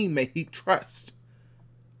had a teammate he trusts,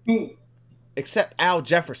 except Al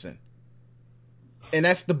Jefferson, and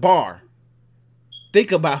that's the bar.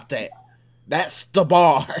 Think about that. That's the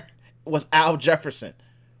bar. Was Al Jefferson.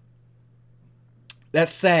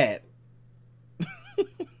 That's sad.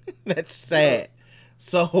 That's sad.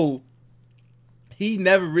 So he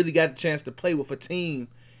never really got a chance to play with a team,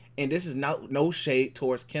 and this is no shade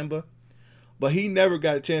towards Kemba, but he never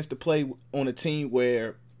got a chance to play on a team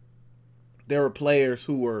where there were players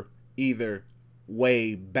who were either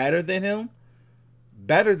way better than him,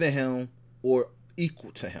 or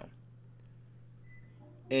equal to him.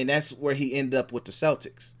 And that's where he ended up with the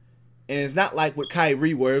Celtics. And it's not like with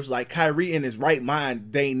Kyrie, where it was like Kyrie in his right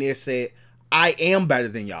mind, dang near said, I am better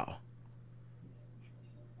than y'all.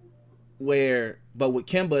 But with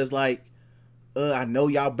Kemba, it's like, I know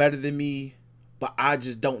y'all better than me, but I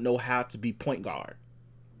just don't know how to be point guard.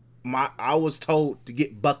 I was told to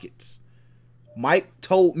get buckets. Mike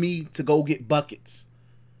told me to go get buckets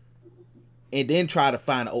and then try to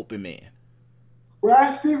find an open man.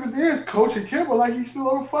 Brad Stevens is coaching Kemba like he's still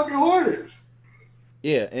on the fucking Hornets.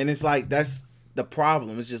 Yeah, and it's like that's the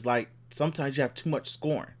problem. It's just like sometimes you have too much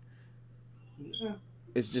scoring. Yeah.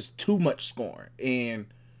 It's just too much scoring. And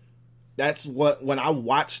that's what, when I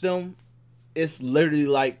watch them, it's literally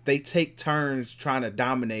like they take turns trying to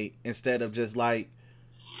dominate instead of just like,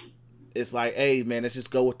 it's like, hey, man, let's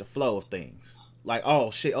just go with the flow of things. Like,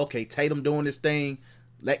 oh, shit, okay, Tatum doing this thing.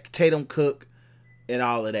 Let Tatum cook and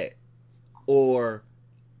all of that. Or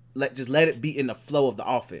let it be in the flow of the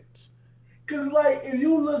offense. Because, like, if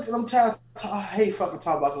you look, and I hate fucking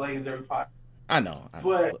talking about the Lakers every part. I know.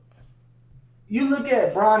 But you look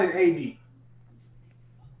at Bron and AD.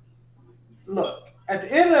 Look, at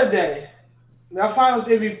the end of the day, that Finals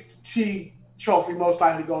MVP trophy most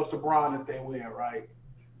likely goes to Bron if they win, right?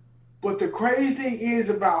 But the crazy thing is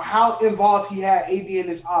about how involved he had AD in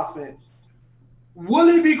this offense. Will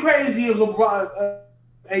it be crazy if LeBron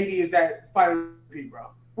AD is that Finals MVP, bro?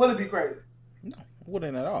 Will it be crazy? No, it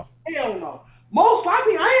wouldn't at all. Hell no. Most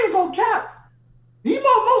likely, I ain't gonna cap. He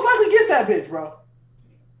most likely get that bitch, bro.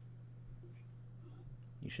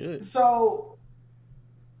 You should. So,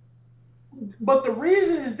 but the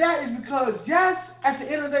reason is because, yes, at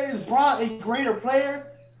the end of the day, is Bron a greater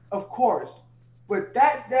player? Of course. But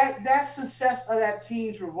that success of that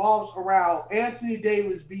team revolves around Anthony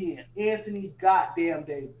Davis being Anthony goddamn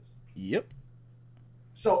Davis. Yep.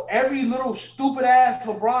 So every little stupid ass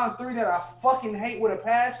LeBron 3 that I fucking hate with a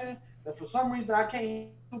passion, that for some reason I can't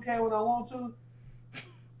hit 2K when I want to,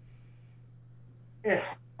 it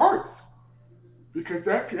hurts. Because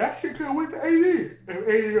that shit could have went to AD if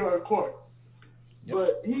AD on the court.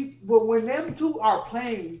 Yep. But when them two are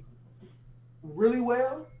playing really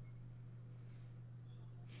well,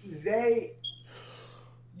 you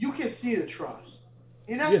can see the trust.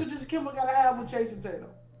 And that's what just Kemba gotta have with Jason Tatum.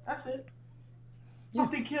 That's it. I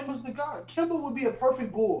don't think Kemba's the guy. Kemba would be a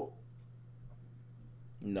perfect Bull.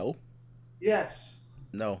 No. Yes.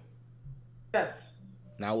 No. Yes.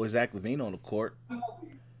 Not with Zach LaVine on the court.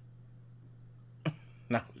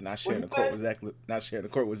 Not sharing the court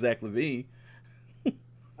with Zach LaVine.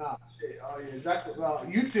 Oh shit! Oh yeah,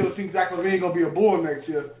 you still think Zach LaVine gonna be a Bull next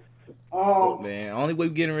year? Look, man, only way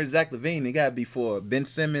we getting rid of Zach LaVine, it gotta be for Ben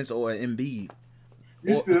Simmons or Embiid.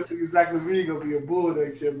 You still think Zach LaVine gonna be a Bull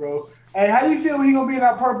next year, bro? Hey, how you feel when he gonna be in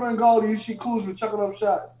that purple and gold and you see Kuzma chucking up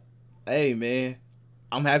shots? Hey, man,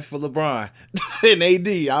 I'm happy for LeBron and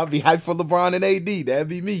AD. I'll be happy for LeBron and AD. That'd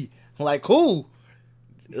be me. I'm like, cool.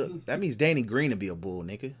 That means Danny Green to be a Bull,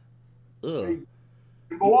 nigga. Ugh.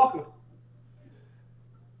 Milwaukee.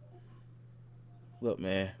 Look,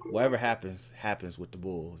 man, whatever happens with the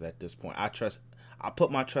Bulls at this point. I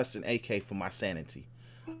put my trust in AK for my sanity.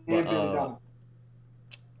 But,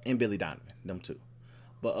 and Billy Donovan, them two.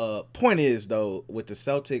 But point is, though, with the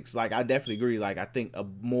Celtics, like, I definitely agree. Like, I think a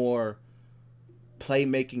more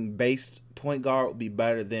playmaking based point guard would be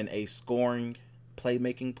better than a scoring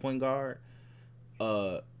playmaking point guard.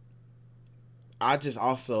 I just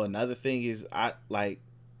also, another thing is,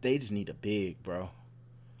 they just need a big, bro.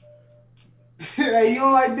 Hey, you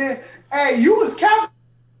don't like that? Hey, you was capping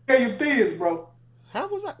your things, bro. How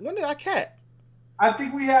was I? When did I cap? I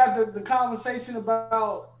think we had the conversation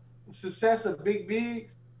about the success of big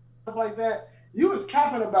bigs, stuff like that. You was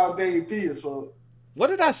capping about Daniel Theus, bro. What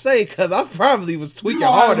did I say? Because I probably was tweaking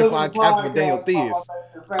hard if I capped with Daniel Theus.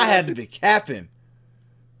 I had to be capping.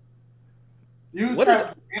 What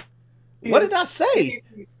did I say?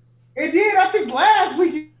 It did. I think last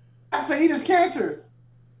week I said Enes Kanter.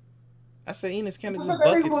 I said Enes Kanter That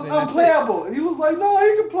get nigga buckets was and that's unplayable. And he was like, no,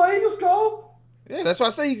 he can play. He can score. Yeah, that's why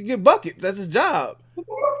I say he can get buckets. That's his job. What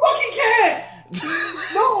the fuck he can't?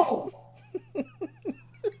 No.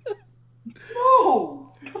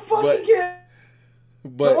 No. The fuck he can't.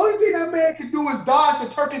 But the only thing that man can do is dodge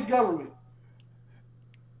the Turkish government.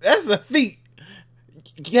 That's a feat.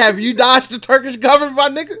 Have you dodged the Turkish government, my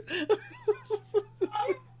nigga?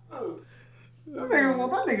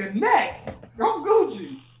 That nigga neck. I'm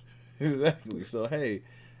Gucci. Exactly. So hey,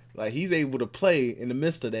 like he's able to play in the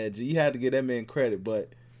midst of that. G, you had to give that man credit, but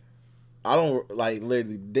I don't like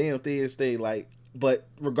literally. Damn thing stay like. But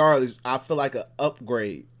regardless, I feel like an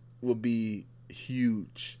upgrade would be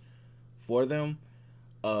huge for them.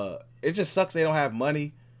 It just sucks they don't have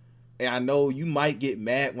money, and I know you might get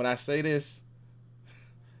mad when I say this.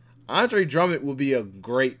 Andre Drummond will be a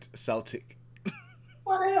great Celtic.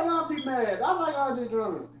 Why the hell I'll be mad? I like Andre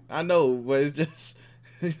Drummond. I know, but it's just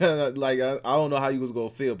like I don't know how you was gonna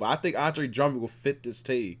feel, but I think Andre Drummond will fit this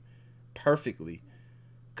team perfectly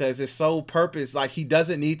because his sole purpose, like he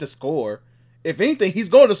doesn't need to score. If anything, he's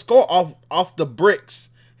going to score off the bricks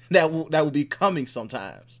that will be coming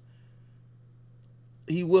sometimes.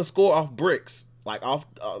 He will score off bricks, like off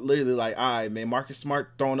literally like, all right, man, Marcus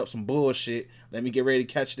Smart throwing up some bullshit. Let me get ready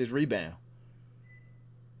to catch this rebound.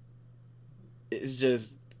 It's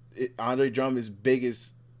just Andre Drummond's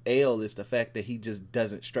biggest ail is the fact that he just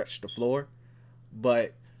doesn't stretch the floor.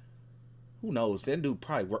 But who knows? That dude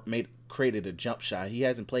probably created a jump shot. He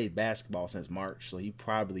hasn't played basketball since March, so he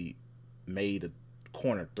probably made a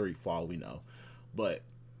corner three for all we know. But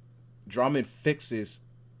Drummond fixes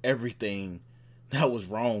everything that was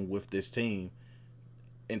wrong with this team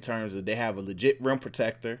in terms of they have a legit rim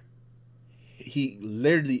protector. He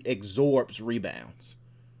literally absorbs rebounds,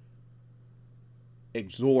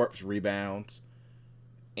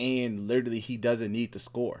 and literally he doesn't need to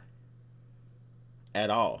score at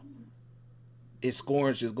all. His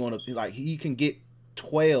scoring is just going to be like he can get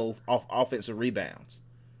 12 off offensive rebounds.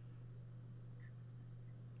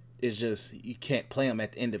 It's just you can't play him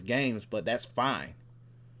at the end of games, but that's fine.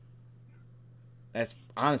 That's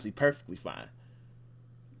honestly perfectly fine.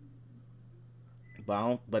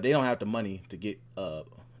 But they don't have the money to get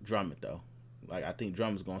Drummond though. Like I think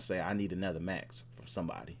Drummond's gonna say, I need another max from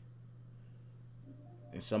somebody,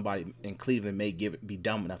 and somebody in Cleveland may be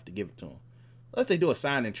dumb enough to give it to him. Unless they do a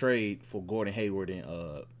sign and trade for Gordon Hayward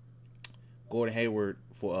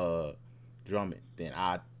for Drummond, then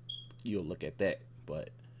you'll look at that. But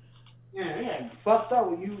yeah, fucked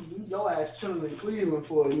up when your ass chilling in Cleveland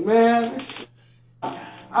for you, man.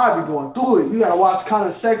 I'd be going through it. You gotta watch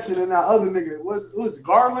Connor Sexton and that other nigga. What's it,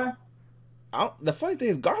 Garland? The funny thing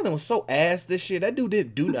is, Garland was so ass this year. That dude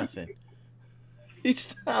didn't do nothing. Each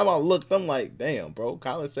time I looked, I'm like, damn, bro.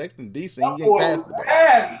 Colin Sexton decent. He ain't passed the ball.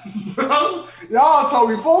 Ass, bro. Y'all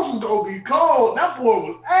told me folks was gonna be cold. That boy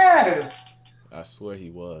was ass. I swear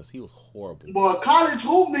he was. He was horrible. But college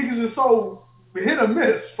hoop niggas is so hit or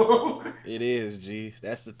miss, bro. It is, G.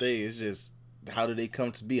 That's the thing. It's just, how do they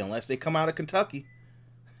come to be? Unless they come out of Kentucky.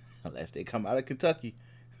 Then,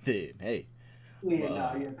 hey.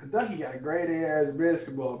 Yeah, Kentucky got a great ass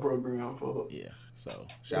basketball program for. Yeah, so.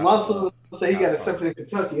 My son say he got accepted in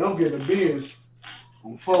Kentucky. I'm getting a binge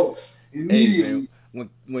on folks immediately. Hey,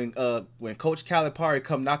 man, when Coach Calipari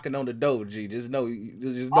come knocking on the door, G, just know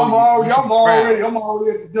I'm already at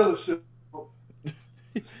the dealership.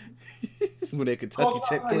 When that Kentucky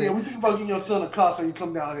check clear. Yeah, we think about getting your son a car so you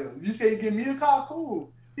come down here. You say you give me a car,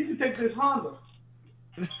 cool. He can take this Honda.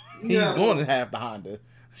 He's going to have the Honda.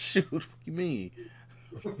 Shoot, what you mean?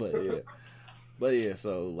 But yeah.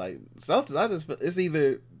 So like Celtics, it's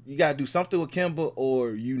either you gotta do something with Kemba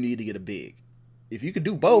or you need to get a big. If you could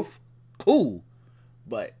do both, cool.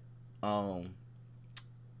 But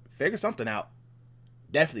figure something out.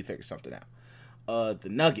 Definitely figure something out. The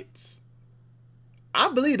Nuggets. I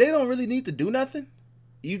believe they don't really need to do nothing.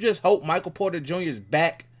 You just hope Michael Porter Jr.'s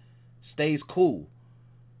back stays cool.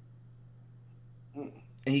 And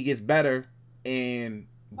he gets better, and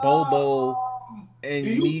Bobo, and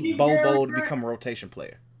you need Bobo to become a rotation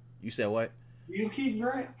player. You said what? You keep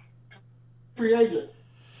Grant free agent.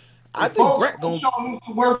 I think Grant gonna show him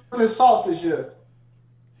some worth his salt this year.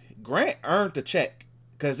 Grant earned the check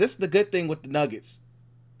because this is the good thing with the Nuggets.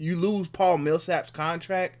 You lose Paul Millsap's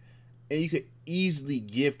contract, and you could easily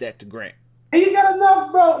give that to Grant. And you got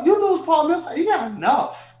enough, bro. You lose Paul Millsap, you got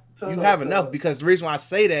enough. You have enough because the reason why I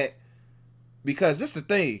say that, Because this is the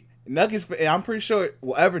thing. Nuggets, I'm pretty sure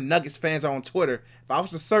whatever Nuggets fans are on Twitter, if I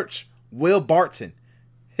was to search Will Barton,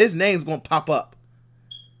 his name's going to pop up.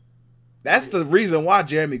 That's the reason why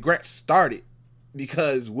Jeremy Grant started.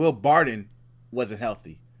 Because Will Barton wasn't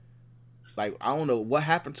healthy. Like, I don't know what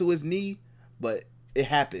happened to his knee, but it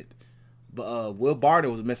happened. But Will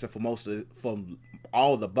Barton was missing from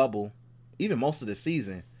all of the bubble, even most of the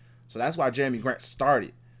season. So that's why Jeremy Grant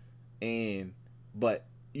started. But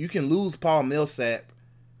you can lose Paul Millsap.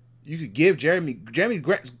 You could give Jeremy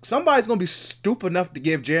Grant. Somebody's gonna be stupid enough to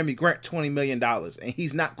give Jeremy Grant $20 million, and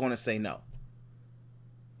he's not gonna say no.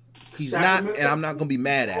 He's not, and I'm not gonna be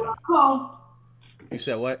mad at him. You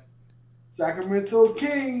said what? Sacramento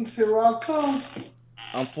Kings, here I come.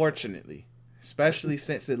 Unfortunately, especially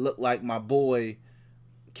since it looked like my boy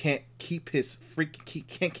can't keep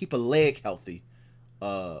can't keep a leg healthy.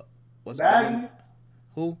 What's Bagley?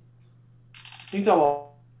 Who? You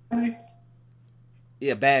talking about?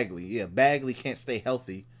 Yeah, Bagley. Yeah, Bagley can't stay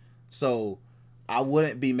healthy, so I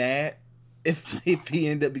wouldn't be mad if he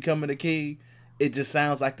ended up becoming a king. It just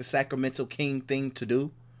sounds like the Sacramento King thing to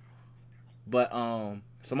do. But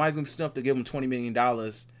somebody's gonna be stumped to give him $20 million,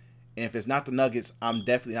 and if it's not the Nuggets, I'm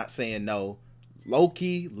definitely not saying no. Low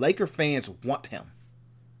key, Laker fans want him.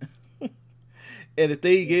 And the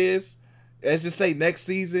thing is, let's just say next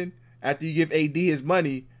season, after you give AD his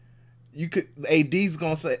money, you could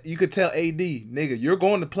tell AD, nigga, you're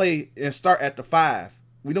going to play and start at the 5.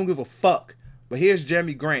 We don't give a fuck. But here's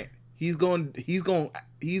Jeremy Grant. He's going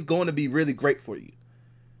to be really great for you.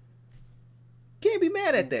 Can't be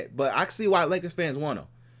mad at that. But I can see why Lakers fans want him.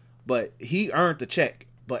 But he earned the check.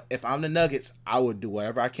 But if I'm the Nuggets, I would do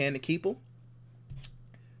whatever I can to keep him.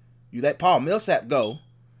 You let Paul Millsap go.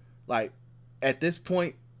 Like, at this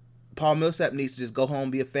point, Paul Millsap needs to just go home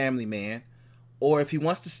and be a family man. Or if he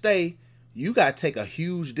wants to stay, you got to take a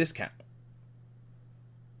huge discount.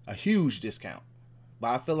 A huge discount.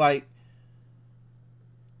 But I feel like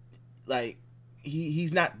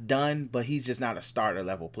he's not done, but he's just not a starter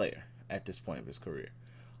level player at this point of his career.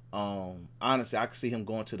 Honestly, I could see him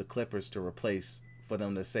going to the Clippers to replace, for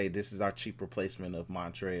them to say this is our cheap replacement of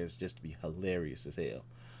Montrez, just to be hilarious as hell.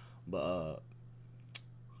 But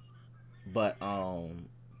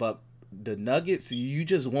the Nuggets, you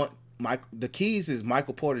just want the keys is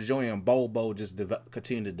Michael Porter Jr. and Bobo just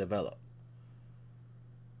continue to develop.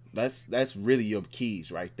 That's really your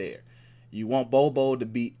keys right there. You want Bobo to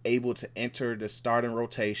be able to enter the starting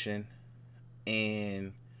rotation,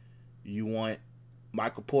 and you want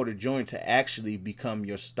Michael Porter Jr. to actually become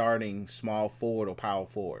your starting small forward or power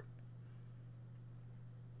forward.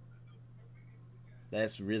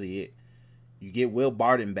 That's really it. You get Will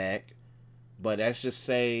Barton back, but let's just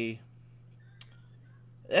say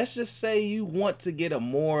you want to get a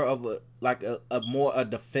more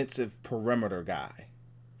defensive perimeter guy,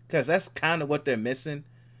 because that's kind of what they're missing.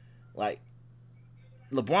 Like,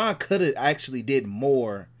 LeBron could have actually did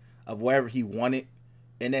more of whatever he wanted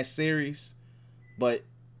in that series, but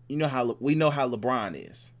we know how LeBron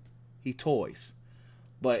is. He toys.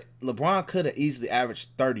 But LeBron could have easily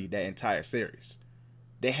averaged 30 that entire series.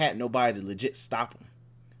 They had nobody to legit stop him.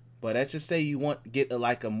 But let's just say you want to get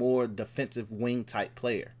a more defensive wing type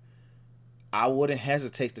player. I wouldn't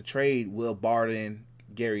hesitate to trade Will Barton,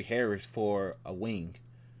 Gary Harris for a wing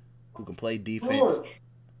who can play defense. George.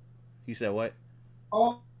 You said what?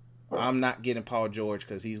 Oh. I'm not getting Paul George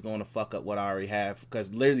because he's going to fuck up what I already have.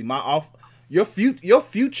 Because literally, your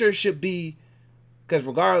future should be, because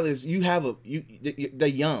regardless, they're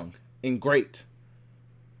young and great.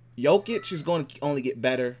 Jokic is going to only get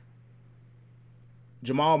better.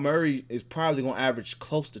 Jamal Murray is probably going to average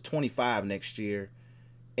close to 25 next year,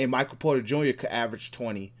 and Michael Porter Jr. could average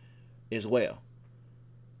 20 as well.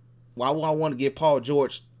 Why would I want to get Paul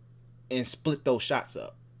George and split those shots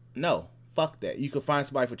up? No, fuck that. You could find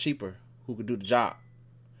somebody for cheaper who could do the job.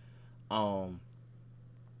 But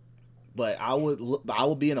I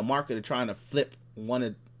would be in a market of trying to flip one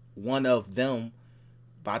of them.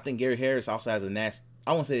 But I think Gary Harris also has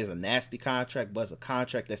I won't say it's a nasty contract, but it's a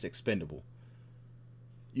contract that's expendable.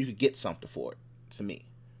 You could get something for it. To me,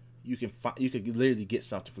 you could literally get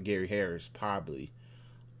something for Gary Harris probably.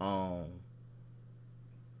 But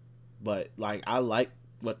I like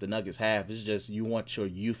what the Nuggets have. It's just you want your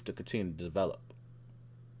youth to continue to develop.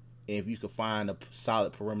 And if you can find a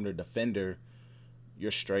solid perimeter defender,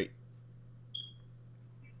 you're straight.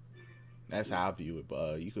 That's how I view it.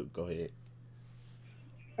 But you could go ahead.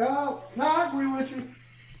 No, I agree with you.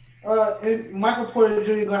 And Michael Porter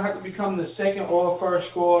Jr. gonna have to become the second or first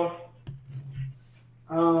scorer.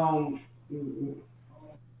 You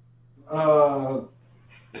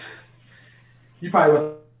probably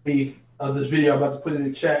will be of this video. I'm about to put it in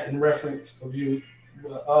the chat in reference of you.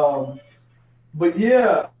 But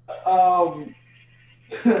yeah,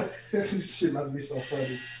 this shit must be so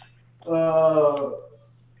funny.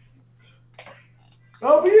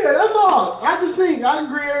 But yeah, that's all. I just think I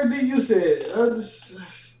agree with everything you said.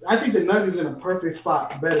 I think the Nuggets in a perfect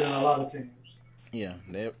spot, better than a lot of teams. Yeah,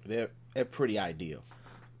 they're pretty ideal.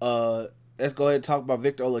 Let's go ahead and talk about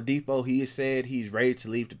Victor Oladipo. He said he's ready to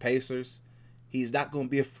leave the Pacers. He's not going to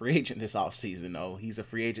be a free agent this offseason, though. He's a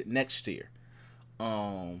free agent next year.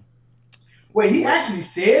 Wait, he actually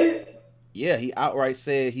said it? Yeah, he outright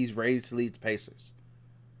said he's ready to leave the Pacers.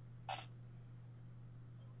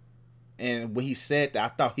 And when he said that, I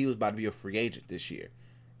thought he was about to be a free agent this year.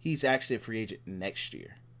 He's actually a free agent next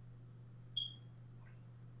year.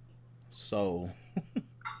 So,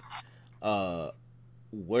 if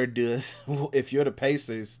you're the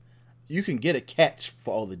Pacers, you can get a catch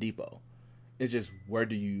for Oladipo. It's just, where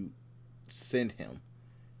do you send him?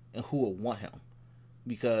 And who will want him?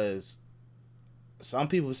 Because some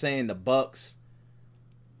people are saying the Bucks.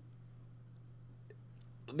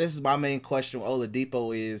 This is my main question with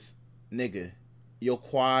Oladipo is, nigga, your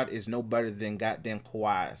quad is no better than goddamn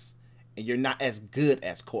Kawhi's. And you're not as good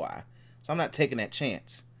as Kawhi. So I'm not taking that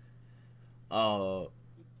chance. So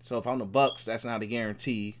if I'm the Bucks, that's not a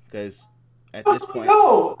guarantee. Because at this point...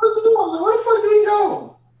 Where the fuck did he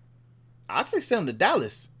go? I'd say send him to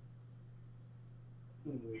Dallas.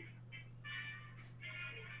 It's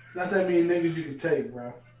not that many niggas you can take,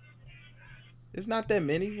 bro. It's not that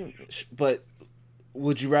many. But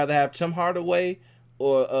would you rather have Tim Hardaway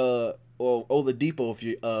or Oladipo if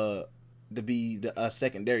you to be the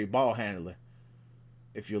secondary ball handler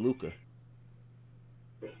if you're Luka?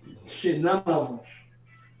 Shit, none of them.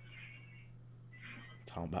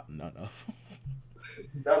 Talking about none of them.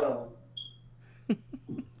 None of them.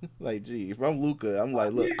 Like, gee, if I'm Luka, I'm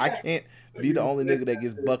like, look, I can't be the only nigga that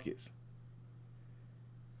gets buckets.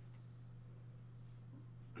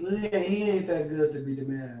 Yeah, he ain't that good to be the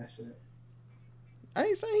man. Shit. I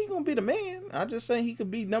ain't saying he gonna be the man. I'm just saying he could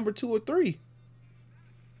be number 2 or 3.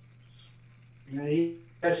 Yeah, he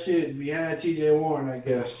that shit behind TJ Warren, I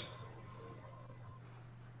guess.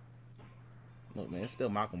 Look, man, it's still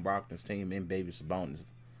Malcolm Brogdon's team and Baby Sabonis.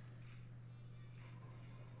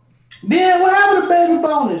 Then what happened to Baby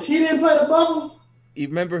Bonus? He didn't play the bubble? You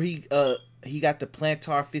remember he got the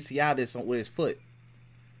plantar fasciitis with his foot.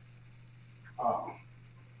 Oh.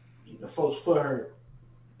 The folks' foot hurt.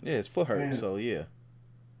 Yeah, his foot hurt, Man. so yeah.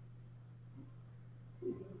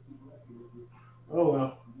 Oh,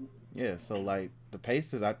 well. Yeah, so, like, the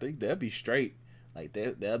Pacers, I think they'll be straight. Like,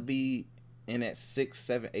 they'll be in that 6,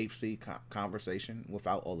 7, 8 seed conversation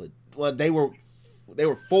without all the... Well, they were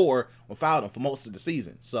 4 without him for most of the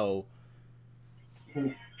season, so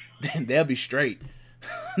they'll be straight.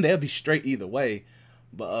 They'll be straight either way.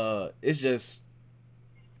 But it's just,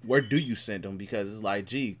 where do you send him? Because it's like,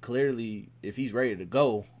 gee, clearly, if he's ready to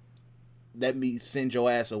go, let me send your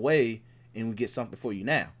ass away and we get something for you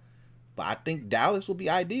now. But I think Dallas will be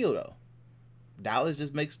ideal, though. Dallas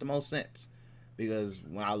just makes the most sense. Because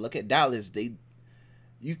when I look at Dallas,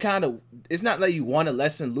 it's not that you want to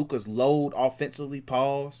lessen Luka's load offensively,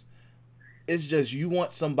 pause. It's just you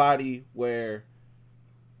want somebody where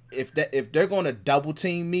if they're going to double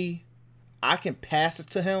team me, I can pass it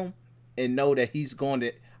to him and know that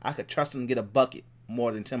I could trust him to get a bucket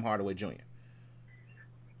more than Tim Hardaway Jr.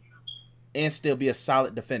 and still be a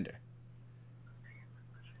solid defender.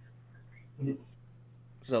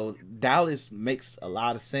 So Dallas makes a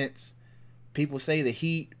lot of sense. People say the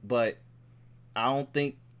Heat, but I don't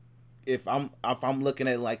think if I'm looking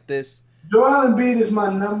at it like this, Joel Embiid is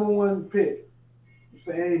my number 1 pick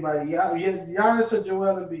for anybody. Giannis or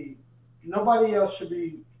Joel Embiid. Nobody else should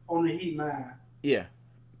be on the Heat 9. Yeah,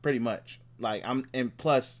 pretty much. Like and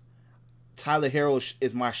plus, Tyler Hero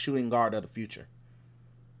is my shooting guard of the future.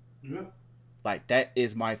 Yeah. Like, that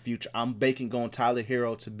is my future. I'm banking on Tyler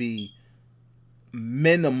Hero to be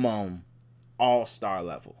minimum all-star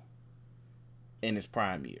level in his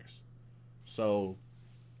prime years. So,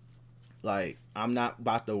 like, I'm not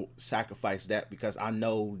about to sacrifice that because I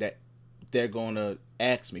know that they're going to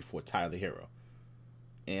ask me for Tyler Hero.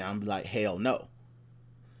 And I'm like, hell no.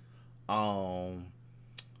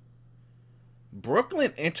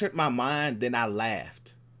 Brooklyn entered my mind, then I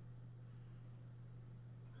laughed.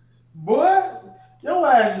 Boy, your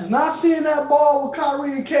ass is not seeing that ball with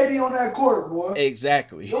Kyrie and KD on that court, boy.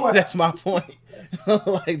 Exactly. That's my point.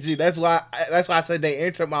 Like, gee, that's why I said they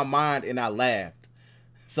entered my mind and I laughed.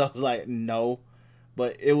 So I was like, no.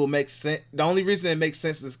 But it will make sense. The only reason it makes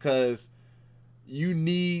sense is because you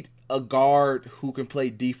need a guard who can play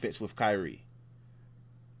defense with Kyrie.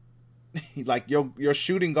 Like your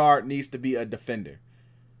shooting guard needs to be a defender.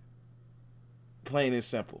 Plain and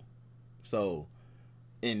simple. So,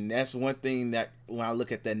 and that's one thing that when I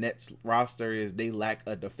look at the Nets roster is they lack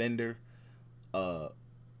a defender.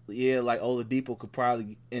 Yeah, like Oladipo could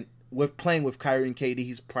probably, and with playing with Kyrie and KD,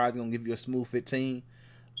 he's probably gonna give you a smooth 15.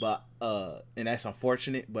 But and that's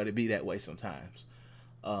unfortunate, but it be that way sometimes.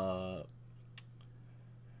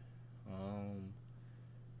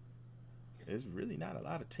 There's really not a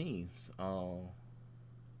lot of teams.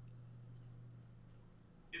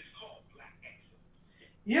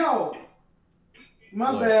 Yo,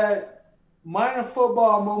 my bad. Minor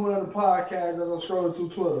football moment of the podcast as I'm scrolling through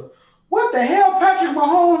Twitter. What the hell Patrick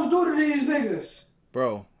Mahomes do to these niggas?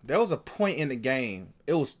 Bro, there was a point in the game.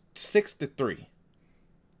 It was 6-3.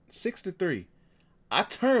 6-3. I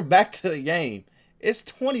turned back to the game. It's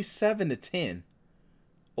 27-10.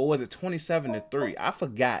 Or was it 27-3? I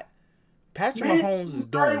forgot. Patrick Mahomes is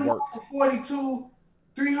doing work. For 42,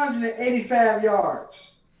 385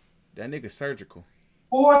 yards. That nigga surgical.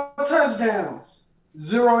 4 touchdowns.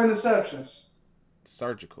 0 interceptions.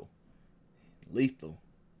 Surgical. Lethal.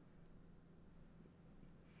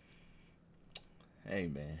 Hey,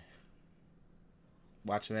 man.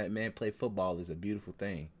 Watching that man play football is a beautiful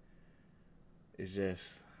thing. It's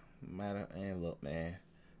just matter. And look, man.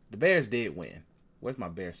 The Bears did win. Where's my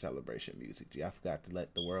Bears celebration music? Gee, I forgot to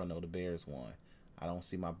let the world know the Bears won. I don't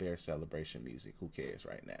see my Bears celebration music. Who cares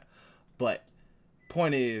right now? But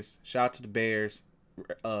point is, shout out to the Bears.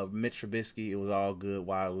 Mitch Trubisky, it was all good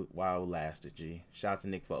while it lasted. G. Shout out to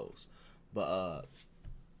Nick Foles. But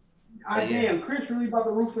damn, Chris really about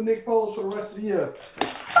to root for Nick Foles for the rest of the year.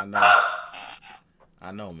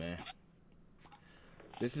 I know, man.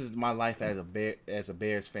 This is my life as a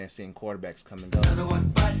Bears fan, seeing quarterbacks come and go. Another one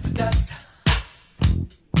bites the dust.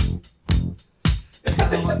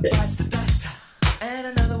 Another one bites the dust. And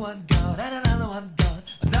another one gone. And another one gone.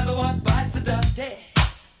 Another one bites the dust.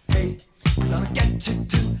 Hey, I'm gonna get you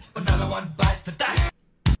too. Another one bites the dust.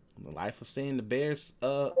 The life of seeing the Bears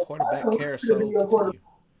quarterback carousel.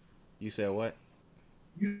 You said what?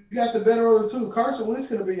 You got the better of the two. Carson Wentz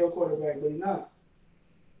going to be your quarterback, but he's not.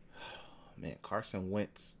 Man, Carson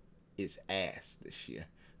Wentz is ass this year.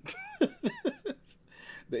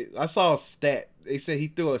 I saw a stat. They said he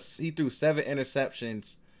threw 7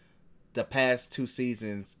 interceptions the past 2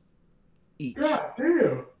 seasons each. God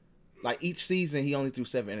damn. Like each season, he only threw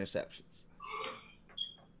 7 interceptions.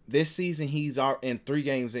 This season, he's in 3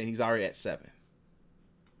 games in, he's already at 7.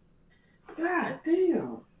 God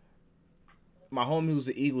damn. My homie who's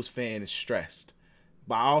an Eagles fan is stressed.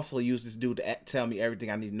 But I also use this dude to tell me everything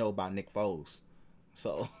I need to know about Nick Foles.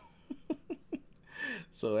 So,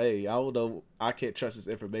 hey, I don't know. I can't trust this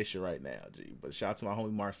information right now, G. But shout out to my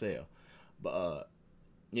homie Marcel. But,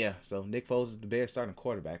 yeah, so Nick Foles is the Bears starting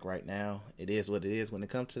quarterback right now. It is what it is when it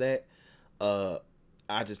comes to that.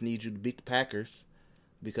 I just need you to beat the Packers.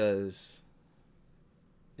 Because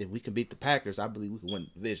if we can beat the Packers, I believe we can win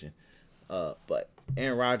the division. But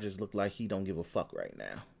Aaron Rodgers look like he don't give a fuck right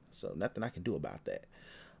now. So nothing I can do about that.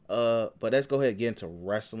 But let's go ahead and get into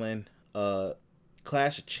wrestling.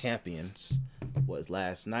 Clash of Champions was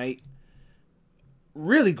last night.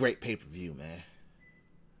 Really great pay-per-view, man.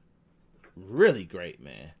 Really great,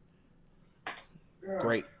 man.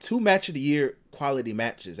 Great. 2 match of the year quality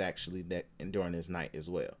matches actually that during this night as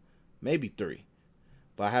well. Maybe 3.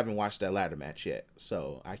 But I haven't watched that ladder match yet,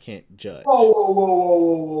 so I can't judge.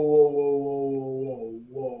 Whoa.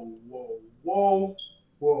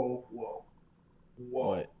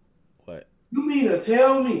 What? You mean to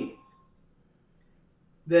tell me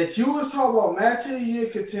that you was talking about match of the year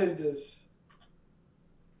contenders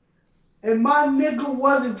and my nigga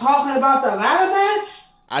wasn't talking about the ladder match?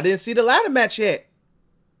 I didn't see the ladder match yet.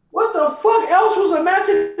 What the fuck else was a match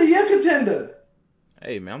of the year contender?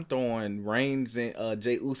 Hey, man, I'm throwing Reigns and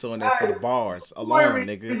Jey Uso in there for the bars alone,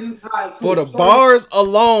 nigga. For the bars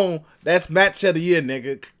alone, that's match of the year,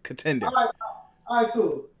 nigga. Contender. All right,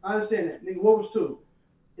 cool. I understand that. Nigga, what was 2?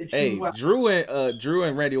 Hey, Drew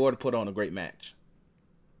and Randy Orton put on a great match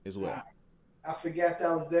as well. I forgot that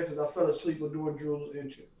was there because I fell asleep doing Drew's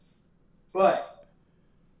entrance. But,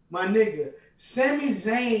 my nigga, Sami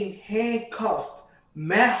Zayn handcuffed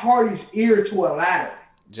Matt Hardy's ear to a ladder.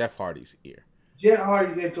 Jeff Hardy's ear. Jeff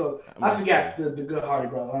Hardy's ear to a... I forgot the good Hardy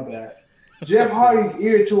brother. My bad. Jeff Hardy's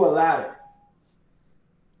ear to a ladder.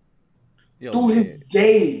 Through his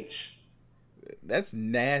gauge. That's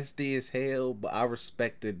nasty as hell, but I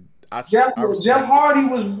respected... Jeff Hardy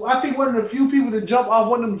was, I think, one of the few people to jump off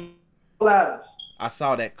one of them ladders. I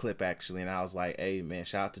saw that clip, actually, and I was like, hey, man,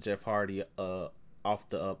 shout out to Jeff Hardy off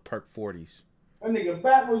the Perk 40s. That nigga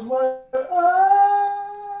back was like,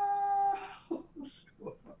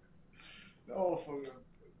 motherfucker,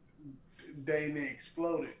 they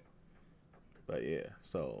exploded. But yeah,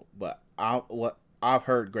 so I've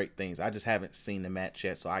heard great things. I just haven't seen the match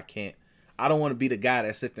yet, so I can't. I don't want to be the guy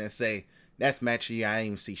that sit there and say that's match of the year. I ain't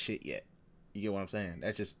even see shit yet. You get what I'm saying?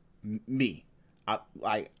 That's just me.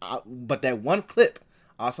 But that one clip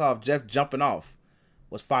I saw of Jeff jumping off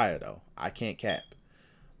was fire though. I can't cap.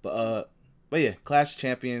 But yeah, Clash of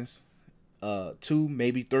Champions, 2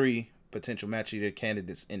 maybe 3 potential match of the year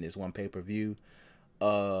candidates in this one pay-per-view.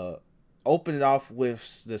 Open it off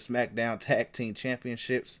with the SmackDown Tag Team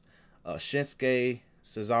Championships. Shinsuke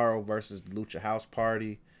Cesaro versus Lucha House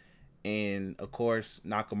Party. And, of course,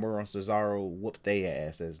 Nakamura and Cesaro whooped their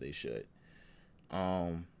ass as they should.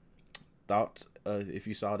 Thoughts if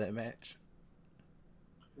you saw that match?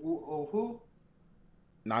 Who?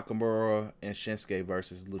 Nakamura and Shinsuke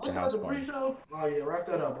versus Lucha House Party. Oh, yeah, wrap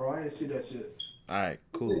that up, bro. I didn't see that shit. All right,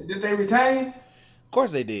 cool. Did they retain? Of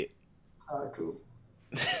course they did. All right, cool.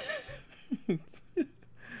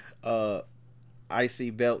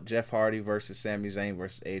 IC belt Jeff Hardy versus Sami Zayn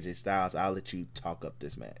versus AJ Styles. I'll let you talk up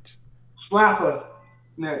this match. Slapper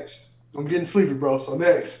next. I'm getting sleepy, bro. So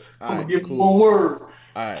next, I'm gonna give cool. one word.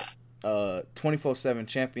 All right. 24/7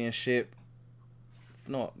 championship.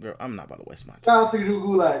 No, I'm not about to waste my time. Shout out to the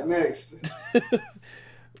Gulag next.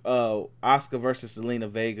 Asuka versus Selena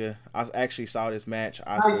Vega. I actually saw this match.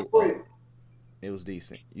 Nice sprint. It was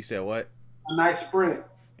decent. You said what? A nice sprint.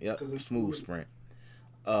 Yep, smooth sprint.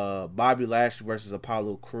 Bobby Lashley versus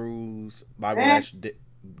Apollo Crews. Bobby Man. Lashley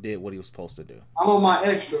did what he was supposed to do. I'm on my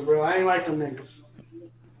extra, bro. I ain't like them niggas.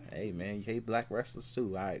 Hey, man, you hate black wrestlers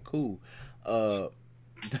too. All right, cool.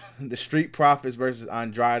 The Street Profits versus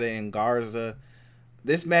Andrade and Garza.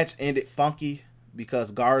 This match ended funky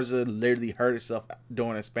because Garza literally hurt himself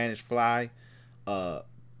during a Spanish Fly.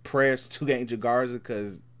 Prayers to Angel Garza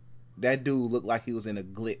because that dude looked like he was in a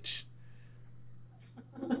glitch.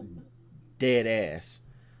 Dead ass.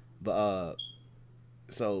 But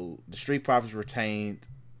so the Street Profits retained.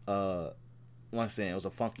 Once again, it was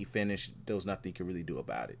a funky finish. There was nothing you could really do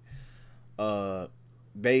about it.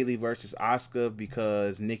 Bayley versus Asuka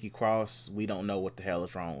because Nikki Cross, we don't know what the hell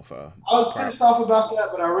is wrong with her. I was pissed off about that,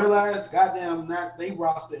 but I realized, goddamn, they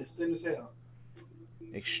roster is thin as hell.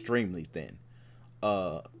 Extremely thin.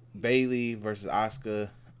 Bayley versus Asuka.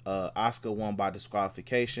 Asuka won by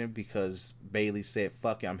disqualification because Bayley said,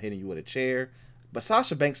 "Fuck it, I'm hitting you with a chair." But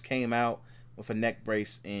Sasha Banks came out with a neck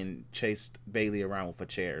brace and chased Bayley around with a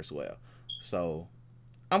chair as well. So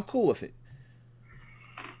I'm cool with it.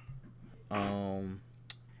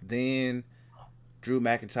 Then Drew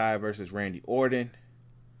McIntyre versus Randy Orton.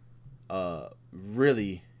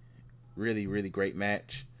 Really, really, really great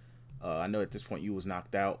match. I know at this point you was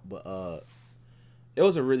knocked out, but it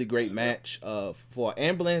was a really great match. For an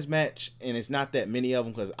ambulance match, and it's not that many of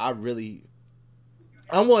them because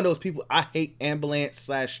I'm one of those people. I hate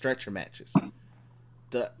ambulance/stretcher matches.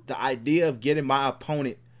 The idea of getting my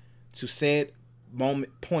opponent to said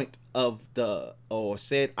point of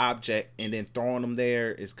said object and then throwing them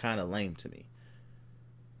there is kind of lame to me.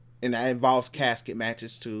 And that involves casket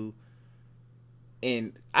matches too.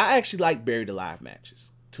 And I actually like buried alive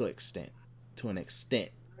matches to an extent.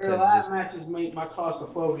 Buried alive matches make my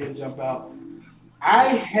claustrophobia jump out.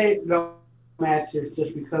 I hate those matches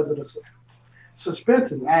just because of the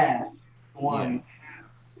suspense and ass. One.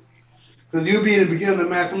 Because you'll be in the beginning of the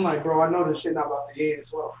match, I'm like, bro, I know this shit not about to end,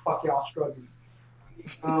 so what the fuck y'all struggling?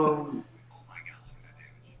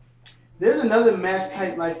 There's another match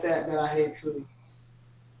type like that I hate too.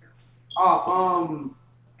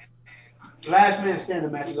 Last man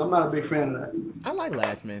standing matches. I'm not a big fan of that. I like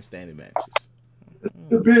last man standing matches.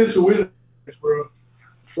 Depends on winner, bro.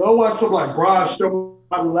 So I watch something like Braun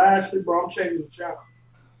Strowman, Lashley, bro. I'm checking the channel.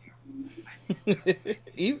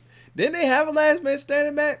 Didn't they have a last man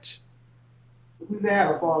standing match? They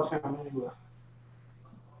had a false count anyway.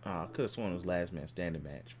 I could have sworn it was last man standing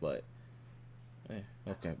match, but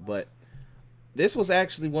okay. But this was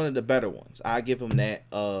actually one of the better ones. I give them that.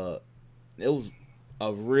 It was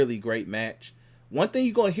a really great match. One thing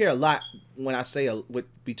you're gonna hear a lot when I say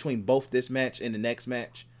between both this match and the next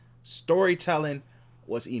match, storytelling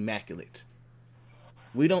was immaculate.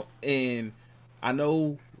 And I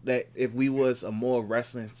know that if we was a more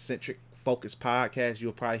wrestling centric focused podcast,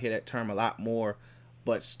 you'll probably hear that term a lot more.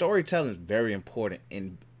 But storytelling is very important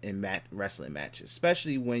in wrestling matches,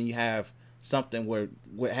 especially when you have something where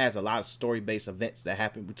it has a lot of story-based events that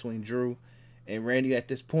happen between Drew and Randy at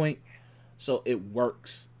this point. So it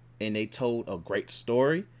works, and they told a great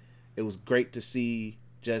story. It was great to see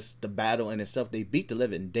just the battle in itself. They beat the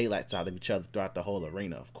living daylights out of each other throughout the whole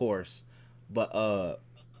arena, of course. But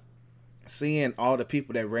seeing all the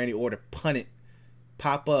people that Randy Orton punted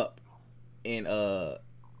pop up and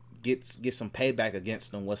get some payback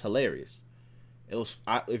against them was hilarious. It was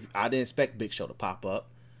I didn't expect Big Show to pop up.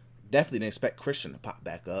 Definitely didn't expect Christian to pop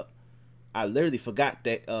back up. I literally forgot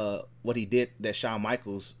that what he did to Shawn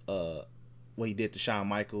Michaels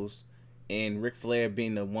and Ric Flair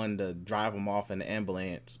being the one to drive him off in the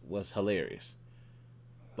ambulance was hilarious.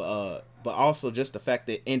 But also just the fact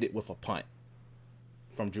that it ended with a punt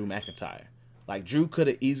from Drew McIntyre. Like, Drew could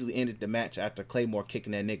have easily ended the match after Claymore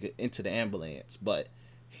kicking that nigga into the ambulance, but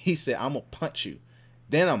he said, I'm gonna punch you,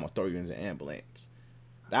 then I'm gonna throw you in the ambulance.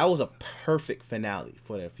 That was a perfect finale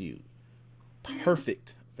for their feud.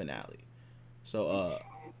 Perfect finale. So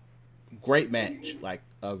great match. Like,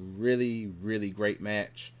 a really, really great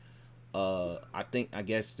match. I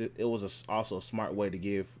guess it was also a smart way to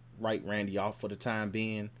give Randy off for the time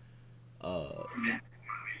being,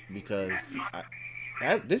 because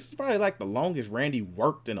this is probably like the longest Randy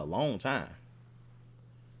worked in a long time.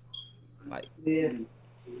 Like, Yeah.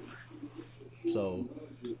 so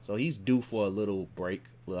he's due for a little break,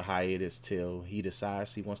 a little hiatus till he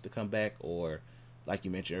decides he wants to come back, or like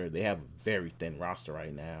you mentioned earlier, they have a very thin roster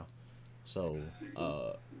right now. So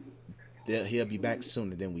he'll be back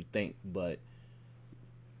sooner than we think. But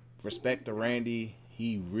respect to Randy,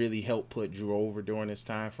 he really helped put Drew over during this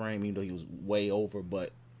time frame, even though he was way over,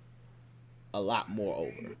 but a lot more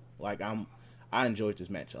over. Like, I enjoyed this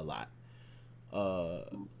match a lot.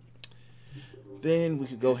 Then we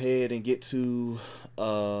could go ahead and get to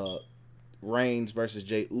Reigns versus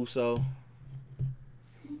Jey Uso.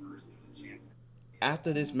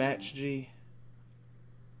 After this match, G,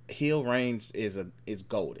 heel Reigns is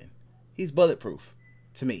golden. He's bulletproof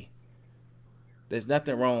to me. There's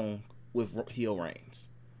nothing wrong with heel Reigns.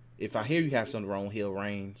 If I hear you have something wrong with heel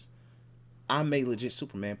Reigns, I may legit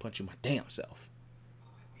Superman punch you my damn self.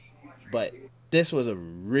 But this was a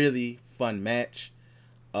really fun match.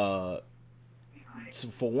 So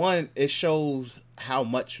for one, it shows how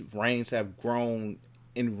much Reigns have grown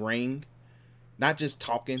in ring, not just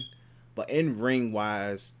talking, but in ring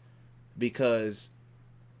wise, because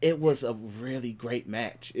it was a really great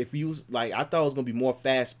match. If you like, I thought it was gonna be more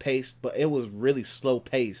fast paced, but it was really slow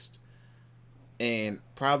paced, and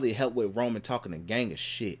probably helped with Roman talking a gang of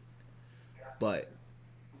shit. But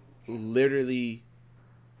literally,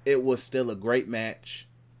 it was still a great match.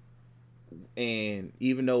 And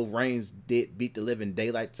even though Reigns did beat the living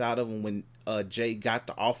daylights out of him when Jay got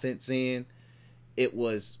the offense in, it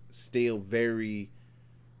was still very,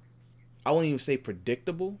 I wouldn't even say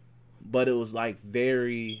predictable, but it was like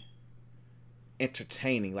very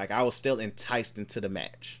entertaining. Like, I was still enticed into the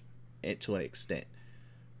match, and to an extent.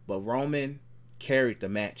 But Roman carried the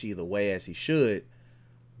match either way, as he should.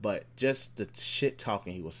 But just the shit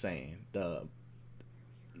talking he was saying,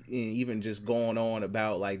 even just going on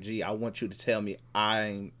about, like, gee, I want you to tell me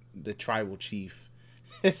I'm the tribal chief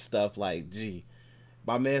and stuff. Like, gee,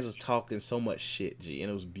 my man was talking so much shit, G, and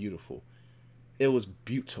it was beautiful. It was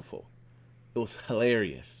beautiful. It was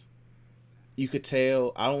hilarious. You could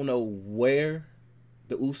tell, I don't know where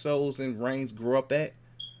the Usos and Reigns grew up at,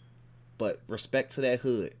 but respect to that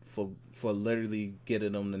hood for literally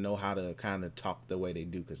getting them to know how to kind of talk the way they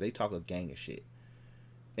do, because they talk a gang of shit.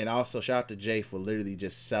 And also, shout out to Jay for literally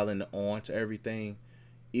just selling on to everything.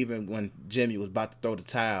 Even when Jimmy was about to throw the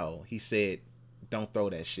towel, he said, don't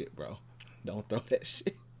throw that shit, bro. Don't throw that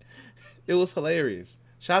shit. It was hilarious.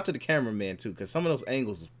 Shout out to the cameraman, too, because some of those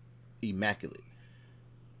angles were immaculate.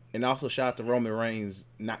 And also, shout out to Roman Reigns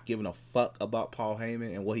not giving a fuck about Paul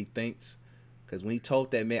Heyman and what he thinks. Because when he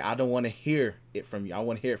told that man, I don't want to hear it from you, I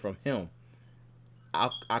want to hear it from him,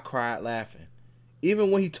 I cried laughing. Even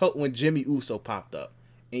when Jimmy Uso popped up.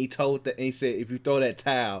 And he said, if you throw that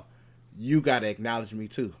towel, you gotta acknowledge me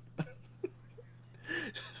too. I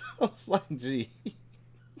was like, gee.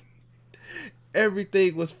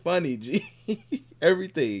 Everything was funny, G.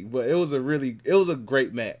 Everything. But it was a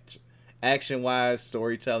great match. Action wise,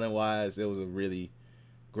 storytelling wise, it was a really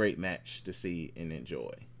great match to see and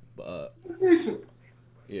enjoy. But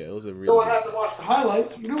yeah, it was a really. So I had to watch the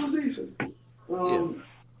highlights, but it was decent. Yeah.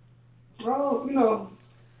 Well,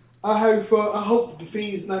 I hope the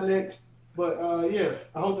Fiend's not next. But yeah,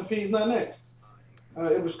 I hope the Fiend's not next.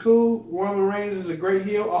 It was cool. Roman Reigns is a great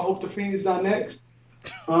heel. I hope the Fiend's not next.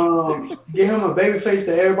 Give him a baby face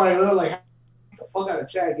that everybody loves, like the fuck out of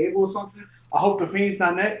Chad Gable or something. I hope the Fiend's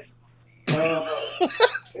not next.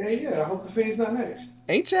 And yeah, I hope the Fiend's not next.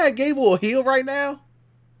 Ain't Chad Gable a heel right now?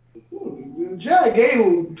 Chad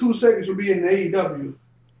Gable, 2 seconds will be in the AEW.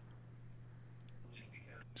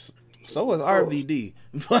 So is RVD.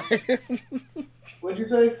 What'd you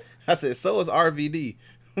say? I said, so is RVD.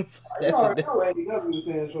 I already know AEW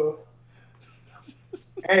stands for.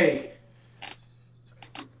 Hey,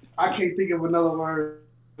 I can't think of another word.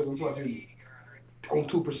 I'm fucking on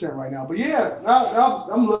 2% right now. But yeah,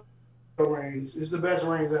 I'm looking at Reigns. It's the best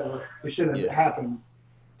Reigns ever. It should have Yeah, happened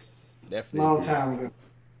a definitely long agree. time ago.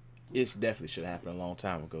 It definitely should have happened a long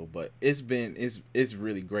time ago, but it's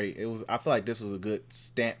really great. I feel like this was a good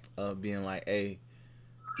stamp of being like, hey,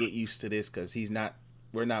 get used to this because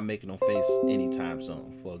we're not making him face anytime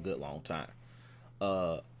soon for a good long time.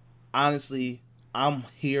 Uh, Honestly, I'm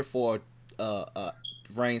here for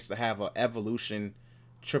Reigns to have a evolution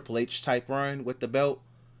Triple H type run with the belt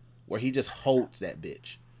where he just holds that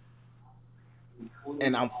bitch,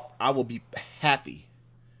 and I will be happy.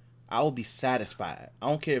 I will be satisfied. I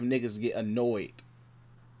don't care if niggas get annoyed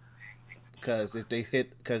because if they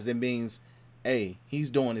hit, because it means, hey, he's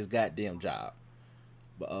doing his goddamn job.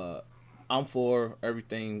 But I'm for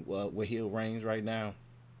everything with heel Reigns right now.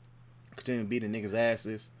 Continue to beat the niggas'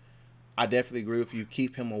 asses. I definitely agree with you.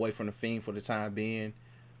 Keep him away from the Fiend for the time being.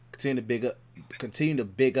 Continue to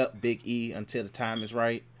big up Big E until the time is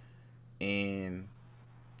right. And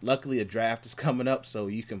luckily, a draft is coming up, so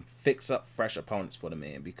you can fix up fresh opponents for the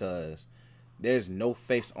man because there's no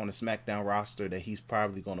face on the SmackDown roster that he's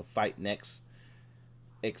probably going to fight next,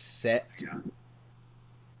 except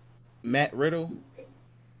Matt Riddle.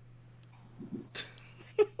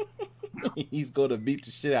 He's going to beat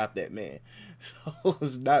the shit out that man. So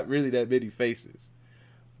it's not really that many faces.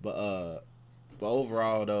 But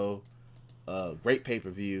overall though, great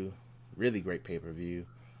pay-per-view, really great pay-per-view.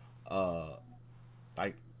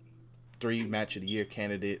 Like 3 match of the year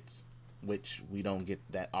candidates, which we don't get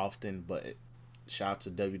that often, but shout out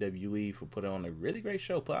to WWE for putting on a really great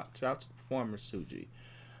show. Shout out to the performers, Suji.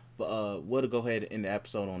 But we'll go ahead and end the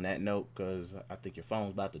episode on that note because I think your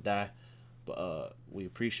phone's about to die. But we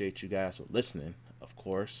appreciate you guys for listening, of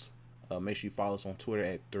course. Make sure you follow us on Twitter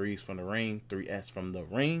at 3s from the ring, 3S from the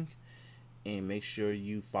ring. And make sure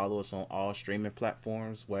you follow us on all streaming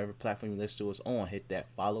platforms, wherever platform you listen to us on. Hit that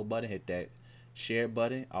follow button, hit that share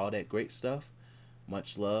button, all that great stuff.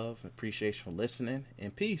 Much love, appreciation for listening,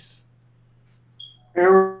 and peace.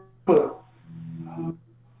 And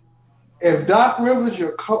if Doc Rivers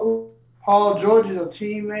your coach, Paul George is your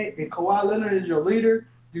teammate, and Kawhi Leonard is your leader,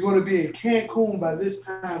 you're going to be in Cancun by this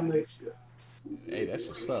time next year. Hey, that's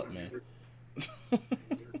what's up, man.